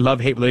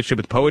love-hate relationship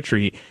with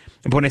poetry.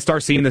 But when I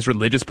start seeing this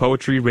religious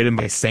poetry written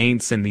by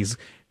saints and these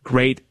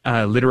great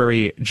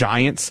literary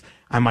giants,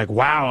 I'm like,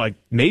 wow, like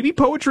maybe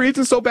poetry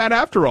isn't so bad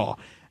after all.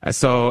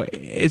 So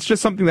it's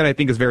just something that I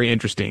think is very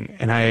interesting,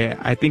 and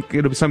I think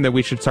it'll be something that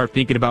we should start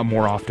thinking about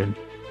more often.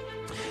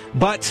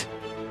 But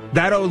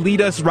that'll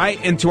lead us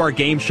right into our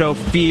game show,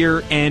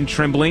 Fear and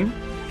Trembling.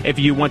 If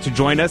you want to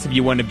join us, if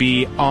you want to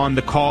be on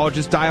the call,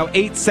 just dial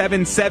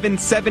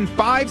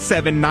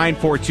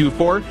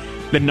 877-757-9424.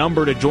 The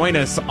number to join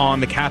us on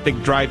the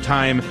Catholic Drive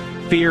Time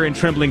Fear and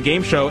Trembling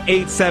game show,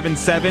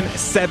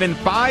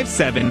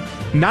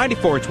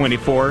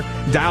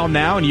 877-757-9424. Dial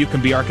now and you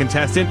can be our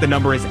contestant. The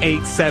number is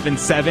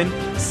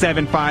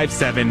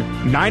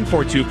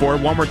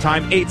 877-757-9424. One more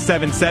time,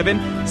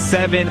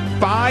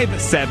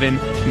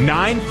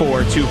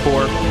 877-757-9424.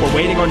 We're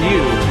waiting on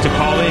you to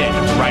call in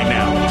right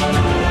now.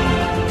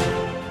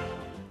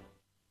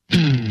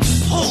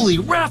 Holy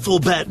raffle,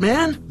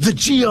 Batman! The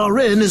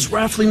GRN is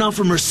raffling off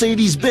a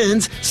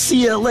Mercedes-Benz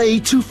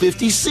CLA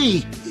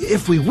 250C.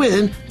 If we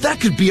win, that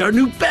could be our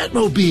new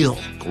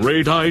Batmobile.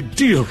 Great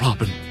idea,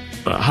 Robin.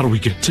 How do we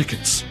get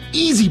tickets?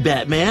 Easy,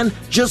 Batman.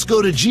 Just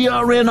go to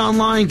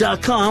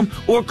grnonline.com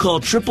or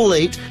call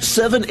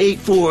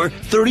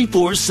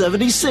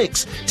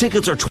 888-784-3476.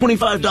 Tickets are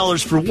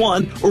 $25 for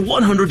one or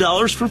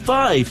 $100 for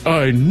five.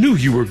 I knew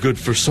you were good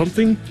for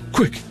something.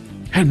 Quick,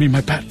 hand me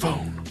my bat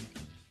phone.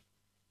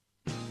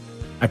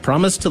 I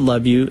promise to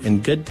love you in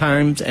good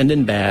times and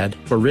in bad,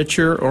 for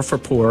richer or for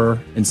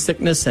poorer, in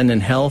sickness and in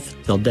health,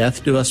 till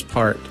death do us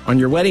part. On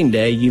your wedding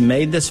day, you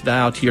made this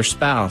vow to your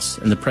spouse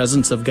in the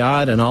presence of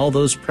God and all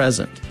those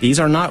present.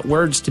 These are not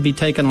words to be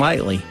taken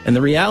lightly, and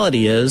the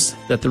reality is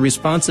that the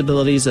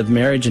responsibilities of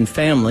marriage and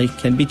family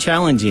can be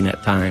challenging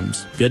at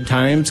times. Good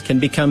times can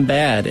become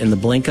bad in the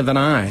blink of an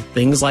eye.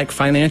 Things like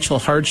financial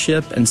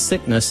hardship and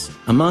sickness,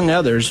 among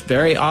others,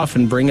 very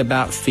often bring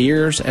about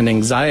fears and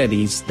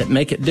anxieties that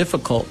make it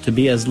difficult to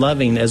be as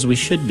loving as we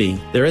should be.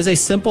 There is a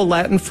simple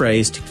Latin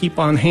phrase to keep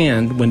on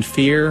hand when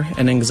fear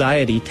and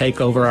anxiety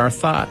take over our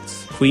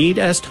thoughts. Quid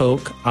est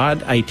hoc ad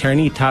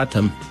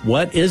aeternitatem?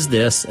 What is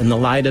this in the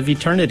light of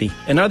eternity?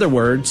 In other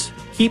words,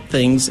 keep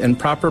things in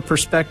proper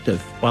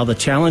perspective. While the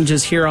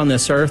challenges here on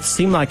this earth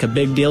seem like a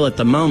big deal at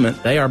the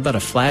moment, they are but a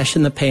flash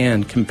in the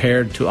pan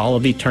compared to all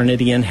of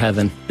eternity in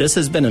heaven. This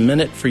has been a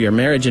Minute for Your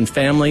Marriage and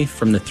Family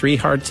from the Three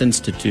Hearts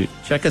Institute.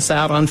 Check us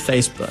out on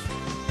Facebook.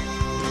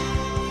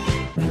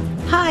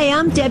 Hi,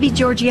 I'm Debbie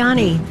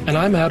Georgiani. And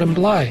I'm Adam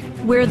Bly.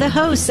 We're the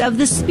hosts of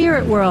The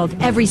Spirit World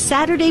every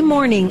Saturday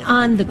morning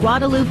on the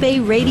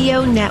Guadalupe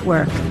Radio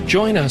Network.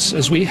 Join us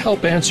as we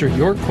help answer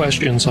your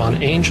questions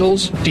on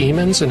angels,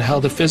 demons, and how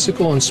the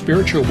physical and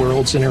spiritual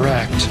worlds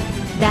interact.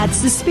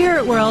 That's The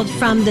Spirit World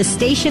from the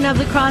Station of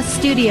the Cross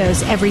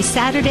Studios every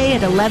Saturday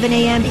at 11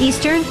 a.m.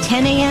 Eastern,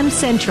 10 a.m.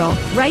 Central,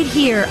 right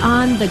here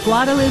on the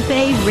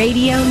Guadalupe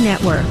Radio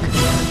Network.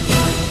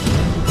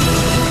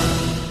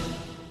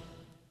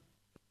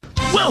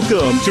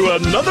 Welcome to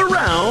another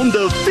round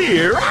of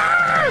Fear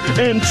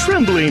and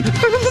Trembling,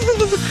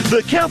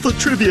 the Catholic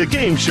trivia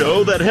game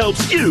show that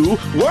helps you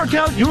work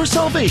out your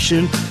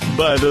salvation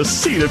by the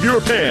seat of your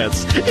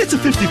pants. It's a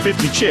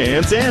 50-50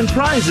 chance and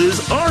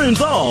prizes are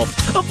involved.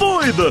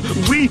 Avoid the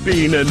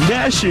weeping and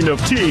gnashing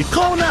of teeth.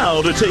 Call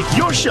now to take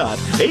your shot.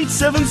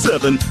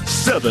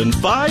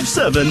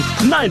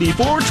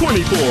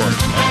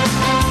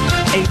 877-757-9424.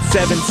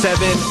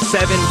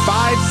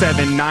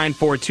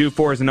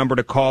 877-757-9424 is the number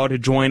to call to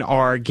join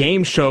our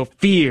game show,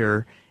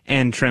 Fear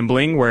and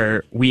Trembling,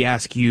 where we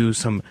ask you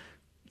some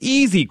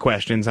easy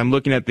questions. I'm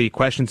looking at the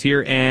questions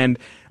here, and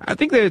I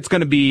think that it's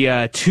going to be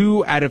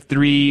 2 out of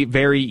 3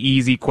 very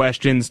easy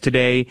questions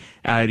today.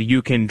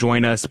 You can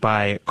join us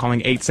by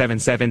calling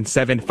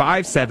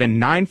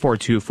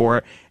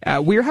 877-757-9424.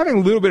 We're having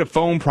a little bit of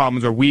phone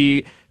problems where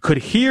we could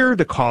hear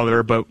the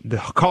caller, but the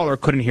caller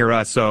couldn't hear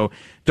us, so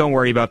don't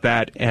worry about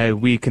that.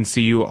 We can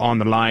see you on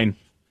the line.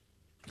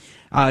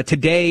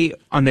 Today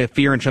on the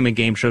Fear and Trembling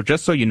game show,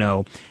 just so you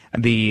know,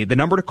 the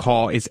number to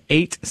call is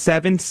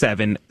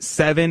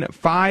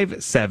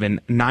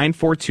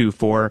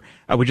 877-757-9424.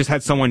 We just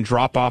had someone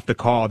drop off the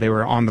call. They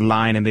were on the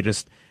line and they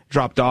just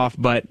dropped off,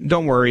 but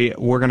don't worry,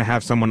 we're going to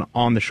have someone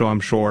on the show, I'm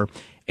sure.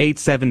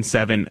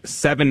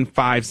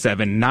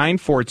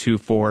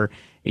 877-757-9424.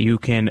 You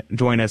can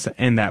join us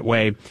in that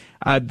way.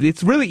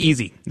 It's really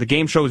easy. The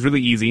game show is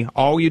really easy.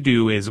 All you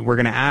do is we're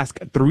going to ask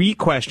 3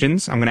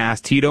 questions. I'm going to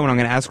ask Tito and I'm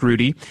going to ask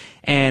Rudy,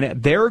 and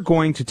they're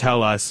going to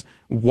tell us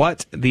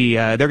what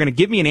they're going to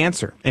give me an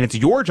answer, and it's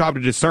your job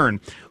to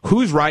discern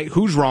who's right,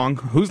 who's wrong,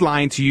 who's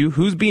lying to you,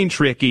 who's being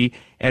tricky,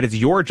 and it's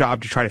your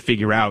job to try to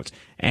figure out.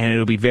 And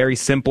it'll be very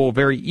simple,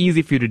 very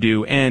easy for you to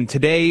do. And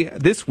today,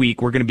 this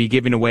week, we're going to be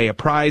giving away a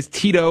prize.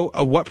 Tito,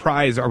 what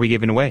prize are we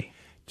giving away?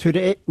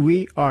 Today,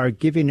 we are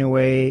giving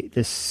away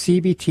the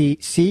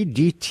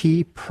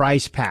CDT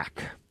prize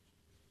pack.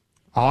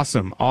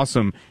 Awesome,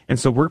 awesome. And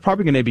so we're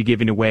probably going to be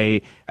giving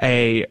away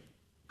a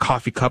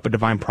coffee cup of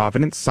Divine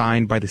Providence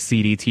signed by the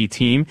CDT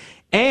team.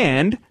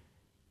 And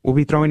we'll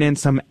be throwing in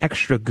some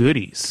extra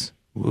goodies.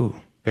 Ooh,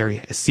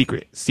 very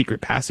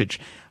secret passage.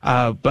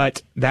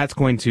 But that's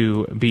going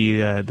to be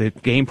the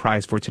game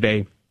prize for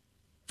today.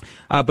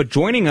 But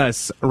joining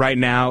us right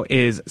now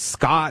is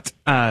Scott.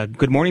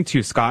 Good morning to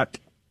you, Scott.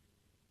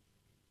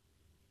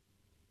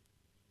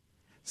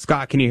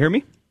 Scott, can you hear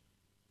me?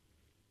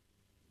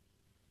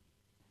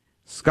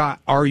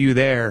 Scott, are you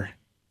there?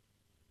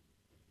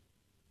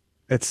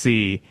 Let's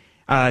see.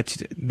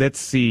 Let's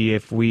see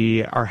if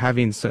we are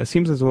having. It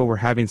seems as though we're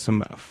having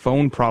some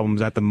phone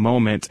problems at the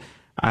moment.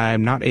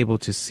 I'm not able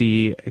to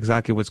see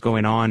exactly what's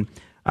going on,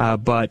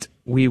 but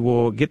we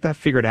will get that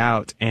figured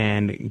out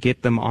and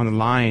get them on the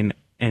line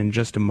in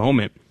just a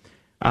moment.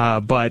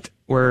 But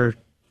we're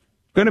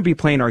going to be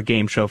playing our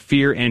game show,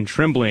 Fear and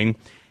Trembling,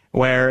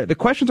 where the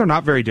questions are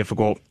not very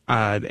difficult.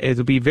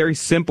 It'll be very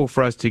simple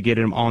for us to get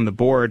them on the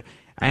board.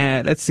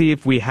 And let's see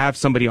if we have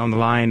somebody on the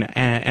line.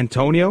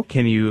 Antonio,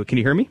 can you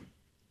hear me?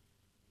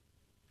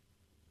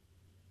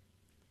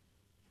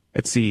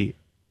 Let's see.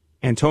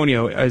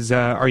 Antonio,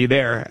 are you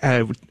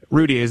there?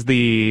 Rudy, is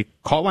the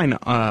call line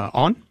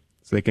on?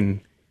 So they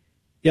can...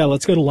 Yeah,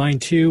 let's go to line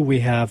 2.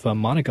 We have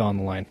Monica on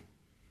the line.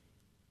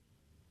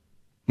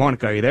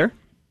 Monica, are you there?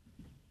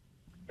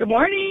 Good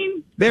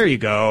morning. There you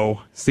go.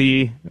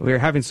 See, we're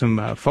having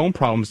some phone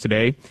problems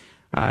today.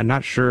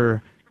 Not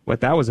sure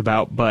what that was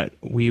about, but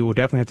we will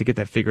definitely have to get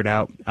that figured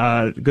out.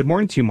 Good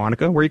morning to you,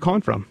 Monica. Where are you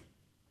calling from?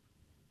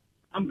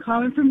 I'm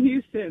calling from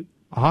Houston.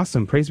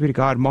 Awesome. Praise be to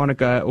God.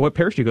 Monica, what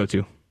parish do you go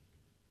to?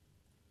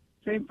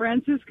 St.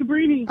 Francis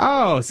Cabrini.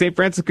 Oh, St.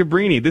 Francis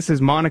Cabrini. This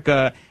is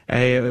Monica,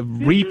 a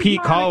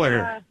repeat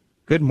caller.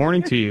 Good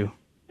morning to you.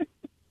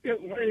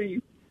 Good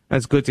morning.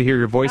 That's good to hear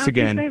your voice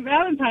again. Happy St.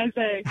 Valentine's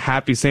Day.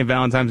 Happy St.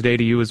 Valentine's Day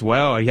to you as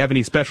well. Do you have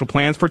any special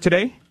plans for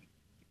today?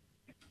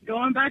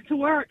 Going back to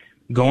work.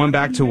 Going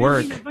back to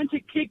work. A bunch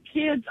of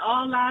kids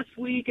all last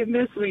week and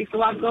this week,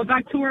 so I'll go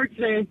back to work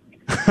today.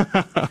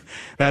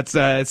 That's.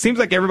 It seems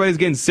like everybody's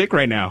getting sick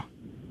right now.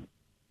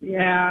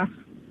 Yeah.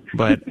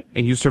 But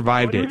you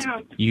survived it.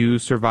 You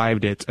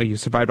survived it. You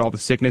survived all the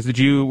sickness.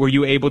 Were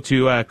you able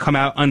to come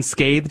out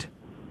unscathed?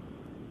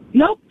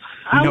 Nope.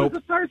 I was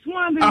the first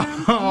one.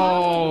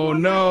 Oh,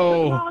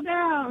 no. All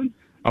down.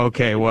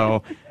 Okay,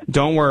 well,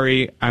 don't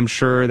worry. I'm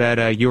sure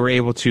that you were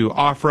able to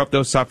offer up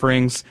those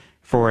sufferings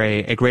for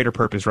a greater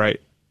purpose, right?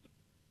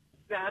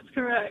 That's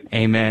correct.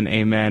 Amen,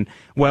 amen.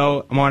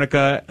 Well,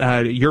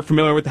 Monica, you're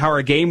familiar with how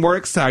our game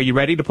works. Are you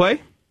ready to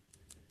play?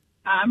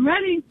 I'm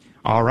ready.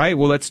 All right,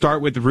 well, let's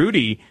start with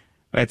Rudy.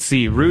 Let's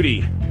see.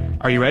 Rudy,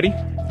 are you ready?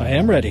 I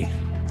am ready.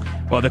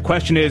 Well, the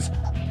question is,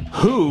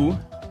 who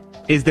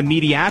is the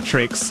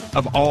mediatrix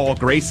of all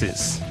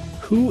graces?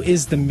 Who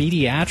is the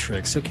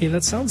mediatrix? Okay,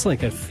 that sounds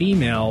like a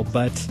female,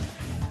 but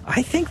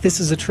I think this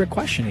is a trick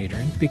question,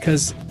 Adrian,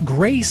 because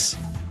grace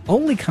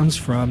only comes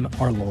from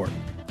our Lord.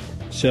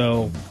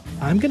 So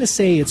I'm going to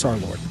say it's our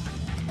Lord.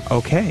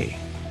 Okay.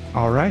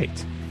 All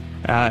right.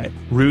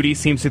 Rudy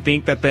seems to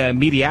think that the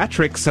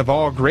mediatrix of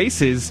all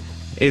graces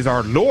is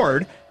our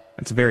Lord.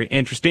 That's very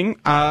interesting.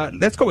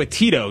 Let's go with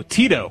Tito.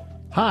 Tito.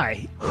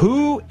 Hi.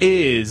 Who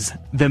is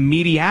the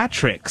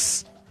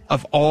mediatrix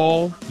of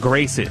all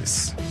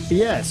graces?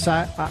 Yes,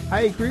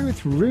 I agree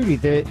with Rudy.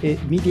 The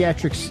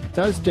mediatrix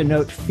does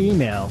denote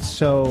female.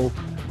 So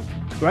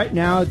right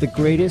now, the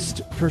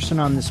greatest person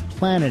on this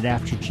planet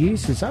after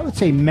Jesus, I would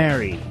say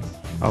Mary.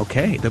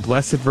 Okay, the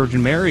Blessed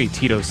Virgin Mary,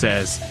 Tito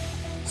says.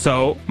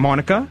 So,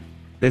 Monica,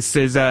 this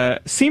is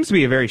seems to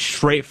be a very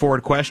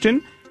straightforward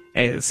question.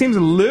 It seems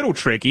a little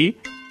tricky,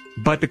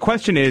 but the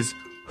question is,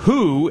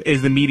 who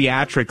is the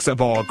mediatrix of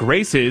all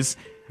graces?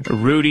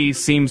 Rudy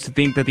seems to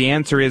think that the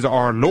answer is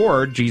our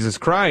Lord, Jesus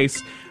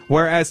Christ,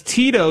 whereas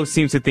Tito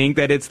seems to think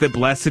that it's the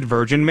Blessed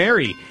Virgin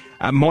Mary.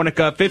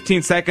 Monica,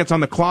 15 seconds on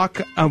the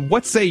clock.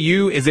 What say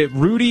you? Is it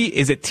Rudy?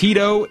 Is it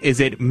Tito? Is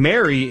it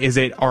Mary? Is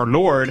it our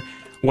Lord?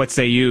 What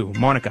say you,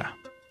 Monica?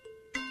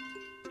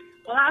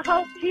 Well, I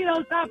hope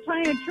Tito's not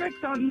playing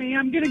tricks on me.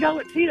 I'm going to go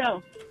with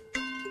Tito.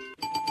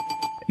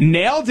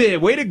 Nailed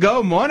it. Way to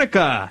go,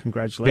 Monica.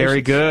 Congratulations.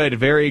 Very good.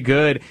 Very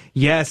good.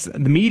 Yes,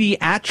 the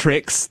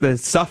mediatrix, the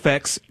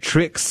suffix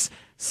trix,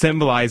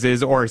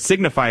 symbolizes or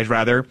signifies,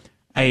 rather,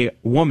 a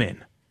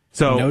woman.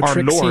 So No our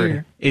tricks Lord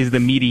here. is the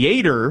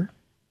mediator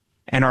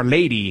and Our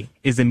Lady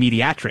is the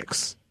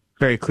mediatrix.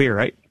 Very clear,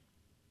 right?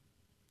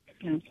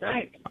 That's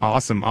right.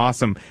 Awesome,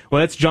 awesome.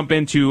 Well, let's jump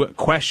into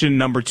question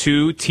number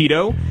 2,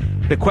 Tito.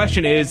 The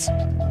question is,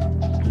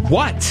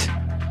 what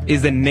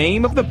is the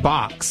name of the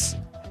box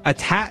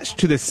attached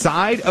to the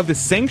side of the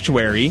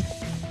sanctuary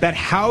that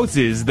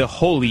houses the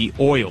holy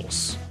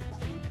oils?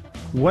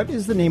 What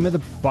is the name of the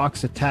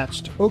box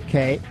attached?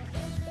 Okay,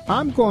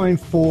 I'm going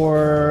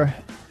for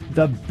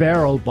the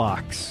barrel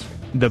box.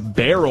 The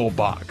barrel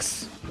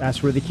box.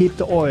 That's where they keep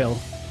the oil.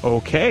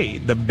 Okay,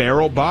 the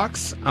barrel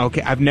box.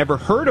 Okay, I've never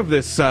heard of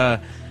this a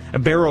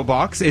barrel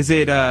box. Is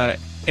it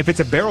if it's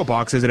a barrel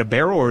box, is it a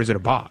barrel or is it a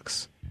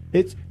box?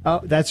 It's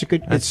that's a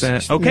good. That's,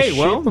 it's okay, the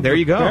well, shape of there a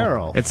you go.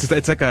 Barrel. It's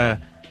like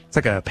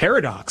a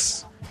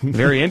paradox.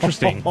 Very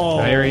interesting.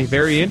 Very,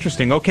 very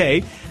interesting.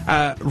 Okay,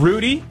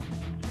 Rudy,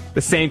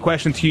 the same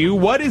question to you.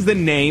 What is the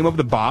name of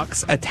the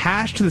box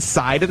attached to the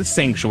side of the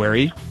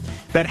sanctuary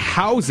that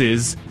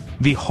houses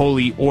the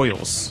holy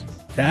oils?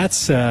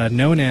 That's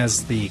known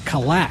as the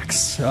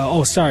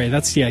Kallax. Sorry,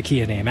 that's the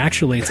IKEA name.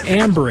 Actually, it's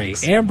Ambry.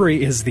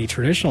 Ambry is the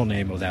traditional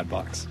name of that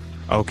box.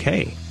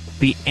 Okay.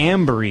 The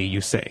Ambry, you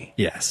say?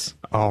 Yes.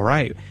 All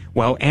right.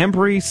 Well,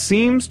 Ambry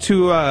seems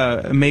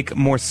to make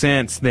more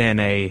sense than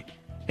a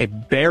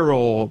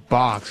barrel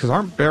box, because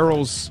aren't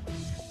barrels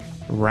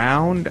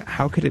round?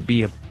 How could it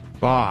be a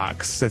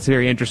box? That's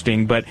very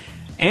interesting. But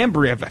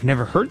Ambry, I've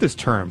never heard this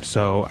term,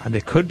 so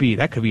that could be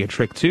a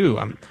trick too.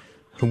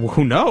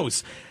 Who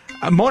knows?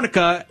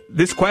 Monica,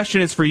 this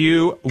question is for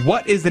you.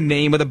 What is the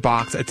name of the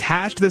box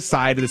attached to the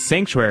side of the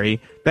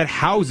sanctuary that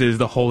houses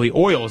the holy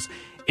oils?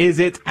 Is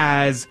it,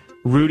 as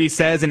Rudy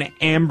says, an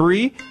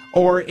ambry,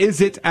 or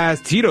is it,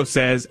 as Tito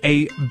says,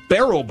 a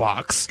barrel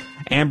box?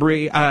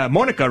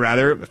 Monica,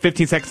 rather,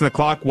 15 seconds on the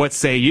clock. What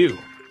say you?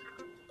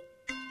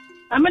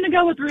 I'm going to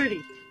go with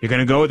Rudy. You're going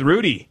to go with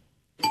Rudy.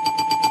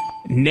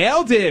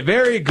 Nailed it.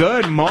 Very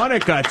good,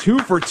 Monica. 2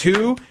 for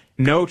 2.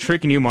 No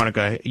tricking you,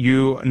 Monica.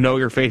 You know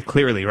your faith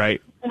clearly,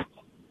 right?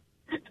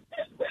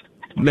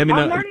 Let me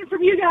know. I'm learning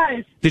from you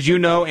guys. Did you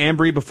know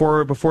Ambry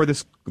before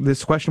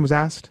this question was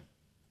asked?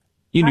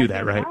 You knew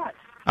that, right? Not.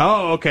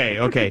 Oh,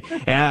 okay.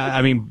 Yeah,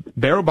 I mean,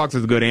 barrel box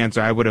is a good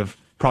answer. I would have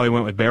probably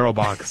went with barrel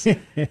box.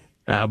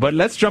 But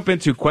let's jump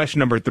into question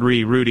number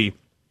 3. Rudy,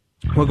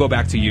 we'll go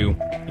back to you.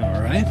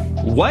 All right.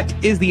 What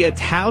is the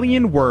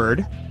Italian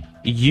word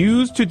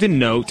used to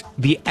denote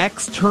the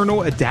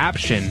external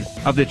adaptation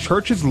of the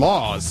church's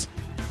laws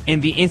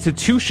and the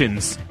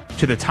institutions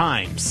to the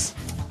times?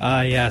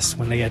 Yes,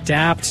 when they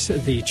adapt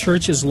the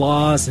church's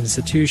laws and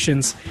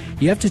institutions,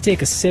 you have to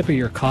take a sip of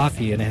your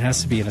coffee, and it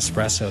has to be an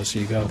espresso, so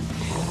you go,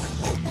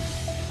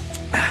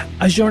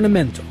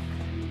 aggiornamento.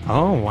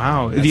 Oh,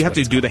 wow. Do you have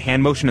to do the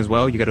hand motion as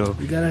well? You gotta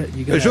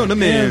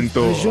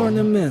aggiornamento.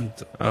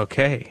 Aggiornamento.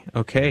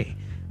 Okay.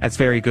 That's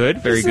very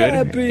good. Very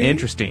good.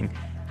 Interesting.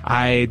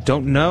 I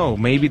don't know.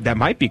 Maybe that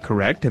might be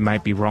correct. It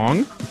might be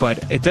wrong. But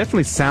it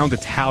definitely sounds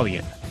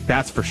Italian.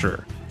 That's for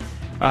sure.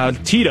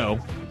 Tito,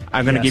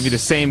 I'm going to give you the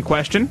same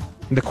question.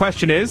 The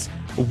question is,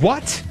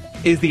 what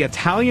is the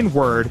Italian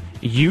word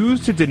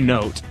used to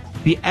denote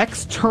the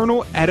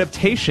external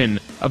adaptation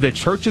of the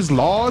church's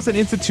laws and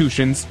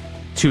institutions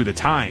to the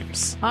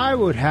times? I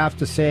would have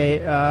to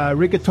say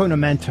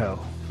rigattonamento.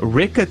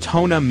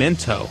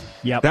 Rigattonamento.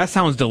 Yep. That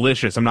sounds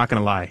delicious. I'm not going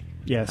to lie.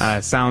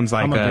 Yes. Sounds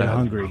like I'm a bit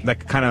hungry.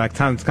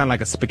 Sounds kind of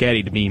like a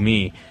spaghetti to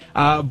me.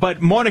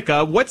 But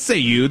Monica, what say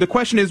you? The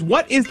question is,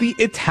 what is the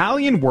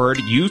Italian word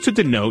used to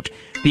denote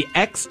the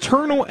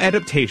external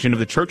adaptation of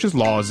the church's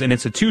laws and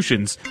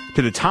institutions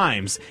to the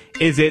times?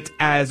 Is it,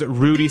 as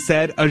Rudy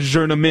said,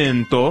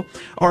 aggiornamento,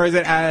 or is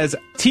it, as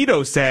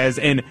Tito says,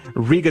 in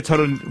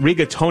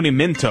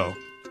rigattonamento?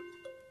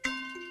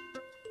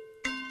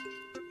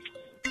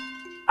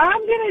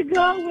 I'm going to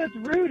go with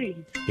Rudy.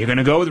 You're going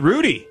to go with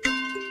Rudy.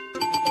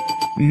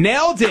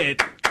 Nailed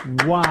it.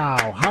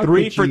 Wow. How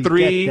 3 did for you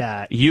 3. get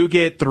that? You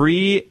get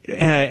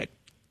 3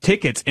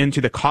 tickets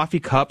into the Coffee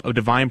Cup of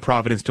Divine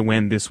Providence to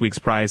win this week's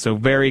prize. So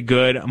very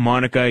good,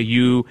 Monica.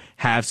 You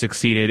have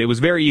succeeded. It was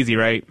very easy,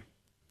 right?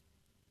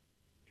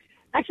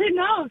 Actually,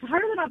 no. It's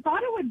harder than I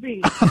thought it would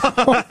be.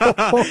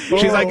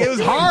 She's like, it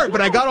was hard, but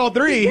I got all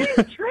 3.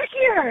 It's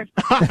trickier.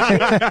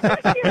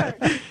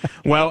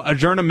 Well,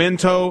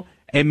 aggiornamento,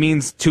 it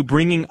means to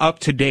bringing up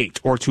to date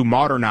or to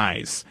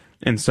modernize.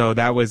 And so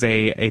that was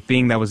a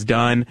thing that was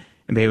done.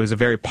 And it was a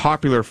very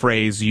popular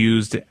phrase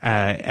used in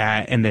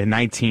the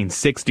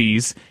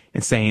 1960s,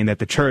 and saying that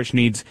the church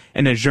needs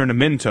an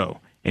aggiornamento.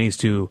 It needs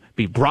to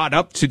be brought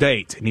up to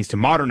date. It needs to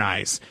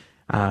modernize.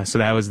 So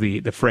that was the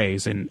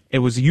phrase. And it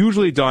was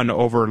usually done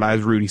over,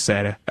 as Rudy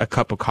said, a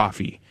cup of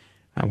coffee,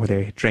 where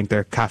they drank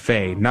their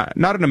cafe. Not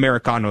an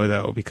Americano,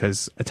 though,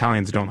 because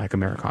Italians don't like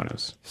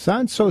Americanos.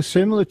 Sounds so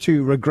similar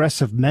to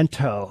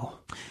regressivemento.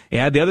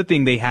 Yeah, the other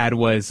thing they had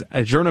was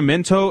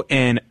aggiornamento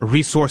and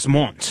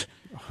ressourcement,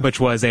 which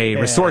was a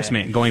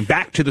ressourcement, going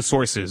back to the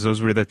sources. Those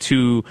were the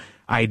 2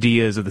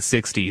 ideas of the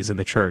 60s in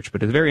the church.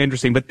 But it's very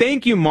interesting. But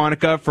thank you,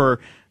 Monica, for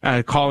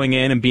calling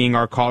in and being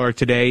our caller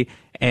today.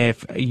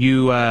 If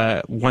you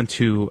want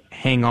to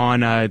hang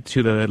on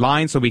to the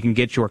line so we can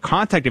get your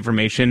contact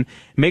information,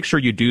 make sure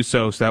you do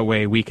so that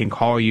way we can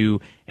call you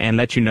and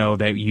let you know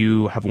that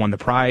you have won the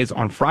prize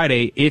on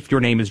Friday if your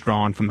name is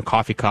drawn from the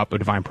Coffee Cup of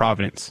Divine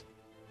Providence.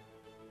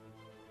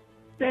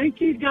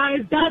 Thank you,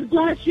 guys. God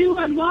bless you,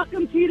 and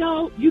welcome,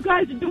 Tito. You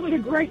guys are doing a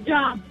great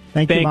job.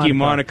 Thank you,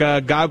 Monica.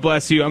 God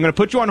bless you. I'm going to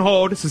put you on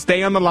hold, so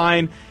stay on the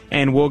line,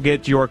 and we'll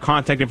get your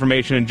contact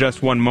information in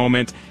just one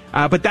moment.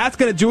 But that's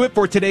going to do it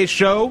for today's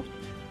show.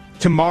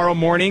 Tomorrow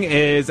morning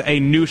is a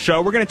new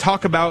show. We're going to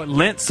talk about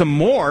Lent some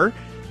more.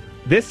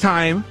 This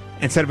time,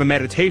 instead of a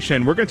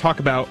meditation, we're going to talk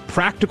about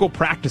practical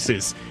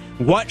practices.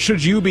 What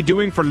should you be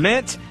doing for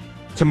Lent?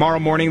 Tomorrow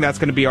morning, that's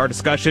going to be our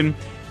discussion.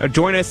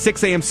 Join us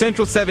 6 a.m.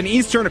 Central, 7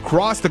 Eastern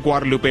across the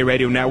Guadalupe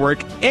Radio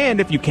Network. And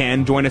if you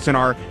can, join us in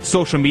our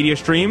social media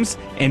streams.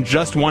 In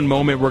just one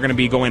moment, we're going to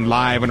be going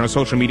live on our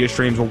social media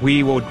streams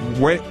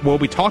where we'll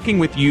be talking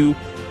with you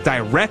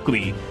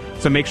directly.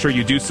 So make sure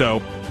you do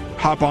so.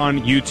 Hop on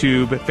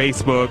YouTube,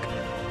 Facebook,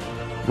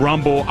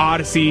 Rumble,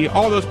 Odyssey,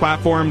 all those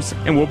platforms,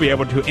 and we'll be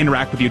able to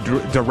interact with you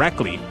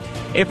directly.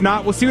 If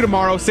not, we'll see you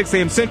tomorrow, 6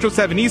 a.m. Central,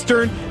 7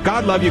 Eastern.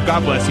 God love you,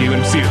 God bless you,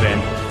 and see you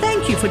then. Thanks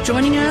for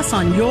joining us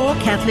on Your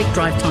Catholic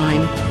Drive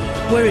Time,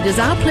 where it is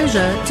our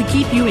pleasure to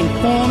keep you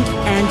informed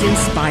and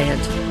inspired.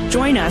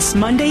 Join us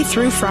Monday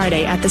through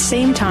Friday at the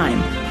same time,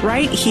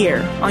 right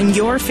here on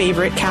your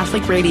favorite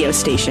Catholic radio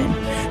station.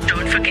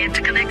 Don't forget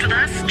to connect with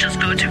us. Just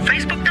go to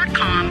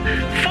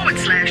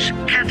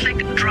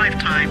facebook.com/Catholic Drive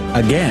Time.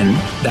 Again,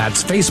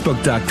 that's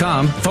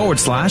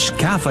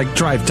facebook.com/Catholic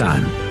Drive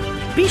Time.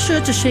 Be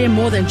sure to share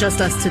more than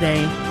just us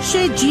today.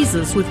 Share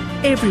Jesus with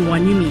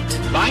everyone you meet.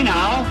 Bye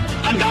now,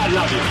 and God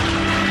love you.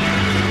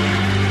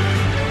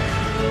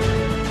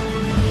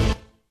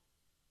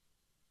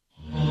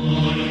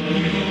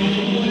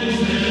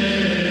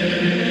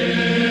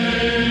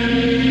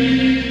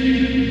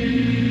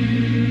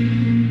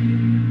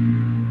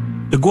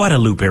 The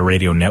Guadalupe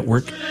Radio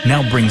Network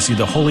now brings you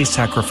the Holy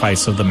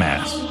Sacrifice of the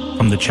Mass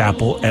from the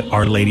chapel at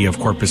Our Lady of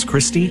Corpus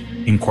Christi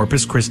in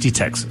Corpus Christi,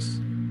 Texas.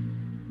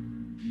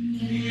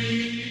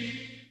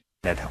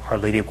 At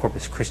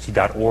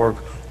ourladyofcorpuschristi.org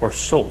or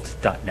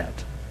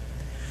SOLT.net.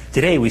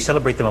 Today we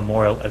celebrate the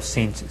memorial of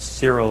Saints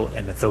Cyril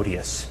and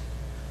Methodius.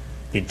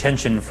 The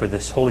intention for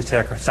this Holy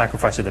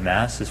Sacrifice of the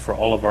Mass is for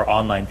all of our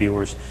online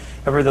viewers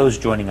and for those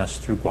joining us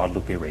through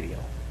Guadalupe Radio.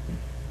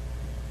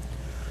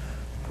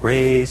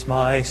 Praise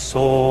my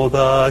soul,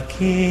 the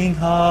King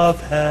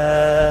of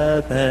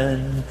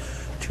heaven,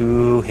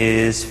 to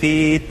his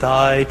feet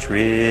thy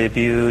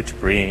tribute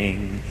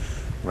bring.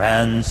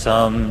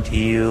 Ransomed,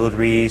 healed,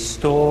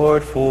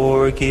 restored,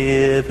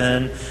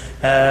 forgiven,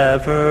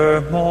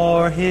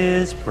 evermore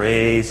his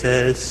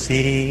praises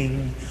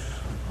sing.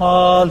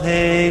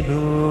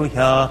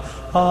 Alleluia,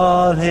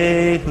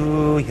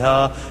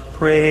 alleluia,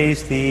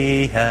 praise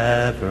the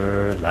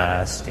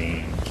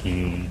everlasting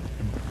King.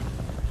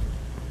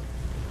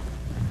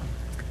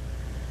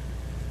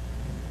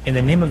 In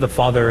the name of the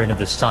Father, and of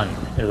the Son,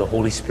 and of the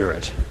Holy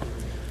Spirit,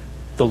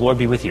 the Lord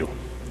be with you.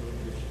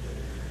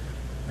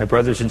 My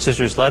brothers and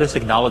sisters, let us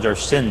acknowledge our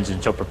sins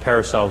and so prepare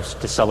ourselves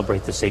to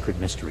celebrate the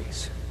sacred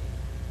mysteries.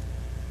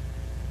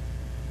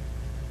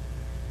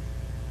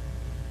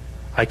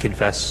 I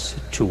confess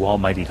to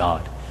Almighty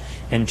God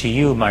and to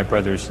you, my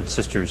brothers and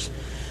sisters,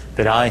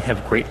 that I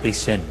have greatly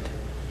sinned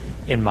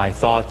in my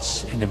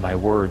thoughts and in my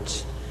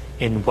words,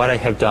 in what I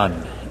have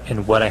done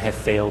and what I have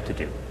failed to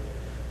do,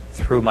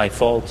 through my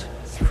fault,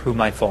 through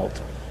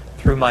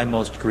my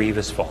most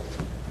grievous fault.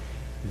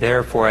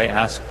 Therefore I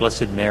ask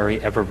Blessed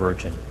Mary, ever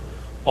Virgin,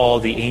 all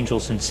the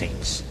angels and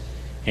saints,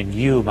 and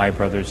you, my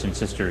brothers and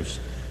sisters,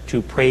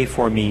 to pray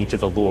for me to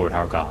the Lord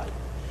our God.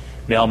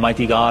 May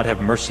Almighty God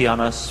have mercy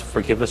on us,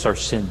 forgive us our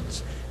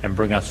sins, and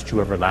bring us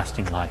to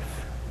everlasting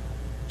life.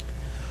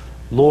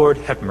 Lord,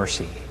 have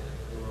mercy.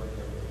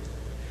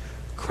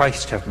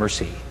 Christ, have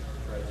mercy.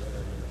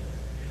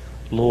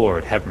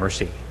 Lord, have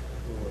mercy.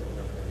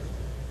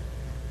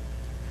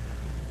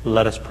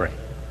 Let us pray.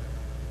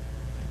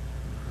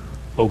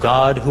 O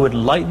God, who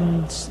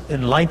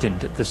enlightened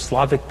the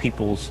Slavic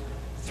peoples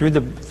through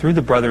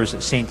the brothers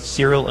Saint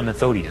Cyril and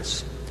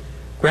Methodius,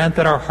 grant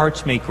that our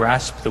hearts may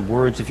grasp the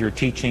words of your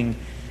teaching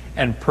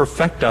and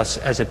perfect us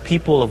as a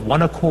people of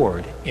one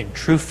accord in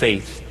true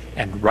faith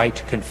and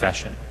right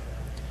confession.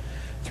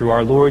 Through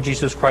our Lord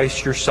Jesus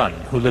Christ, your Son,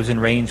 who lives and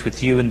reigns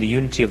with you in the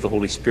unity of the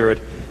Holy Spirit,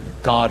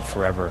 God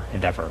forever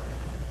and ever.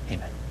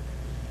 Amen.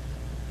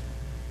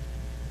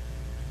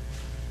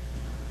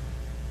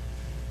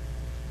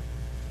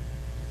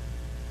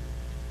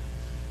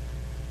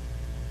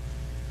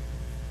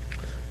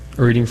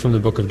 A reading from the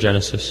book of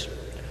Genesis.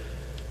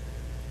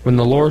 When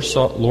the Lord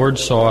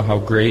saw how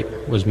great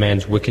was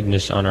man's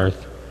wickedness on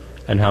earth,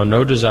 and how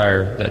no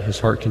desire that his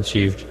heart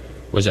conceived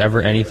was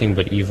ever anything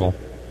but evil,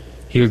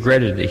 he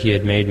regretted that he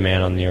had made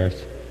man on the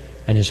earth,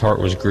 and his heart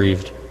was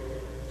grieved.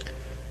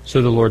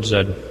 So the Lord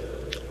said,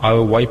 I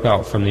will wipe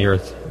out from the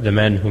earth the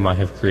men whom I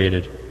have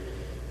created,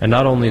 and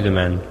not only the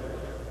men,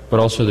 but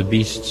also the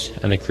beasts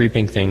and the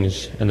creeping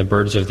things and the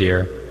birds of the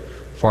air,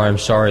 for I am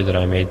sorry that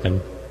I made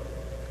them.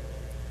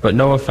 But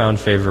Noah found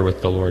favor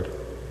with the Lord.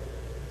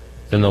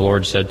 Then the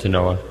Lord said to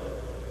Noah,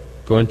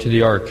 Go into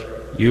the ark,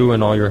 you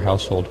and all your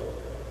household,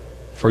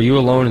 for you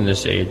alone in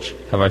this age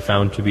have I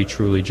found to be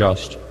truly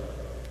just.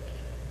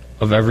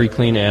 Of every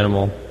clean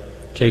animal,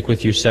 take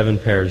with you 7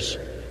 pairs,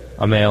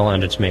 a male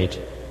and its mate,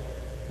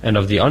 and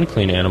of the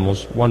unclean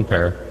animals 1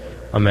 pair,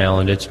 a male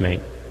and its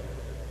mate.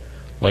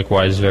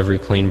 Likewise of every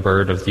clean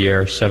bird of the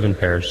air 7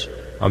 pairs,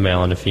 a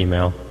male and a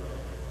female,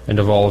 and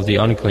of all of the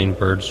unclean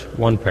birds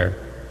 1 pair,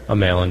 a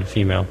male and a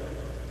female.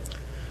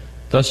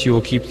 Thus you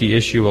will keep the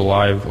issue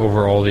alive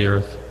over all the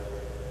earth.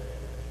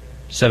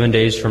 7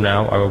 days from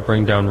now I will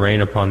bring down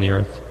rain upon the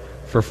earth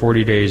for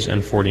 40 days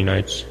and 40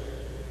 nights,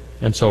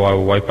 and so I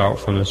will wipe out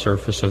from the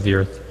surface of the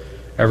earth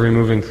every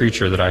moving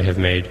creature that I have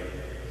made.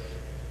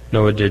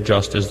 Noah did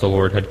just as the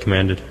Lord had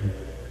commanded him.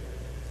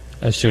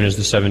 As soon as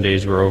the 7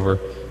 days were over,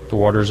 the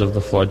waters of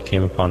the flood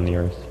came upon the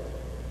earth.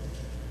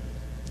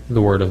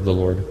 The word of the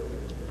Lord.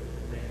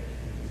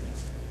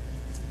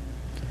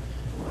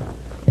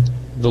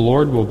 The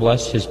Lord will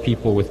bless his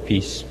people with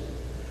peace.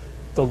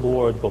 The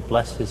Lord will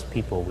bless his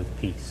people with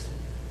peace.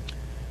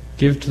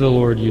 Give to the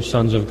Lord, you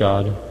sons of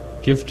God.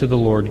 Give to the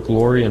Lord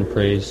glory and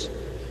praise.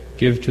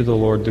 Give to the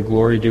Lord the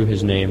glory due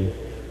his name.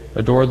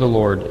 Adore the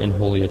Lord in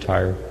holy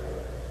attire.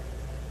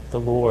 The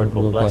Lord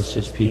will bless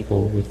his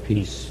people with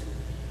peace.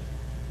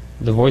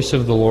 The voice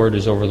of the Lord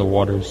is over the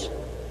waters,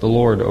 the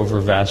Lord over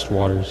vast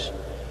waters.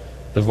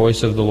 The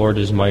voice of the Lord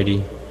is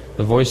mighty,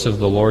 the voice of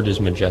the Lord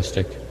is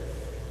majestic.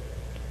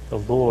 The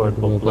Lord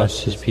will bless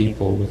his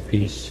people with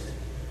peace.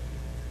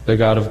 The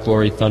God of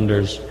glory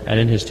thunders, and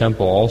in his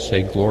temple all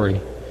say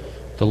glory.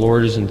 The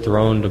Lord is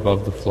enthroned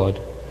above the flood.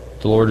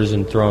 The Lord is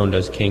enthroned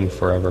as king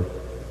forever.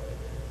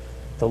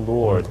 The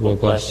Lord will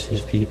bless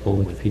his people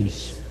with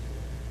peace.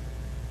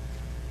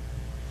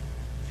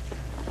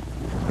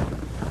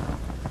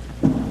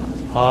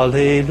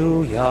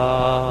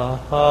 Hallelujah,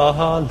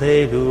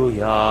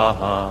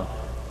 hallelujah,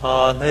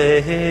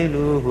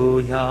 hallelujah,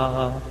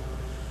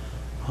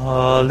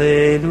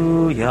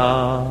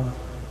 hallelujah,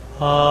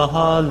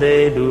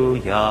 hallelujah,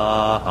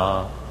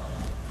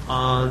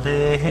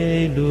 hallelujah.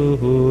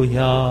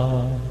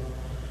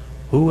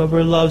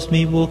 Whoever loves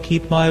me will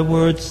keep my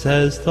word,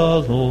 says the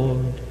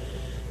Lord,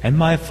 and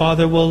my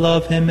Father will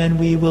love him, and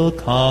we will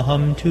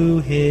come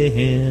to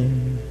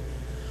him.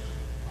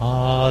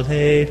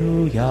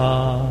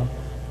 Hallelujah.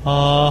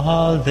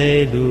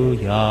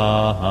 Hallelujah,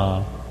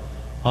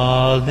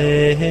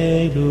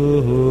 hallelujah.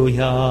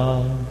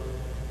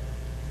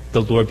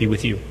 The Lord be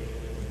with you.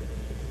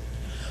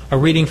 A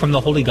reading from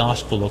the Holy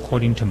Gospel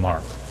according to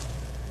Mark.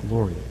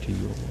 Glory to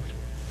you, O Lord.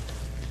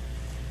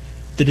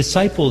 The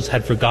disciples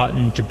had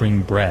forgotten to bring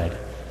bread,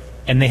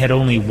 and they had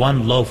only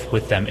one loaf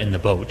with them in the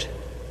boat.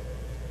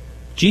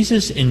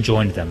 Jesus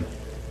enjoined them,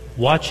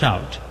 "Watch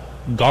out,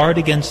 guard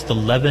against the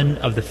leaven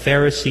of the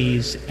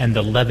Pharisees and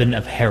the leaven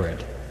of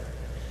Herod."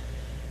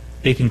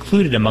 They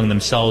concluded among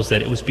themselves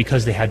that it was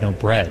because they had no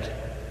bread.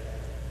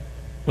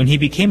 When he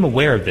became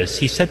aware of this,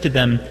 he said to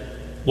them,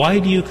 "Why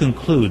do you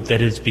conclude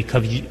that it is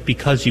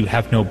because you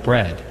have no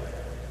bread?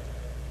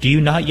 Do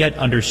you not yet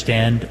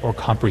understand or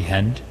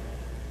comprehend?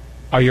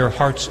 Are your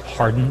hearts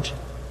hardened?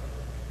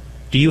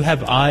 Do you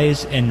have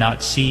eyes and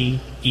not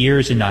see,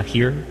 ears and not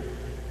hear?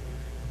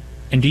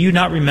 And do you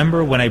not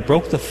remember when I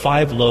broke the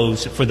 5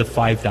 loaves for the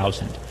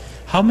 5,000,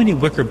 how many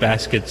wicker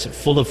baskets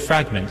full of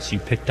fragments you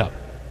picked up?"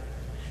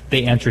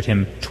 They answered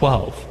him,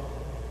 12.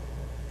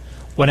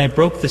 "When I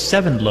broke the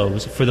 7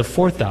 loaves for the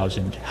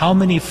 4,000, how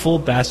many full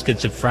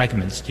baskets of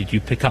fragments did you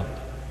pick up?"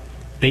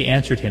 They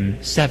answered him,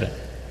 7.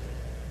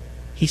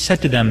 He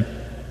said to them,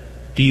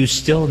 "Do you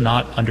still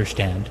not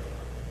understand?"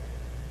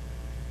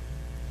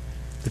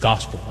 The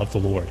Gospel of the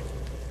Lord.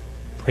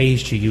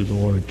 Praise to you,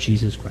 Lord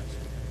Jesus Christ.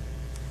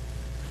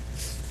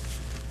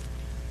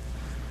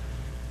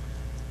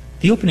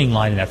 The opening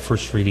line in that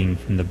first reading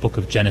from the book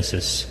of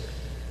Genesis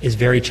is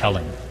very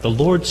telling. The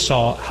Lord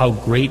saw how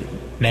great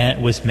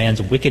was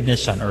man's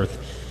wickedness on earth,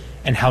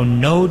 and how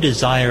no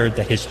desire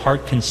that his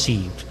heart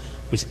conceived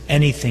was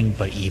anything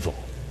but evil.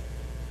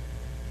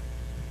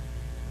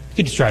 You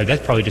could describe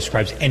that probably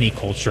describes any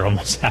culture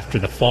almost after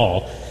the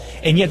fall.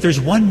 And yet there's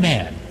one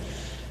man,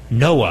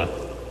 Noah,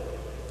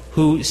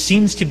 who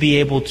seems to be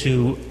able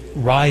to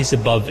rise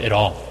above it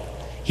all.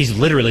 He's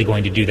literally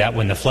going to do that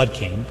when the flood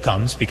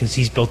comes, because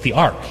he's built the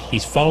ark.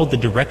 He's followed the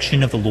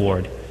direction of the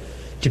Lord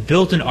to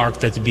build an ark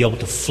that's to be able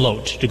to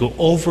float, to go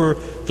over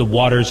the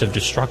waters of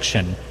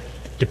destruction,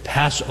 to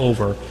pass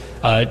over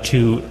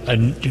to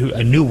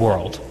a new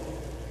world.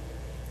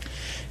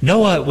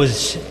 Noah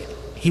was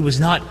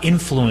not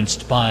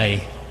influenced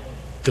by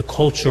the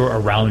culture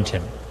around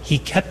him. He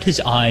kept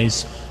his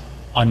eyes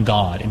on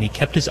God, and he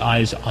kept his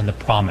eyes on the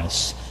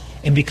promise.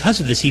 And because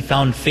of this, he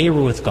found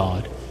favor with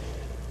God.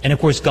 And of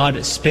course,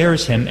 God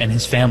spares him and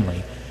his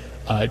family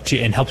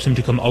and helps him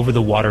to come over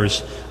the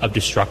waters of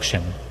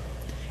destruction.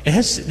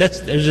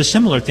 There's a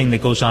similar thing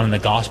that goes on in the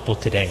gospel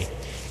today.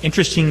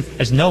 Interesting,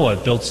 as Noah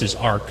builds his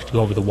ark to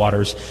go over the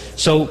waters,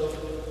 so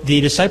the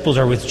disciples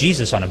are with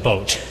Jesus on a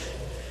boat.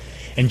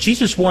 And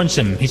Jesus warns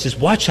him, he says,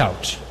 "Watch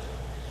out.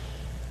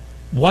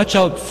 Watch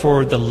out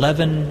for the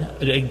leaven,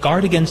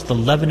 guard against the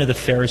leaven of the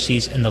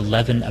Pharisees and the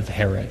leaven of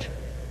Herod."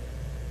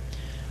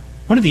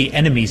 One of the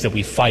enemies that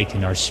we fight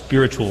in our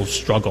spiritual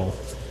struggle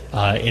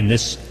in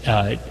this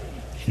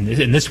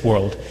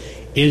world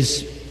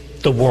is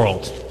the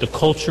world, the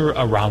culture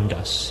around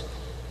us,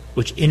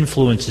 which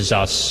influences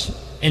us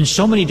in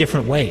so many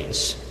different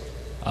ways.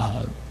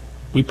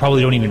 We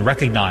probably don't even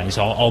recognize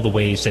all the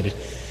ways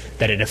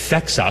that it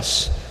affects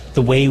us,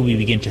 the way we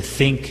begin to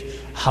think,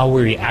 how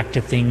we react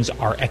to things,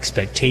 our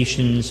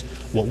expectations,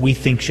 what we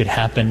think should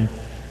happen.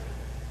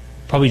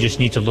 Probably just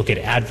need to look at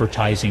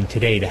advertising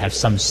today to have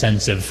some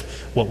sense of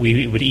what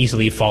we would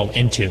easily fall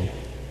into.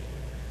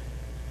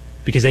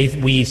 Because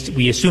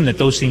we assume that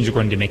those things are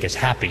going to make us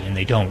happy, and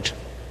they don't.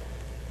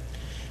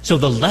 So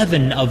the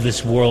leaven of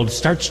this world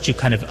starts to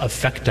kind of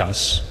affect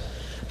us.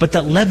 But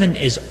that leaven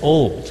is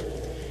old.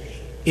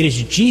 It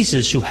is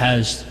Jesus who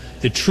has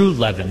the true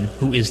leaven,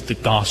 who is the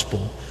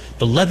gospel.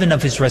 The leaven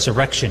of his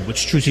resurrection,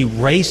 which truly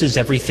raises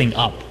everything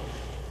up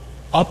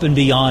and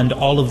beyond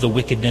all of the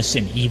wickedness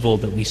and evil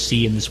that we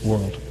see in this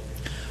world.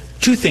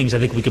 2 things I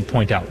think we could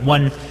point out.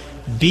 One,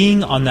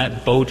 being on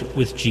that boat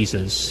with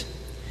Jesus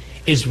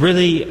is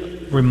really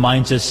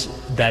reminds us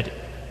that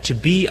to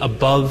be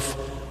above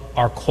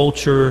our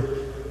culture,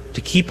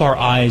 to keep our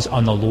eyes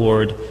on the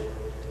Lord,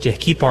 to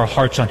keep our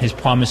hearts on his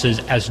promises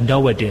as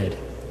Noah did,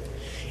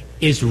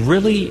 is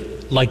really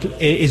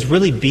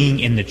being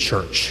in the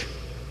church.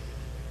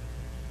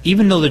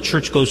 Even though the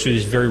church goes through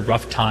this very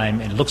rough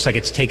time and it looks like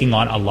it's taking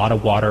on a lot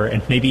of water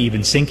and maybe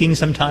even sinking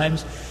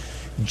sometimes,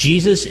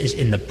 Jesus is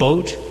in the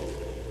boat.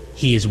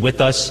 He is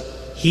with us.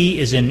 He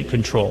is in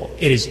control.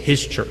 It is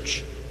his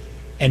church.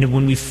 And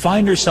when we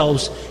find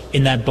ourselves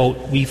in that boat,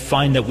 we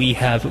find that we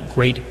have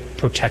great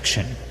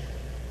protection.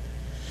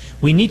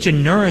 We need to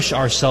nourish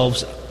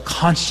ourselves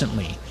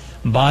constantly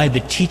by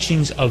the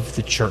teachings of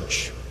the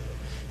church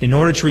in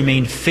order to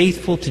remain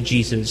faithful to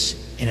Jesus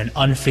in an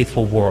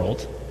unfaithful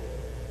world.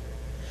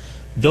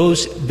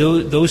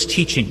 Those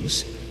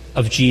teachings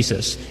of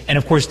Jesus, and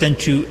of course then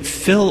to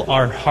fill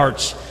our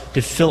hearts,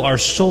 to fill our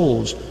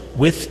souls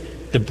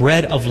with the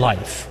bread of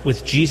life,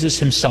 with Jesus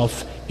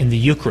himself in the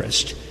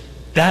Eucharist,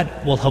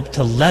 that will help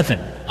to leaven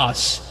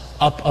us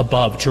up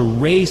above, to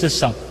raise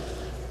us up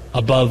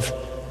above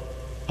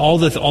all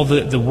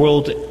the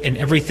world and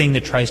everything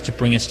that tries to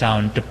bring us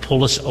down, to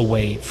pull us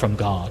away from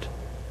God.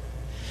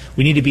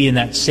 We need to be in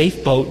that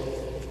safe boat,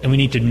 and we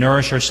need to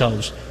nourish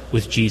ourselves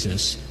with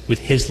Jesus, with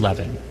his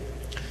leaven.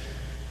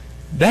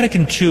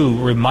 Vatican II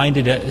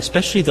reminded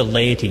especially the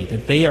laity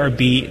that they are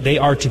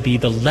to be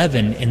the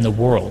leaven in the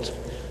world.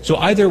 So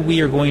either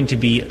we're going to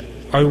be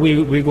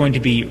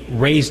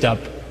raised up,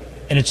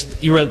 and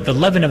the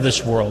leaven of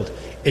this world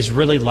is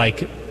really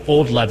like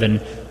old leaven,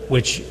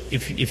 which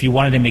if you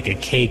wanted to make a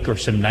cake or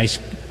some nice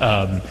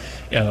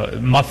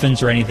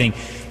muffins or anything,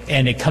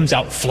 and it comes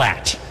out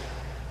flat.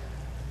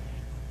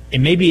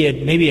 And maybe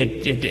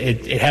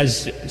it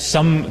has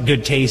some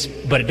good taste,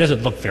 but it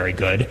doesn't look very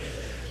good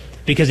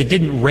because it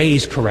didn't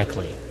raise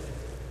correctly.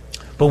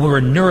 But when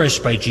we're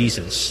nourished by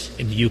Jesus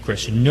in the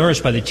Eucharist,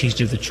 nourished by the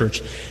teaching of the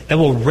church, that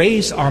will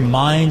raise our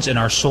minds and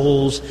our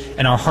souls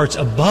and our hearts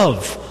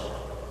above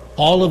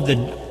all of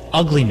the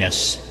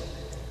ugliness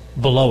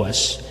below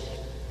us,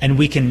 and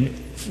we can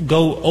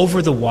go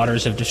over the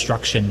waters of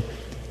destruction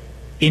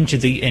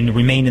and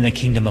remain in the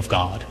kingdom of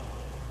God.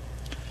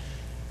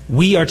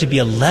 We are to be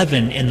a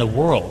leaven in the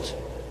world,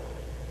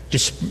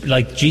 just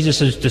like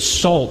Jesus is the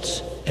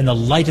salt and the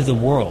light of the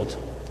world.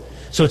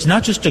 So it's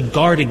not just to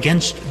guard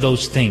against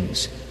those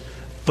things,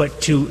 but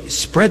to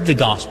spread the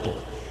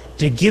gospel,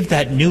 to give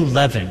that new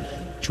leaven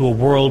to a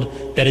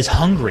world that is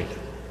hungry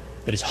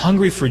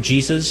for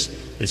Jesus,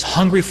 that is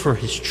hungry for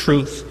his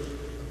truth.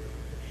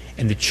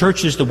 And the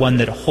church is the one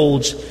that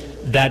holds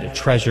that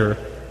treasure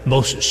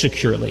most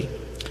securely.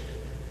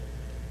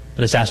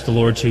 Let us ask the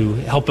Lord to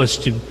help us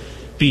to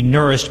be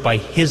nourished by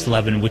his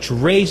leaven, which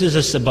raises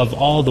us above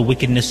all the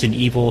wickedness and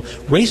evil,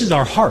 raises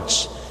our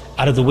hearts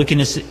out of the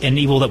wickedness and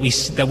evil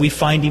that we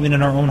find even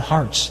in our own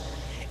hearts,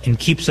 and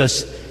keeps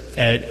us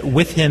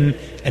with him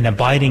and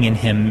abiding in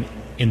him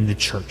in the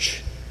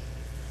church.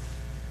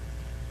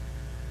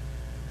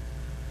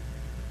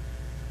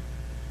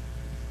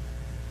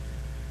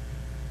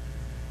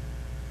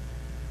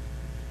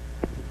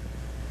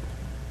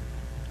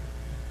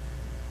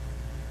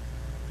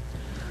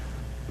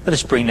 Let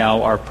us bring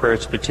now our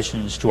prayers and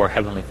petitions to our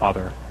Heavenly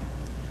Father.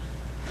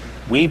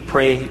 We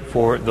pray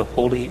for the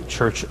Holy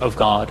Church of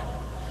God,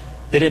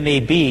 that it may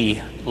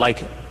be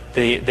like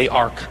the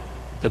ark,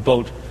 the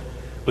boat,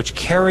 which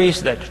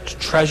carries that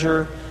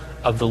treasure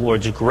of the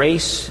Lord's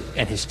grace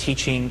and his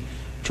teaching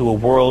to a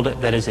world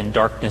that is in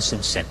darkness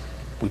and sin.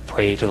 We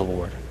pray to the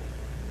Lord.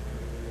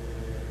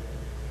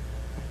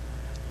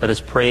 Let us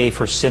pray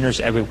for sinners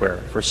everywhere,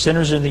 for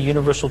sinners in the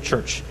universal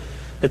church,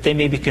 that they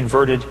may be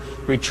converted,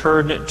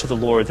 return to the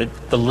Lord,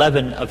 that the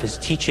leaven of his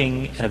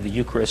teaching and of the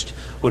Eucharist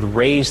would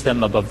raise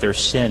them above their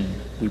sin.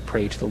 We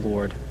pray to the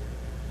Lord.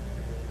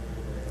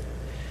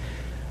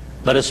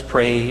 Let us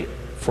pray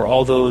for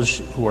all those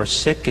who are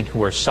sick and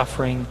who are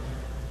suffering.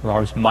 We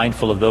are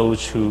mindful of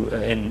those who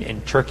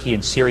in Turkey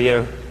and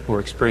Syria who are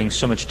experiencing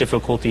so much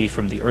difficulty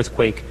from the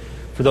earthquake,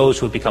 for those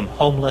who have become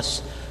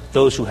homeless,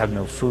 those who have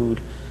no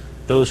food,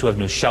 those who have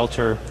no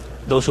shelter,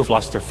 those who have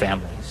lost their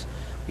families.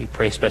 We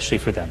pray especially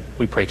for them.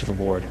 We pray to the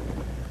Lord.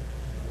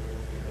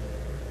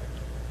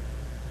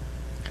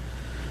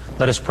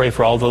 Let us pray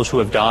for all those who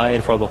have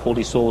died, for all the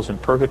holy souls in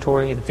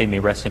purgatory, that they may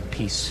rest in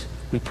peace.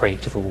 We pray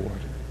to the Lord.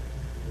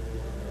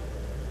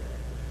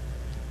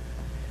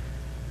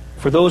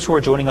 For those who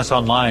are joining us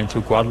online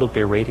through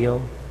Guadalupe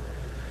Radio,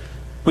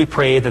 we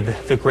pray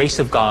that the grace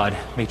of God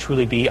may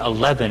truly be a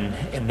leaven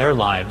in their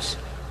lives,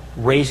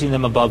 raising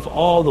them above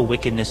all the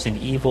wickedness and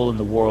evil in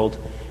the world,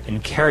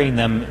 and carrying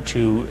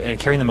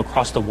them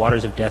across the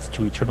waters of death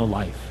to eternal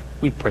life.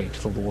 We pray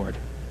to the Lord.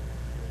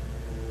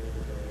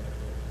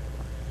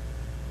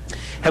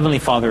 Heavenly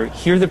Father,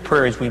 hear the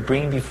prayers we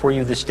bring before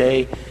you this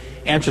day.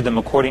 Answer them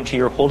according to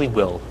your holy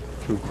will,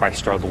 through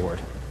Christ our Lord.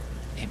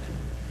 Amen.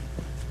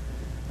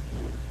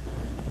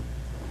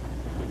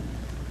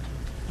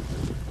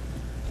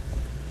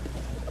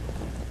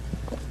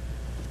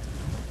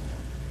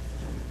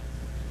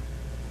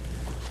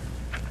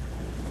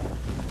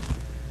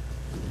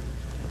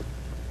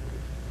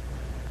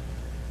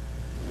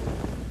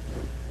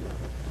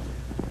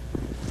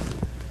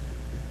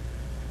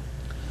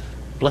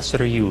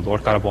 Blessed are you,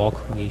 Lord God of all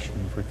creation,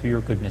 for through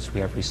your goodness we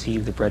have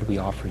received the bread we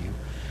offer you,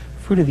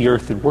 fruit of the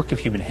earth and work of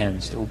human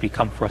hands, it will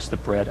become for us the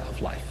bread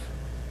of life.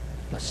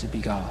 Blessed be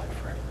God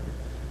forever.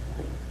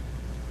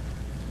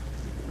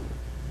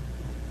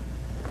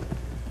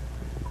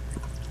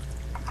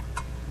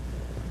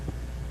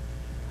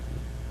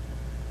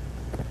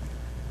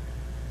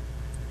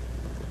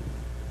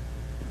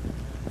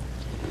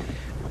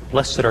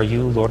 Blessed are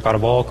you, Lord God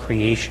of all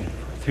creation.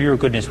 Through your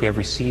goodness we have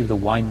received the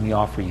wine we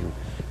offer you,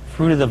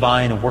 fruit of the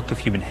vine and work of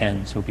human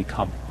hands will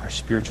become our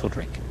spiritual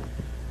drink.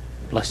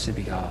 Blessed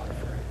be God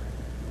forever.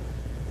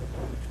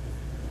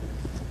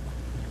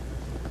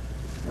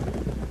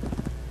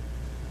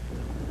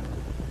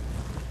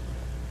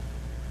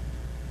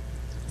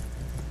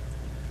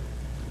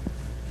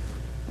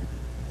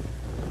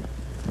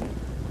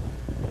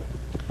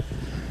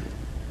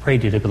 Pray,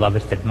 dearly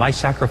beloved, that my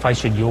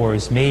sacrifice and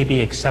yours may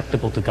be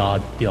acceptable to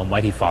God, the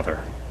Almighty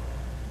Father.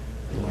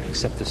 Lord,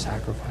 accept the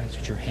sacrifice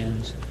at your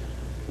hands,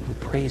 for the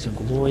praise and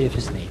glory of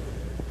his name,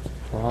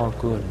 for our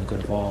good and the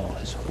good of all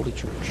his holy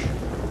church.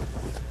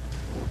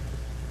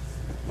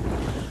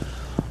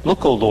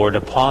 Look, O Lord,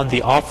 upon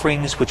the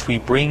offerings which we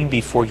bring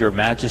before your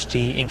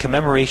majesty in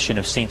commemoration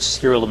of Saints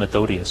Cyril and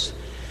Methodius,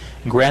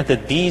 and grant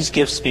that these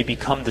gifts may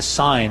become the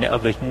sign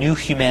of a new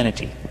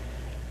humanity,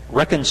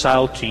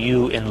 reconciled to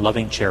you in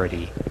loving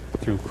charity,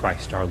 through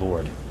Christ our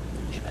Lord.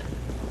 Amen.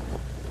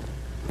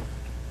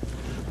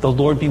 The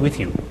Lord be with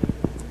you.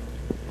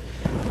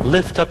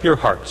 Lift up your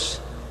hearts.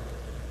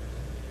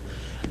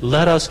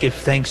 Let us give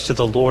thanks to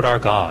the Lord our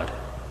God.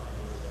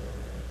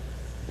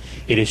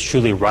 It is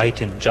truly right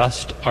and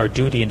just, our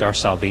duty and our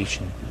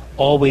salvation,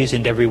 always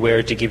and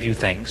everywhere to give you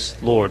thanks,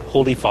 Lord,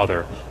 Holy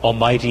Father,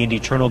 Almighty and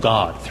eternal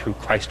God, through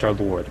Christ our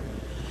Lord.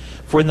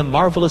 For in the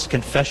marvelous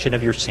confession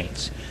of your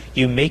saints,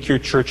 you make your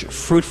church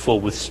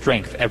fruitful with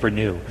strength ever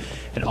new,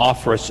 and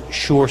offer us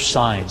sure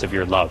signs of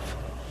your love.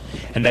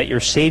 And that your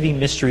saving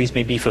mysteries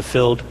may be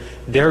fulfilled,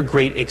 their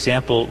great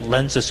example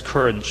lends us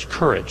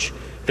courage.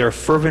 Their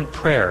fervent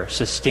prayer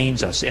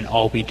sustains us in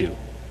all we do.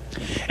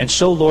 And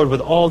so, Lord,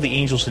 with all the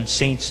angels and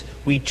saints,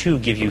 we too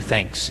give you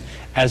thanks,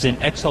 as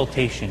in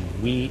exaltation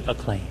we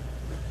acclaim.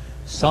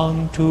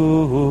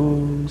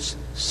 Sanctus,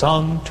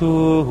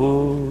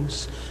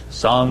 Sanctus,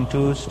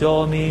 Sanctus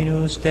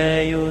Dominus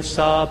Deus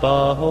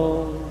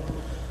Sabaoth,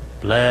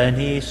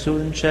 pleni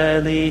sunt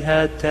caeli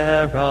et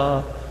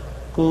terra,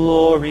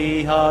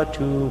 gloria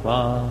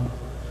tua,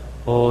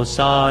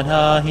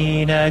 Hosanna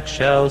in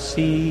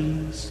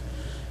excelsis,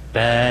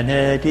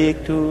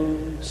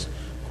 benedictus,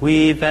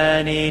 qui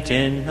venit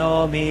in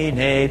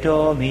nomine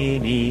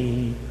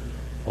Domini,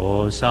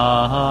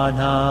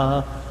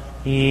 Hosanna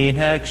in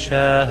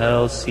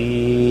excelsis.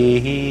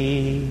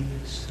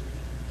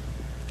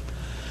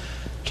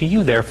 To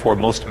you, therefore,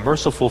 most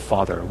merciful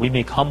Father, we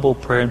make humble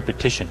prayer and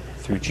petition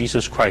through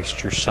Jesus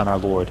Christ, your Son, our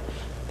Lord,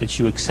 that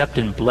you accept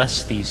and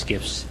bless these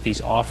gifts, these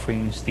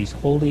offerings, these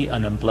holy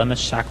and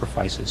unblemished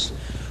sacrifices,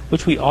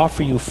 which we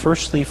offer you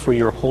firstly for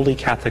your holy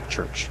Catholic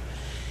Church.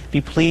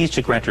 Be pleased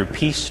to grant her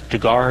peace, to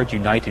guard,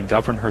 unite, and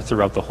govern her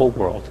throughout the whole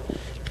world,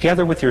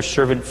 together with your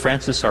servant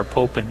Francis, our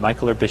Pope, and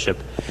Michael, our Bishop,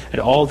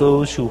 and all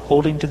those who,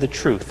 holding to the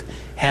truth,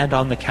 hand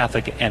on the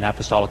Catholic and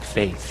Apostolic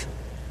faith.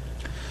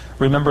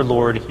 Remember,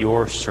 Lord,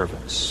 your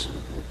servants,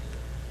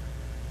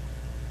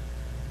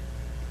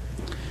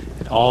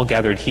 and all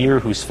gathered here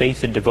whose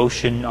faith and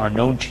devotion are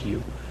known to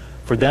you.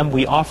 For them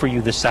we offer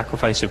you this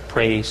sacrifice of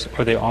praise,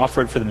 or they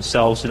offer it for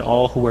themselves and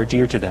all who are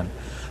dear to them,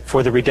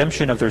 for the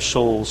redemption of their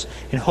souls,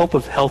 in hope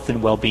of health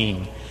and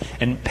well-being,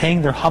 and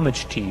paying their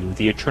homage to you,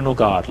 the eternal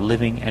God,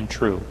 living and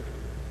true.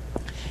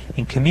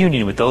 In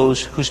communion with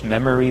those whose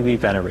memory we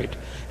venerate,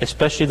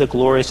 especially the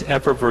glorious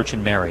ever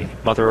Virgin Mary,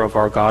 Mother of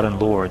our God and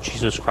Lord,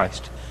 Jesus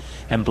Christ,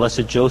 and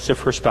blessed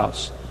Joseph, her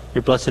spouse,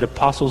 your blessed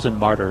apostles and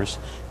martyrs,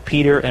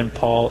 Peter and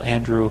Paul,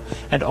 Andrew,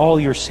 and all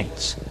your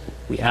saints,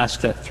 we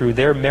ask that through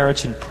their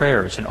merits and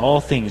prayers in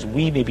all things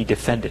we may be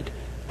defended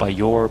by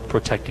your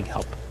protecting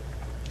help.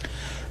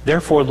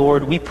 Therefore,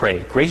 Lord, we pray,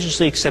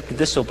 graciously accept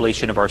this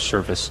oblation of our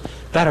service,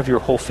 that of your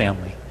whole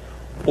family.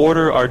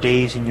 Order our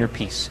days in your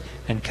peace,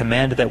 and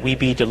command that we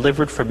be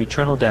delivered from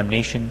eternal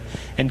damnation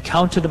and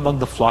counted among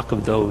the flock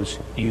of those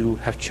you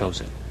have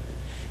chosen.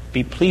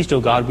 Be pleased,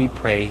 O God, we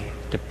pray,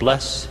 to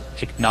bless,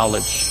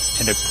 acknowledge,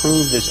 and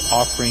approve this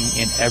offering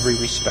in every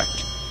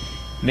respect.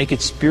 Make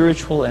it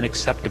spiritual and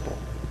acceptable,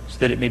 so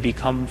that it may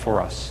become for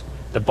us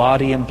the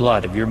body and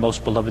blood of your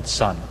most beloved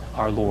Son,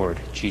 our Lord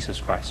Jesus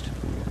Christ.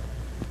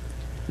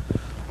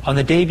 On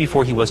the day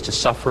before he was to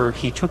suffer,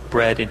 he took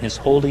bread in his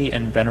holy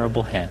and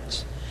venerable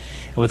hands,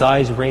 and with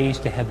eyes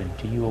raised to heaven,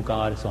 to you, O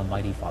God, as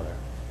Almighty Father,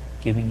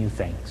 giving you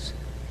thanks,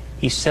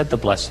 he said the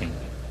blessing,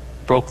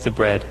 broke the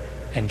bread,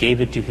 and gave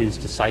it to his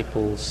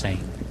disciples,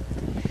 saying,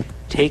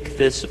 "Take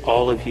this,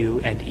 all of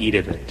you, and eat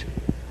of it,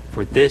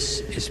 for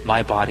this is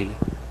my body,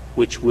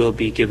 which will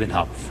be given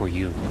up for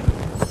you."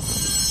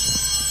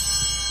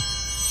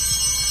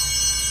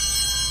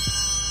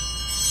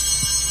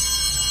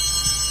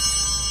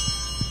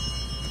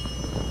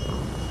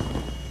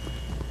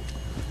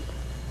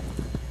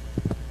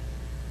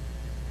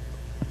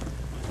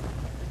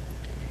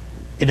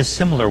 a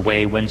similar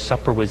way, when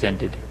supper was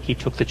ended, he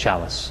took the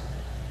chalice.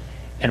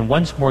 And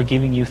once more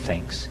giving you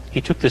thanks,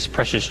 he took this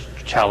precious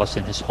chalice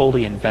in his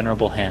holy and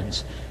venerable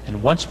hands,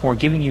 and once more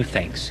giving you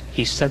thanks,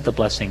 he said the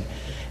blessing,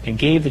 and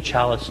gave the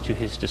chalice to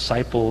his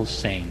disciples,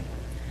 saying,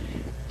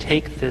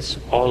 "Take this,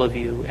 all of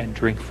you, and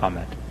drink from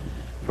it,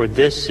 for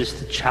this is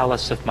the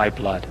chalice of my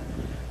blood,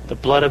 the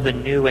blood of the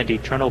new and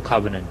eternal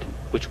covenant,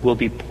 which will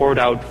be poured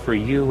out for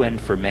you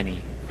and for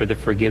many, for the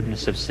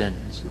forgiveness of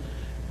sins.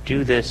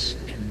 Do this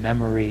in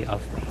memory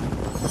of me."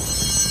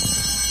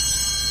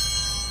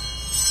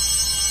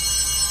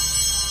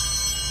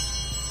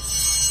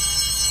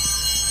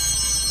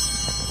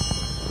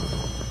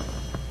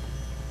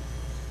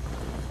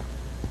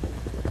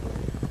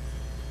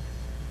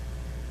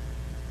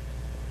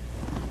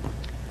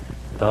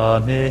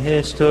 The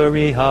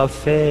mystery of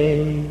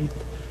faith.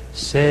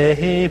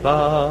 Save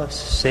us,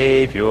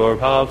 Savior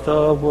of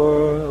the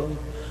world,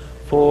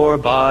 for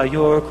by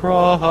your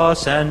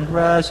cross and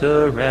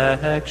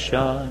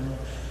resurrection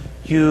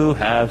you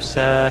have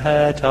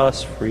set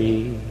us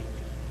free.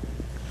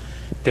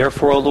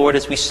 Therefore, O Lord,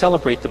 as we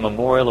celebrate the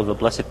memorial of the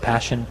Blessed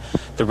Passion,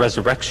 the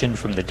resurrection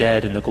from the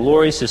dead, and the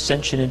glorious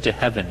ascension into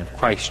heaven of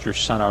Christ, your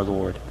Son, our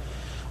Lord,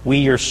 we,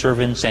 your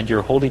servants and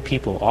your holy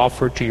people,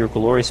 offer to your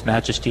glorious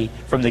majesty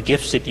from the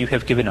gifts that you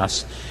have given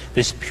us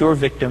this pure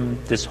victim,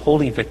 this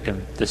holy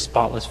victim, this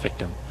spotless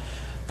victim,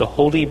 the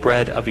holy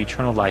bread of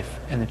eternal life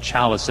and the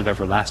chalice of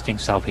everlasting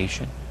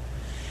salvation.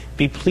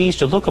 Be pleased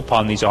to look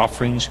upon these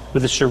offerings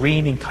with a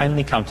serene and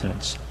kindly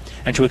countenance,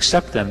 and to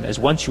accept them as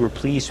once you were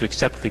pleased to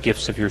accept the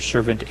gifts of your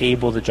servant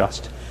Abel the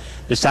just,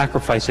 the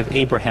sacrifice of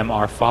Abraham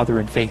our father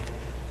in faith,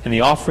 and the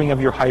offering of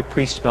your high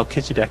priest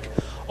Melchizedek,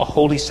 a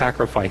holy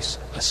sacrifice,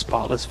 a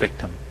spotless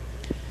victim.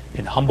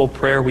 In humble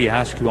prayer we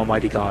ask you,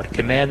 Almighty God,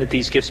 command that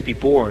these gifts be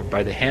borne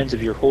by the hands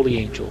of your holy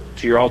angel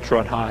to your altar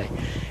on high,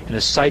 in the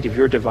sight of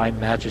your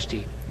divine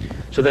majesty,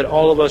 so that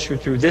all of us who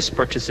through this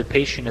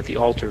participation at the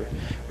altar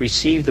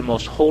receive the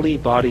most holy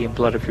body and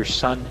blood of your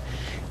Son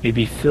may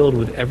be filled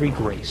with every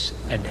grace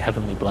and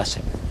heavenly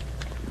blessing.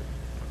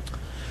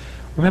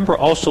 Remember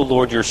also,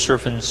 Lord, your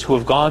servants who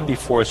have gone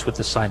before us with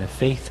the sign of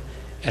faith,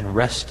 and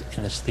rest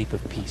in the sleep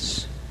of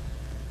peace.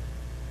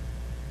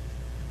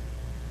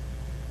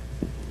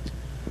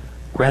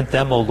 Grant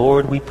them, O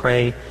Lord, we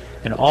pray,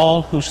 and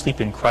all who sleep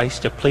in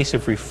Christ, a place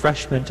of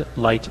refreshment,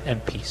 light,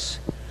 and peace.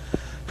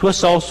 To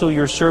us also,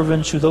 your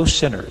servants, who though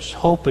sinners,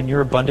 hope in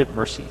your abundant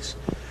mercies,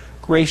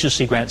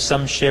 graciously grant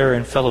some share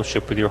in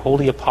fellowship with your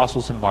holy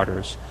apostles and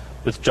martyrs,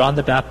 with John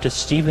the Baptist,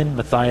 Stephen,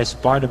 Matthias,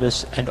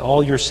 Barnabas, and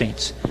all your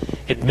saints.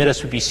 Admit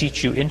us, we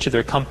beseech you, into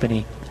their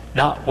company,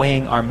 not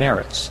weighing our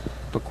merits,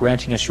 but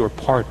granting us your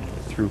pardon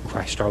through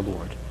Christ our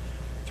Lord,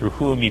 through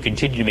whom you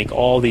continue to make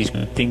all these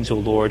good things, O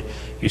Lord.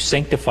 You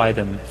sanctify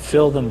them,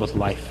 fill them with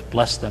life,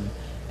 bless them,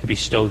 and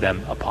bestow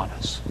them upon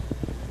us.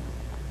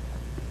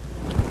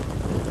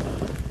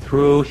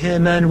 Through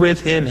him and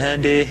with him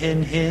and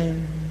in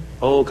him,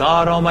 O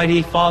God,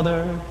 Almighty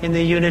Father, in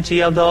the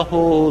unity of the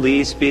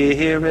Holy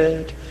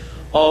Spirit,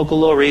 all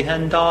glory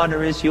and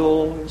honor is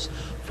yours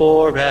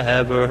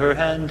forever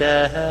and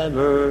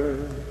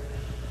ever.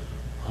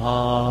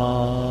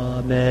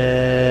 Amen.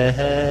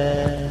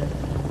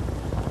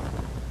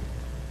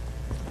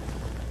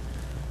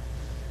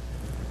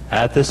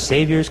 At the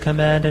Savior's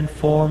command,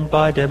 informed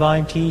by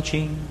divine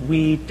teaching,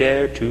 we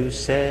dare to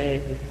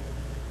say,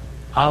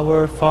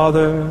 Our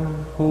Father,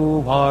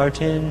 who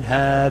art in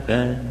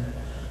heaven,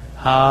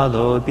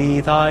 hallowed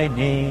be thy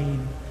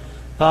name.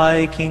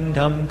 Thy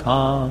kingdom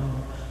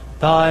come,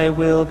 thy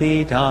will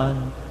be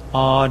done,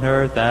 on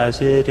earth as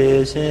it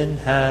is in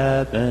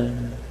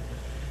heaven.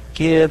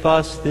 Give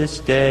us this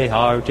day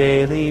our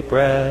daily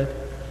bread,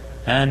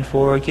 and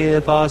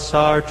forgive us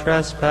our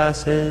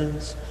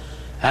trespasses,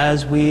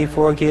 as we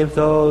forgive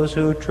those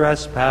who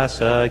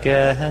trespass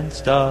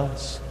against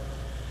us.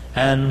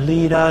 And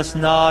lead us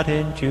not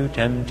into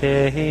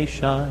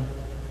temptation,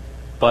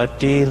 but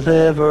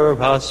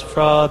deliver us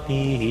from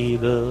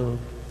evil.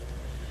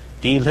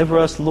 Deliver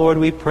us, Lord,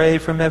 we pray,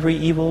 from every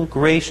evil.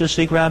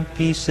 Graciously grant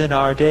peace in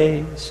our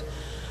days,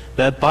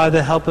 that by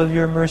the help of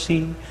your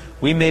mercy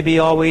we may be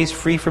always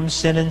free from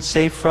sin and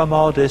safe from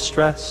all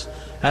distress,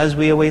 as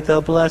we await the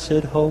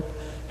blessed hope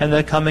and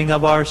the coming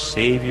of our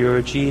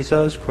Savior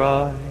Jesus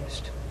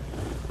Christ.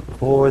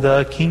 For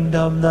the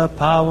kingdom, the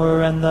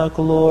power, and the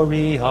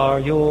glory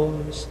are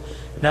yours,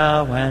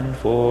 now and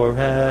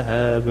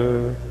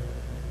forever.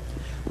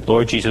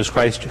 Lord Jesus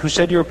Christ, who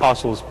said to your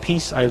apostles,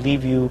 Peace I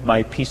leave you,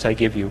 my peace I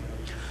give you,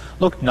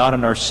 look not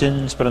on our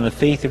sins, but on the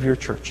faith of your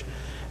church,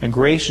 and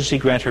graciously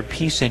grant her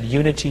peace and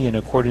unity in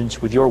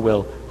accordance with your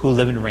will, who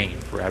live and reign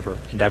forever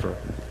and ever.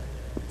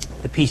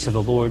 The peace of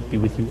the Lord be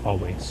with you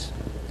always.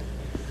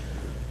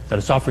 Let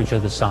us offer each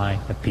other the sign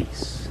of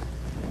peace.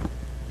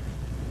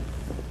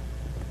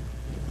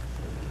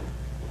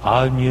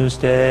 Agnus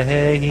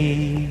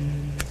Dei,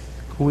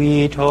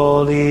 qui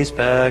tollis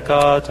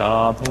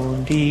peccata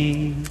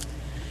mundi,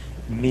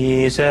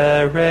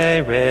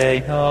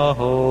 miserere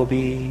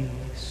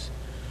nobis.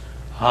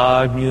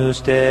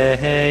 Agnus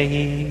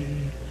Dei,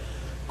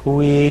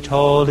 qui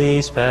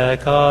tollis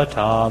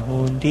peccata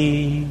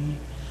mundi,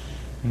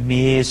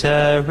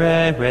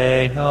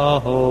 miserere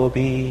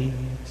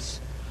nobis.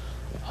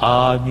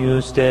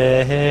 Agnus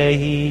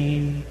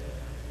Dei,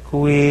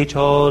 qui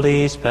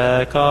tollis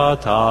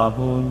peccata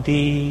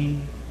mundi,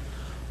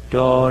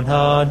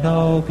 dona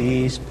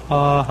nobis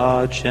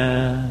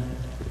pacem.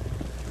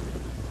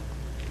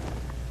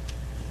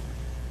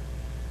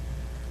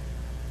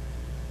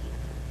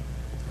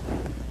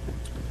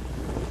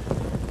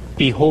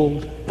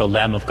 Behold the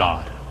Lamb of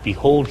God.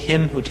 Behold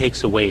him who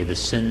takes away the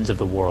sins of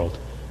the world.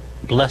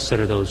 Blessed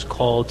are those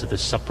called to the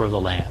supper of the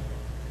Lamb.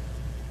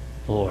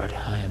 Lord,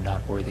 I am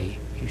not worthy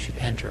you should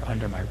enter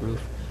under my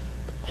roof,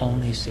 but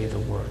only say the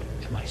word,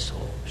 and my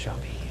soul shall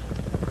be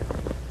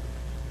healed.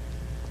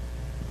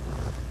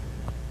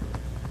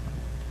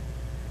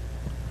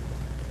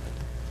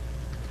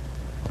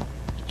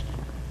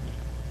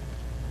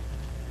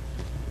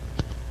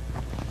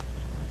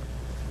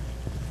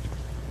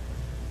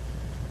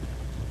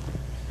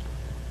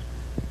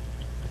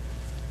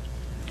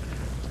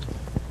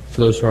 For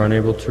those who are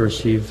unable to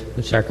receive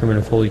the sacrament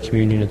of Holy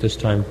Communion at this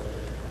time,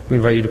 we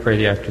invite you to pray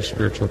the act of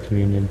spiritual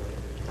communion.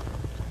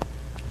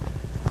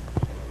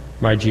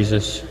 My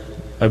Jesus,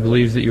 I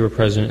believe that you are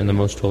present in the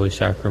most holy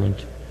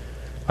sacrament.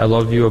 I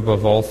love you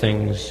above all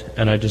things,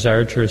 and I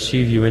desire to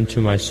receive you into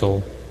my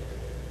soul.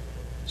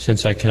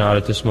 Since I cannot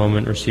at this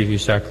moment receive you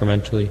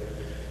sacramentally,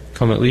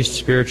 come at least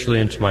spiritually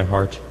into my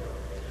heart.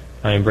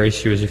 I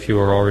embrace you as if you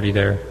were already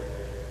there,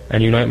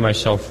 and unite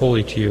myself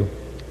wholly to you.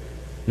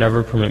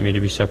 Never permit me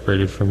to be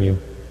separated from you.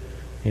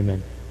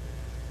 Amen.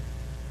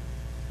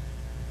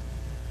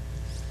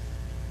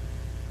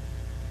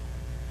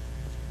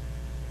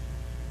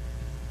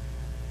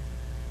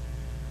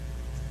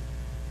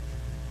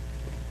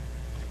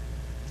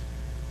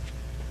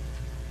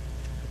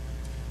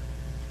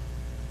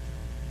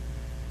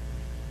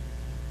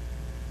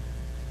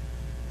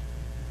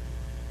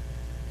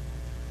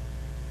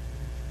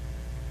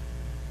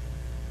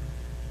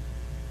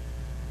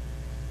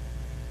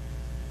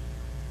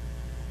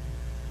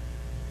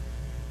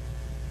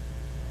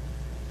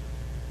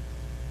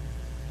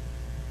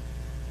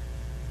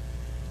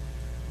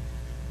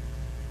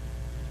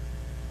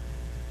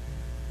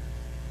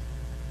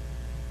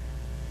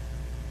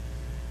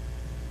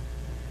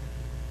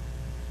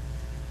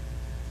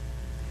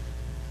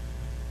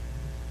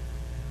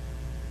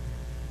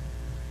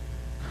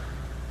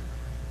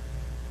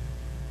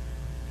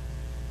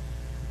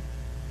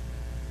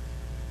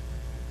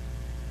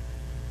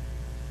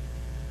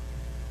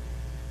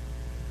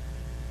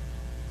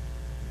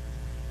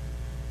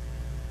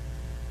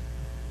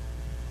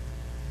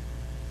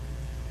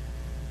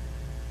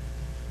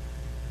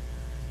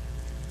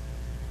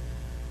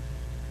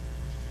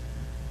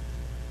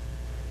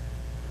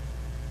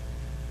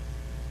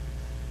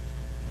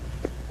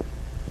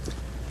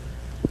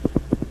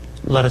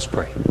 Let us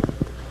pray.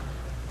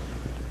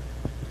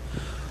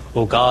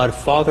 O God,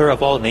 Father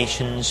of all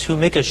nations, who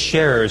make us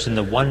sharers in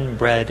the one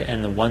bread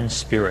and the one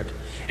Spirit,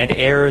 and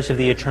heirs of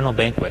the eternal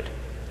banquet,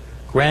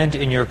 grant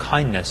in your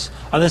kindness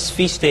on this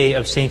feast day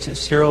of Saints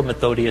Cyril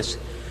Methodius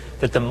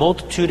that the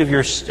multitude of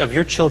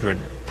your children,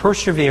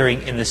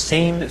 persevering in the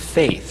same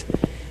faith,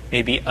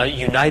 may be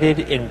united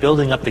in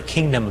building up the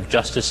kingdom of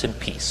justice and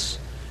peace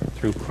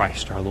through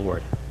Christ our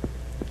Lord.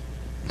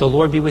 The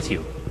Lord be with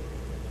you.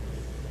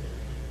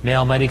 May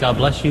Almighty God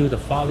bless you, the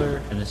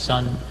Father, and the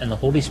Son, and the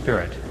Holy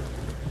Spirit.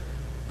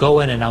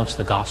 Go and announce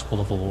the gospel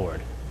of the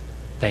Lord.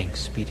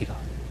 Thanks be to God.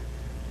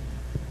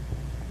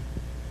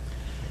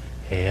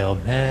 Hail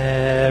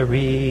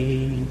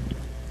Mary,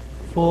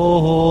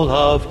 full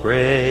of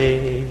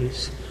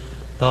grace,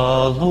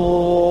 the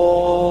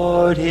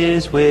Lord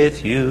is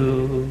with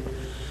you.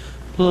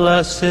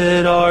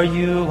 Blessed are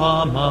you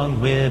among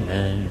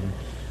women,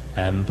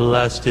 and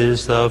blessed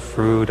is the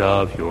fruit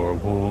of your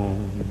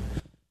womb.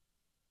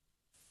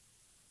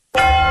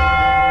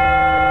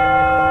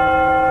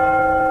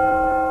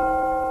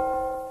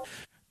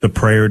 The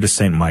prayer to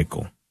Saint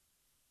Michael.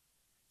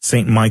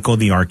 Saint Michael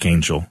the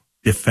Archangel,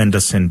 defend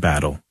us in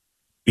battle.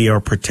 Be our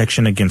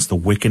protection against the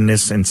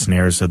wickedness and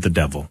snares of the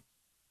devil.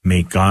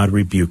 May God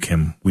rebuke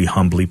him, we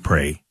humbly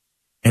pray.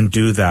 And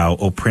do thou,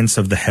 O Prince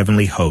of the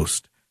heavenly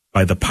host,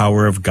 by the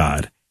power of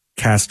God,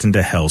 cast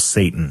into hell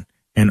Satan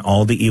and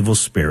all the evil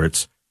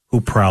spirits who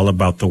prowl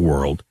about the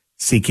world,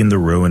 seeking the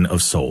ruin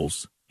of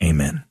souls.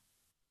 Amen.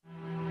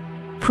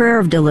 Prayer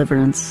of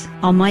Deliverance.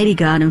 Almighty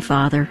God and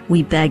Father,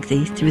 we beg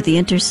Thee, through the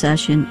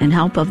intercession and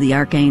help of the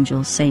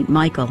archangels, Saint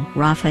Michael,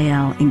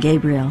 Raphael, and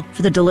Gabriel,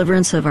 for the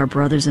deliverance of our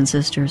brothers and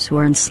sisters who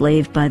are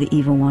enslaved by the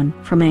evil one,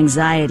 from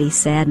anxiety,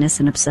 sadness,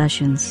 and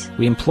obsessions.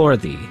 We implore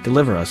Thee,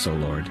 deliver us, O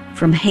Lord.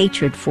 From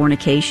hatred,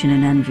 fornication,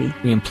 and envy.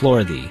 We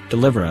implore Thee,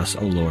 deliver us,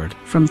 O Lord.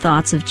 From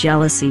thoughts of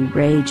jealousy,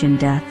 rage, and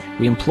death.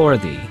 We implore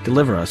Thee,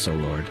 deliver us, O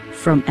Lord.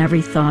 from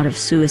every thought of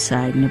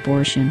suicide and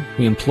abortion.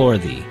 We implore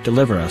Thee,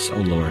 deliver us, O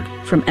Lord.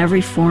 From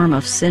every form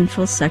of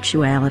sinful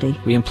sexuality.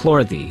 We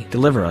implore Thee,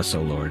 deliver us,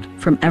 O Lord.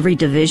 From every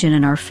division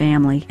in our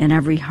family and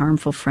every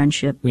harmful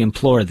friendship. We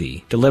implore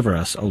Thee, deliver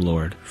us, O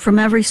Lord. From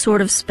every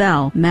sort of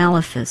spell,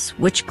 malefice,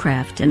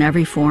 witchcraft, and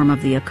every form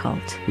of the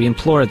occult. We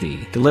implore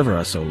Thee, deliver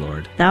us, O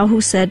Lord. Thou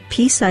who said,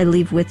 Peace I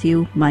leave with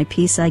you, my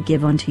peace I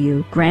give unto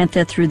you, grant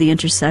that through the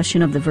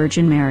intercession of the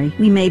Virgin Mary,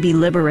 we may be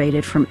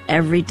liberated from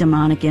every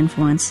demonic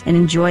influence and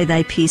enjoy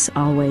Thy peace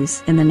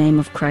always. In the name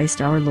of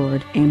Christ our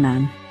Lord.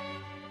 Amen.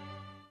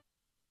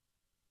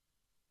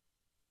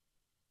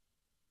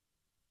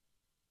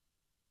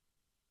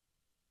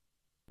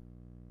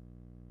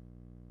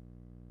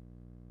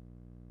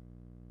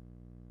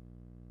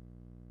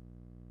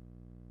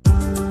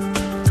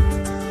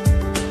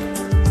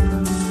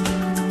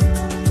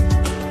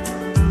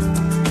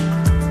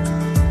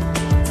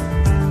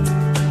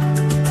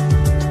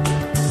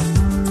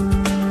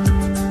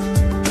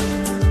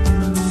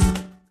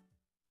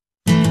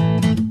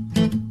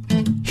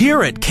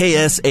 Here at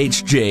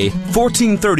KSHJ 1430